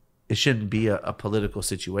shouldn't be a political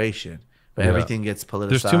situation. But everything gets politicized.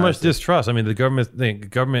 There's too much distrust. I mean, the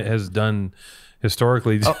government has done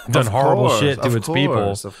historically done horrible shit to its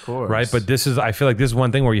people. Of course. Right. But I feel like this is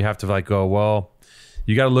one thing where you have to like go, well,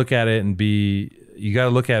 you got to look at it and be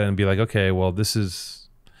like, okay, well, this is,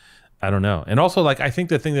 I don't know. And also like, I think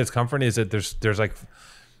the thing that's comforting is that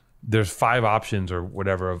there's 5 options or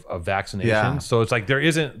whatever of vaccination. Yeah. So it's like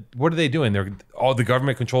what are they doing? The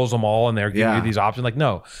government controls them all and they're giving you these options. Like,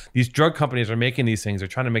 no, these drug companies are making these things. They're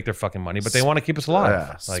trying to make their fucking money, but they want to keep us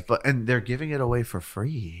alive. And they're giving it away for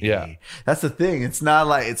free. Yeah. That's the thing.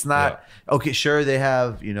 Okay, sure, they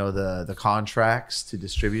have, the contracts to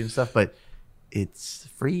distribute and stuff, but it's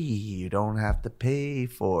free. You don't have to pay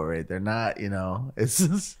for it. They're not, it's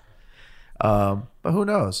just, but who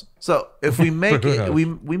knows? So if we make it,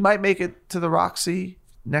 we might make it to the Roxy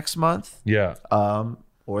next month. Yeah.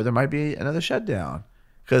 Or there might be another shutdown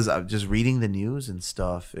because I'm just reading the news and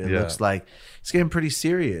stuff. It looks like it's getting pretty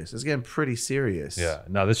serious. Yeah.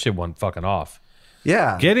 No, this shit went fucking off.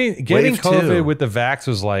 Yeah. Getting COVID with the vax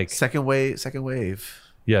was like second wave.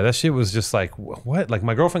 Yeah, that shit was just like, what? Like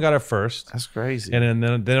my girlfriend got it first. That's crazy. And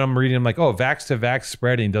then I'm reading, I'm like, oh, vax to vax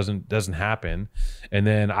spreading doesn't happen. And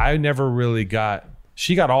then I never really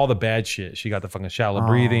she got all the bad shit. She got the fucking shallow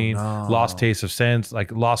breathing, lost taste of sense,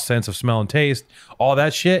 like lost sense of smell and taste, all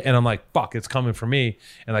that shit. And I'm like, fuck, it's coming for me.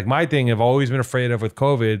 And like my thing I've always been afraid of with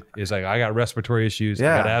COVID is like, I got respiratory issues. I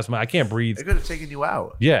got asthma. I can't breathe. They could have taken you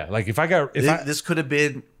out. Yeah. Like this could have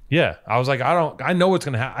been. Yeah, I was like, I know what's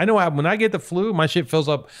gonna happen. I know when I get the flu, my shit fills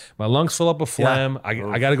up, my lungs fill up with phlegm. Yeah.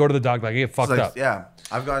 I got to go to the doctor. I get fucked up. Yeah,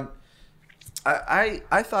 I've gone.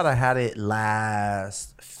 I thought I had it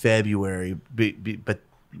last February, but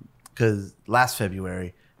because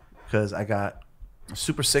I got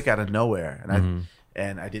super sick out of nowhere,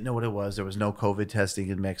 and I didn't know what it was. There was no COVID testing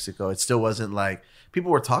in Mexico. It still wasn't like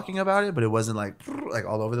people were talking about it, but it wasn't like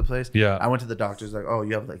all over the place. Yeah, I went to the doctor's like, oh,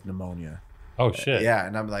 you have like pneumonia. Oh shit. Yeah,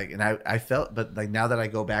 and I'm like, and I felt, but like now that I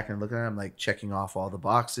go back and look at it, I'm like checking off all the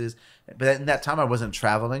boxes. But in that time, I wasn't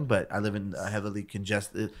traveling. But I live in a heavily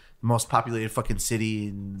congested, most populated fucking city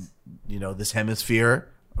in this hemisphere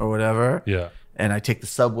or whatever. Yeah. And I take the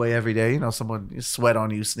subway every day. Someone sweat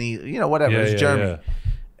on you, sneeze, whatever. It's Germany. Yeah.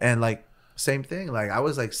 And like same thing. Like I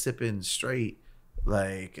was like sipping straight,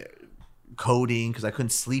 like codeine because I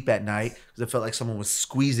couldn't sleep at night because I felt like someone was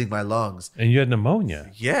squeezing my lungs. And you had pneumonia.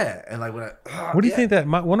 Yeah, and like what do you think that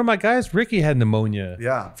one of my guys, Ricky, had pneumonia?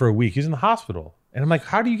 Yeah. For a week. He's in the hospital, and I'm like,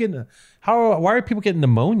 how do you get? Why are people getting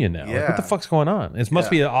pneumonia now? Yeah. Like, what the fuck's going on? It must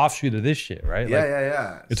be an offshoot of this shit, right?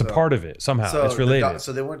 Yeah. It's a part of it somehow. It's related.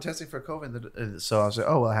 So they weren't testing for COVID. So I was like,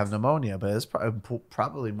 oh, well, I have pneumonia, but it's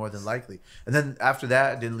probably more than likely. And then after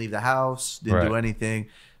that, I didn't leave the house, didn't do anything.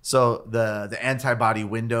 So the antibody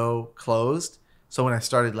window closed. So when I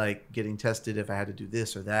started like getting tested, if I had to do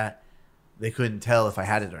this or that, they couldn't tell if I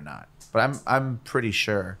had it or not. But I'm pretty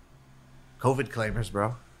sure. COVID claimers,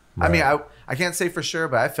 bro. Right. I mean, I can't say for sure,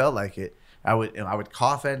 but I felt like it. I would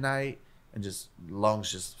cough at night and just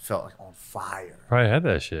lungs just felt like on fire. Probably had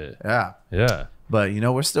that shit. Yeah. Yeah. But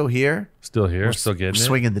we're still here. Still getting it.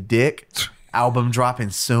 Swinging the dick. Album dropping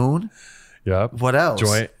soon. Yep. What else?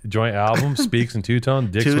 Joint album, Speaks in Two-Tone,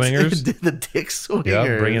 Dick Swingers. The Dick Swingers.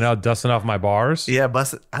 Yep, bringing out Dusting Off My Bars. Yeah,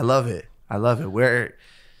 I love it. Where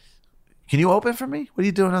Can you open for me? What are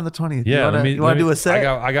you doing on the 20th? Yeah, you want to do a set?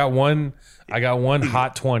 I got one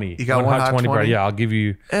hot 20. You got one hot 20? Bro. Yeah, I'll give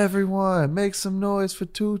you. Everyone, make some noise for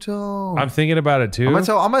Two-Tone. I'm thinking about it too. I'm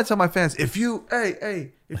gonna tell my fans, if you like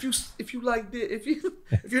this,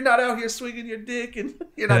 if you're not out here swinging your dick and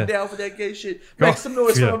you're not down for that gay shit, make some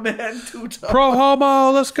noise for a man Two-Tone. Pro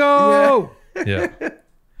homo, let's go. Yeah.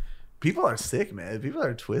 People are sick, man. People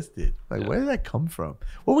are twisted. Like, where did that come from?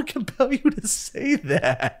 What would compel you to say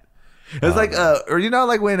that? It's like, or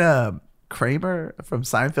like when Kramer from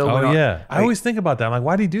Seinfeld. Oh yeah, like, I always think about that. I'm like,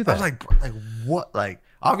 why did he do that? I was like what? Like,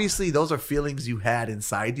 obviously, those are feelings you had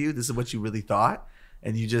inside you. This is what you really thought,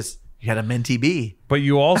 and you had a mentee B. But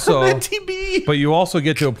you also mentee B. But you also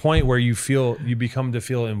get to a point where you become to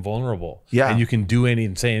feel invulnerable. Yeah, and you can do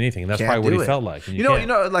anything, say anything. That's probably what he felt like. You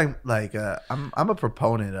know, like I'm a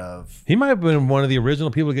proponent of. He might have been one of the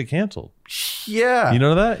original people to get canceled. Yeah, you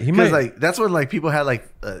know that he might like that's when like people had like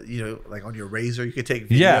like on your razor you could take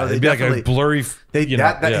video. Yeah, it'd be like a blurry.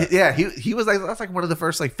 He was like that's like one of the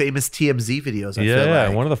first like famous TMZ videos. I feel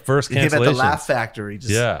like. One of the first cancellations. Him at the Laugh Factory.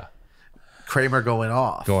 Kramer going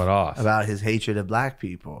off about his hatred of black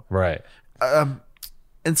people. Right.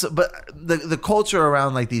 And so, but the culture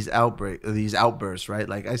around like these outbursts, right?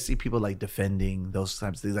 Like I see people like defending those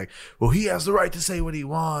types of things, like, well, he has the right to say what he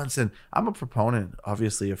wants, and I'm a proponent,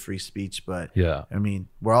 obviously, of free speech, but yeah, I mean,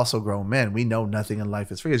 we're also grown men. We know nothing in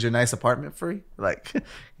life is free. Is your nice apartment free? Like,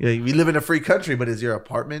 we live in a free country, but is your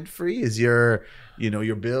apartment free? Is your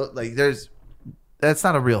bill like that's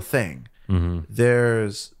not a real thing. Mm-hmm.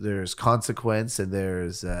 There's consequence and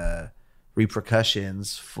there's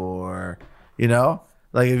repercussions for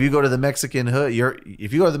like if you go to the Mexican hood,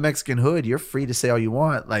 you're free to say all you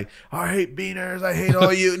want. Like, I hate beaners, I hate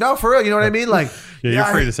all you. No, for real, you know what I mean? Like, you're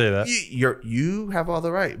free to say that. You have all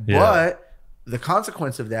the right, but the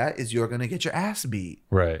consequence of that is you're gonna get your ass beat.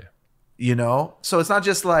 Right. So it's not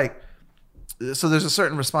just like. So there's a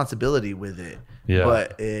certain responsibility with it. Yeah.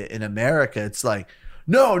 But in America, it's like.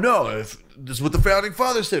 No, if this is what the founding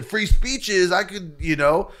fathers said. Free speech is I could,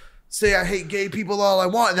 say I hate gay people all I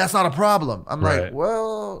want, and that's not a problem. I'm like,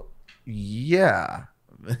 well, yeah,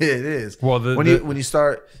 it is. Well,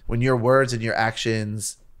 when your words and your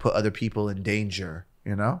actions put other people in danger,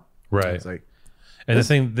 right? It's like, and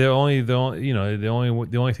the only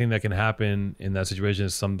thing that can happen in that situation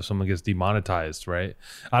is someone gets demonetized, right?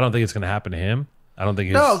 I don't think it's going to happen to him. I don't think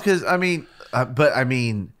because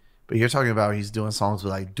But you're talking about he's doing songs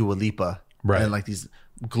with like Dua Lipa, right? And like these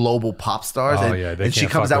global pop stars, and she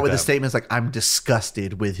comes out with the statements like, "I'm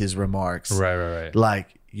disgusted with his remarks." Right.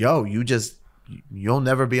 Like, you'll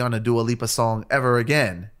never be on a Dua Lipa song ever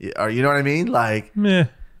again. Or you know what I mean? Like, meh.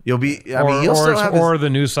 You'll be. Or the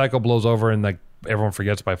news cycle blows over and like everyone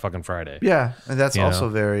forgets by fucking Friday. Yeah, and that's also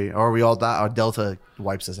very. Or we all die. Or Delta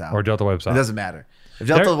wipes us out. It doesn't matter. If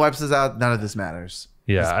Delta wipes us out, none of this matters.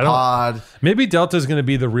 Yeah, maybe Delta's going to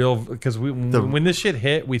be the real, because when this shit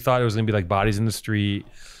hit, we thought it was going to be like Bodies in the Street,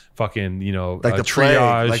 fucking like the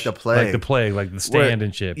triage, plague, like the Stand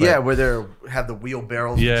and shit. But, where they have the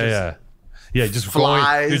wheelbarrows. Yeah, just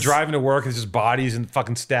flies. You're driving to work, it's just bodies and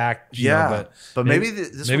fucking stacked. But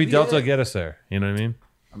maybe Delta will get us there. You know what I mean?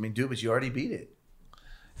 I mean, dude, but you already beat it.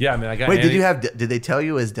 Yeah, I mean, I got. Wait, did they tell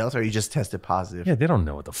you as Delta, or you just tested positive? Yeah, they don't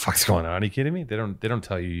know what the fuck's going on. Are you kidding me? They don't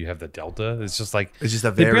tell you have the Delta. It's just like it's just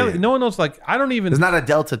a variant. No one knows. Like, I don't even. It's not a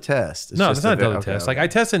Delta test. It's not a Delta test. Like, I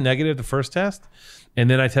tested negative the first test, and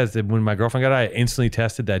then I tested when my girlfriend got it. I instantly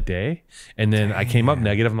tested that day, and then I came up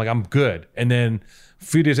negative. I'm like, I'm good. And then a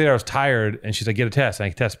few days later, I was tired, and she's like, get a test. And I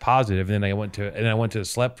test positive, and then I went to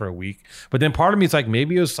sleep for a week. But then part of me is like,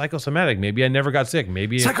 maybe it was psychosomatic. Maybe I never got sick.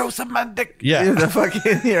 Maybe psychosomatic. Yeah, the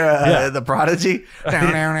fucking the Prodigy.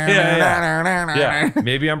 Yeah,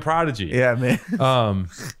 maybe I'm Prodigy. Yeah, man.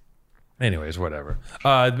 Anyways, whatever.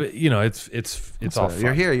 But it's all fun.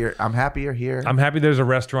 You're here. I'm happy you're here. I'm happy there's a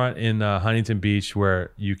restaurant in Huntington Beach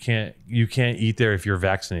where you can't eat there if you're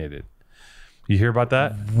vaccinated. You hear about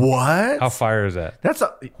that? What? How fire is that? That's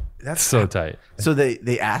so tight. So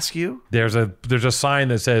they ask you? There's a sign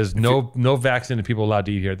that says no vaccinated people allowed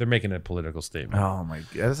to eat here. They're making a political statement. Oh my god,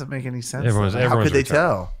 that doesn't make any sense. How could they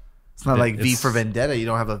tell? It's not like V for Vendetta. You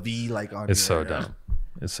don't have a V like on. It's so dumb.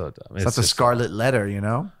 It's so dumb. That's a scarlet letter,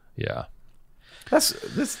 Yeah. This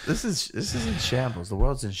is in shambles. The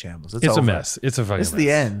world's in shambles. It's a mess. It's a fucking mess. It's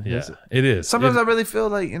the end. Yeah, it is. Sometimes I really feel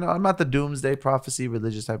like, I'm not the doomsday prophecy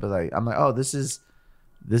religious type of like, I'm like, oh, this is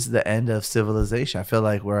the end of civilization. I feel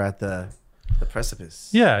like we're at the The precipice.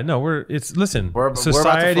 Yeah, no, listen. We're about to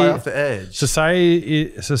Society, fly off the edge.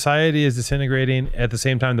 society is disintegrating at the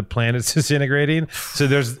same time the planet's disintegrating. So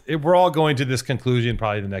we're all going to this conclusion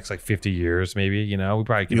probably the next like 50 years, maybe. You know, we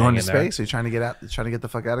probably can. You going to space? Are you trying to get the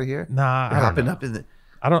fuck out of here? Nah, You're hopping up in the.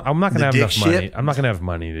 I'm not gonna have enough ship? money. I'm not gonna have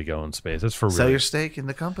money to go in space. That's for real. Sell your stake in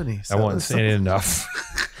the company. I won't say enough.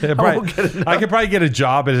 won't get enough. I could probably get a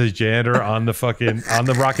job as a janitor on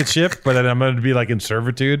the rocket ship, but then I'm going to be like in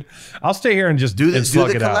servitude. I'll stay here and just do the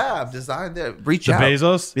collab. Out. Design there. Reach the out.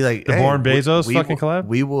 Bezos, be like the Born Bezos we fucking will, collab.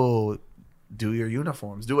 We will do your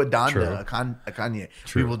uniforms. Do a Donda, True. a Kanye.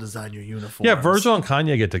 True. We will design your uniforms. Yeah, Virgil and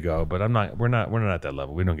Kanye get to go, but we're not at that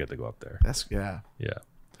level. We don't get to go up there. That's yeah.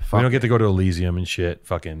 We don't get to go to Elysium and shit.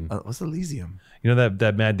 Fucking. What's Elysium? You know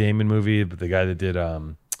that Matt Damon movie, but the guy that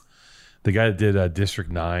did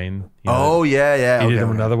District 9. You know, yeah. He did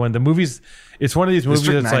another one. The movie's. It's one of these movies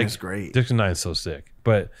District that's 9 like is great. District 9 is so sick,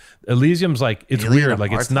 but Elysium's like it's Alien weird.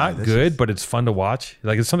 Like it's apartheid, not this good, is- but it's fun to watch.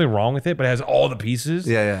 Like there's something wrong with it, but it has all the pieces.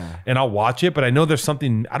 Yeah. And I'll watch it, but I know there's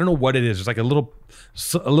something. I don't know what it is. There's like a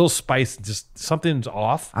little spice. Just something's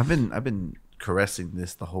off. I've been caressing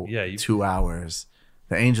this the whole 2 hours.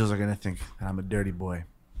 The angels are gonna think that I'm a dirty boy,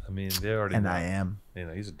 I mean, they already. and know. I am. You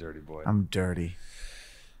know, he's a dirty boy. I'm dirty.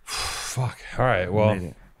 Fuck. All right. Well, Made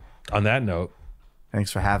it. on that note,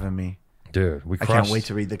 Thanks for having me. dude, we I crushed. can't wait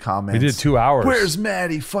to read the comments. We did 2 hours. Where's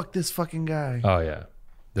Maddie? Fuck this fucking guy. Oh yeah,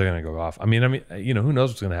 they're gonna go off. I mean, you know, who knows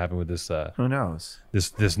what's gonna happen with this? Who knows?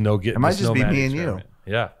 This no get. It might this just no be Maddie me and you. experiment.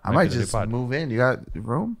 Yeah, I might be the new just pod. move in. You got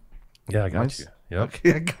room? Yeah, I got Might you. just- Yep.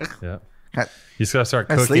 Okay. I got- Yeah. Can You just gotta start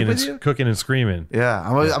Can I sleep cooking with you? cooking and screaming. Yeah,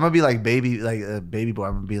 I'm gonna be like baby boy.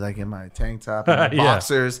 I'm gonna be like in my tank top, and my Yeah.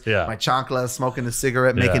 boxers, Yeah. my chanclas, smoking a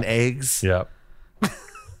cigarette, Yeah. making eggs. Yep.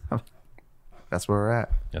 That's where we're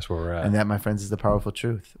at. That's where we're at. And that, my friends, is the powerful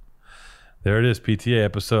truth. There it is. PTA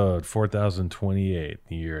episode 4028.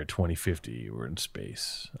 The year 2050. We're in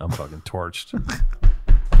space. I'm fucking torched.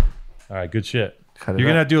 All right, good shit. Cut it You're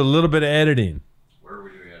gonna up. have to do a little bit of editing. Where are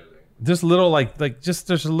we doing editing? Just little like just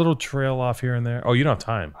there's a little trail off here and there. Oh, you don't have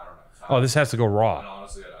time. I don't have time. Oh, this has to go And raw.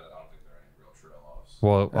 honestly, I don't think there are any real trail offs.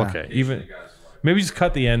 Well, okay. Even You guys like maybe just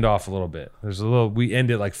cut the end off a little bit. There's a little. We end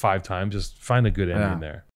it like 5 times. Just find a good ending Yeah. there.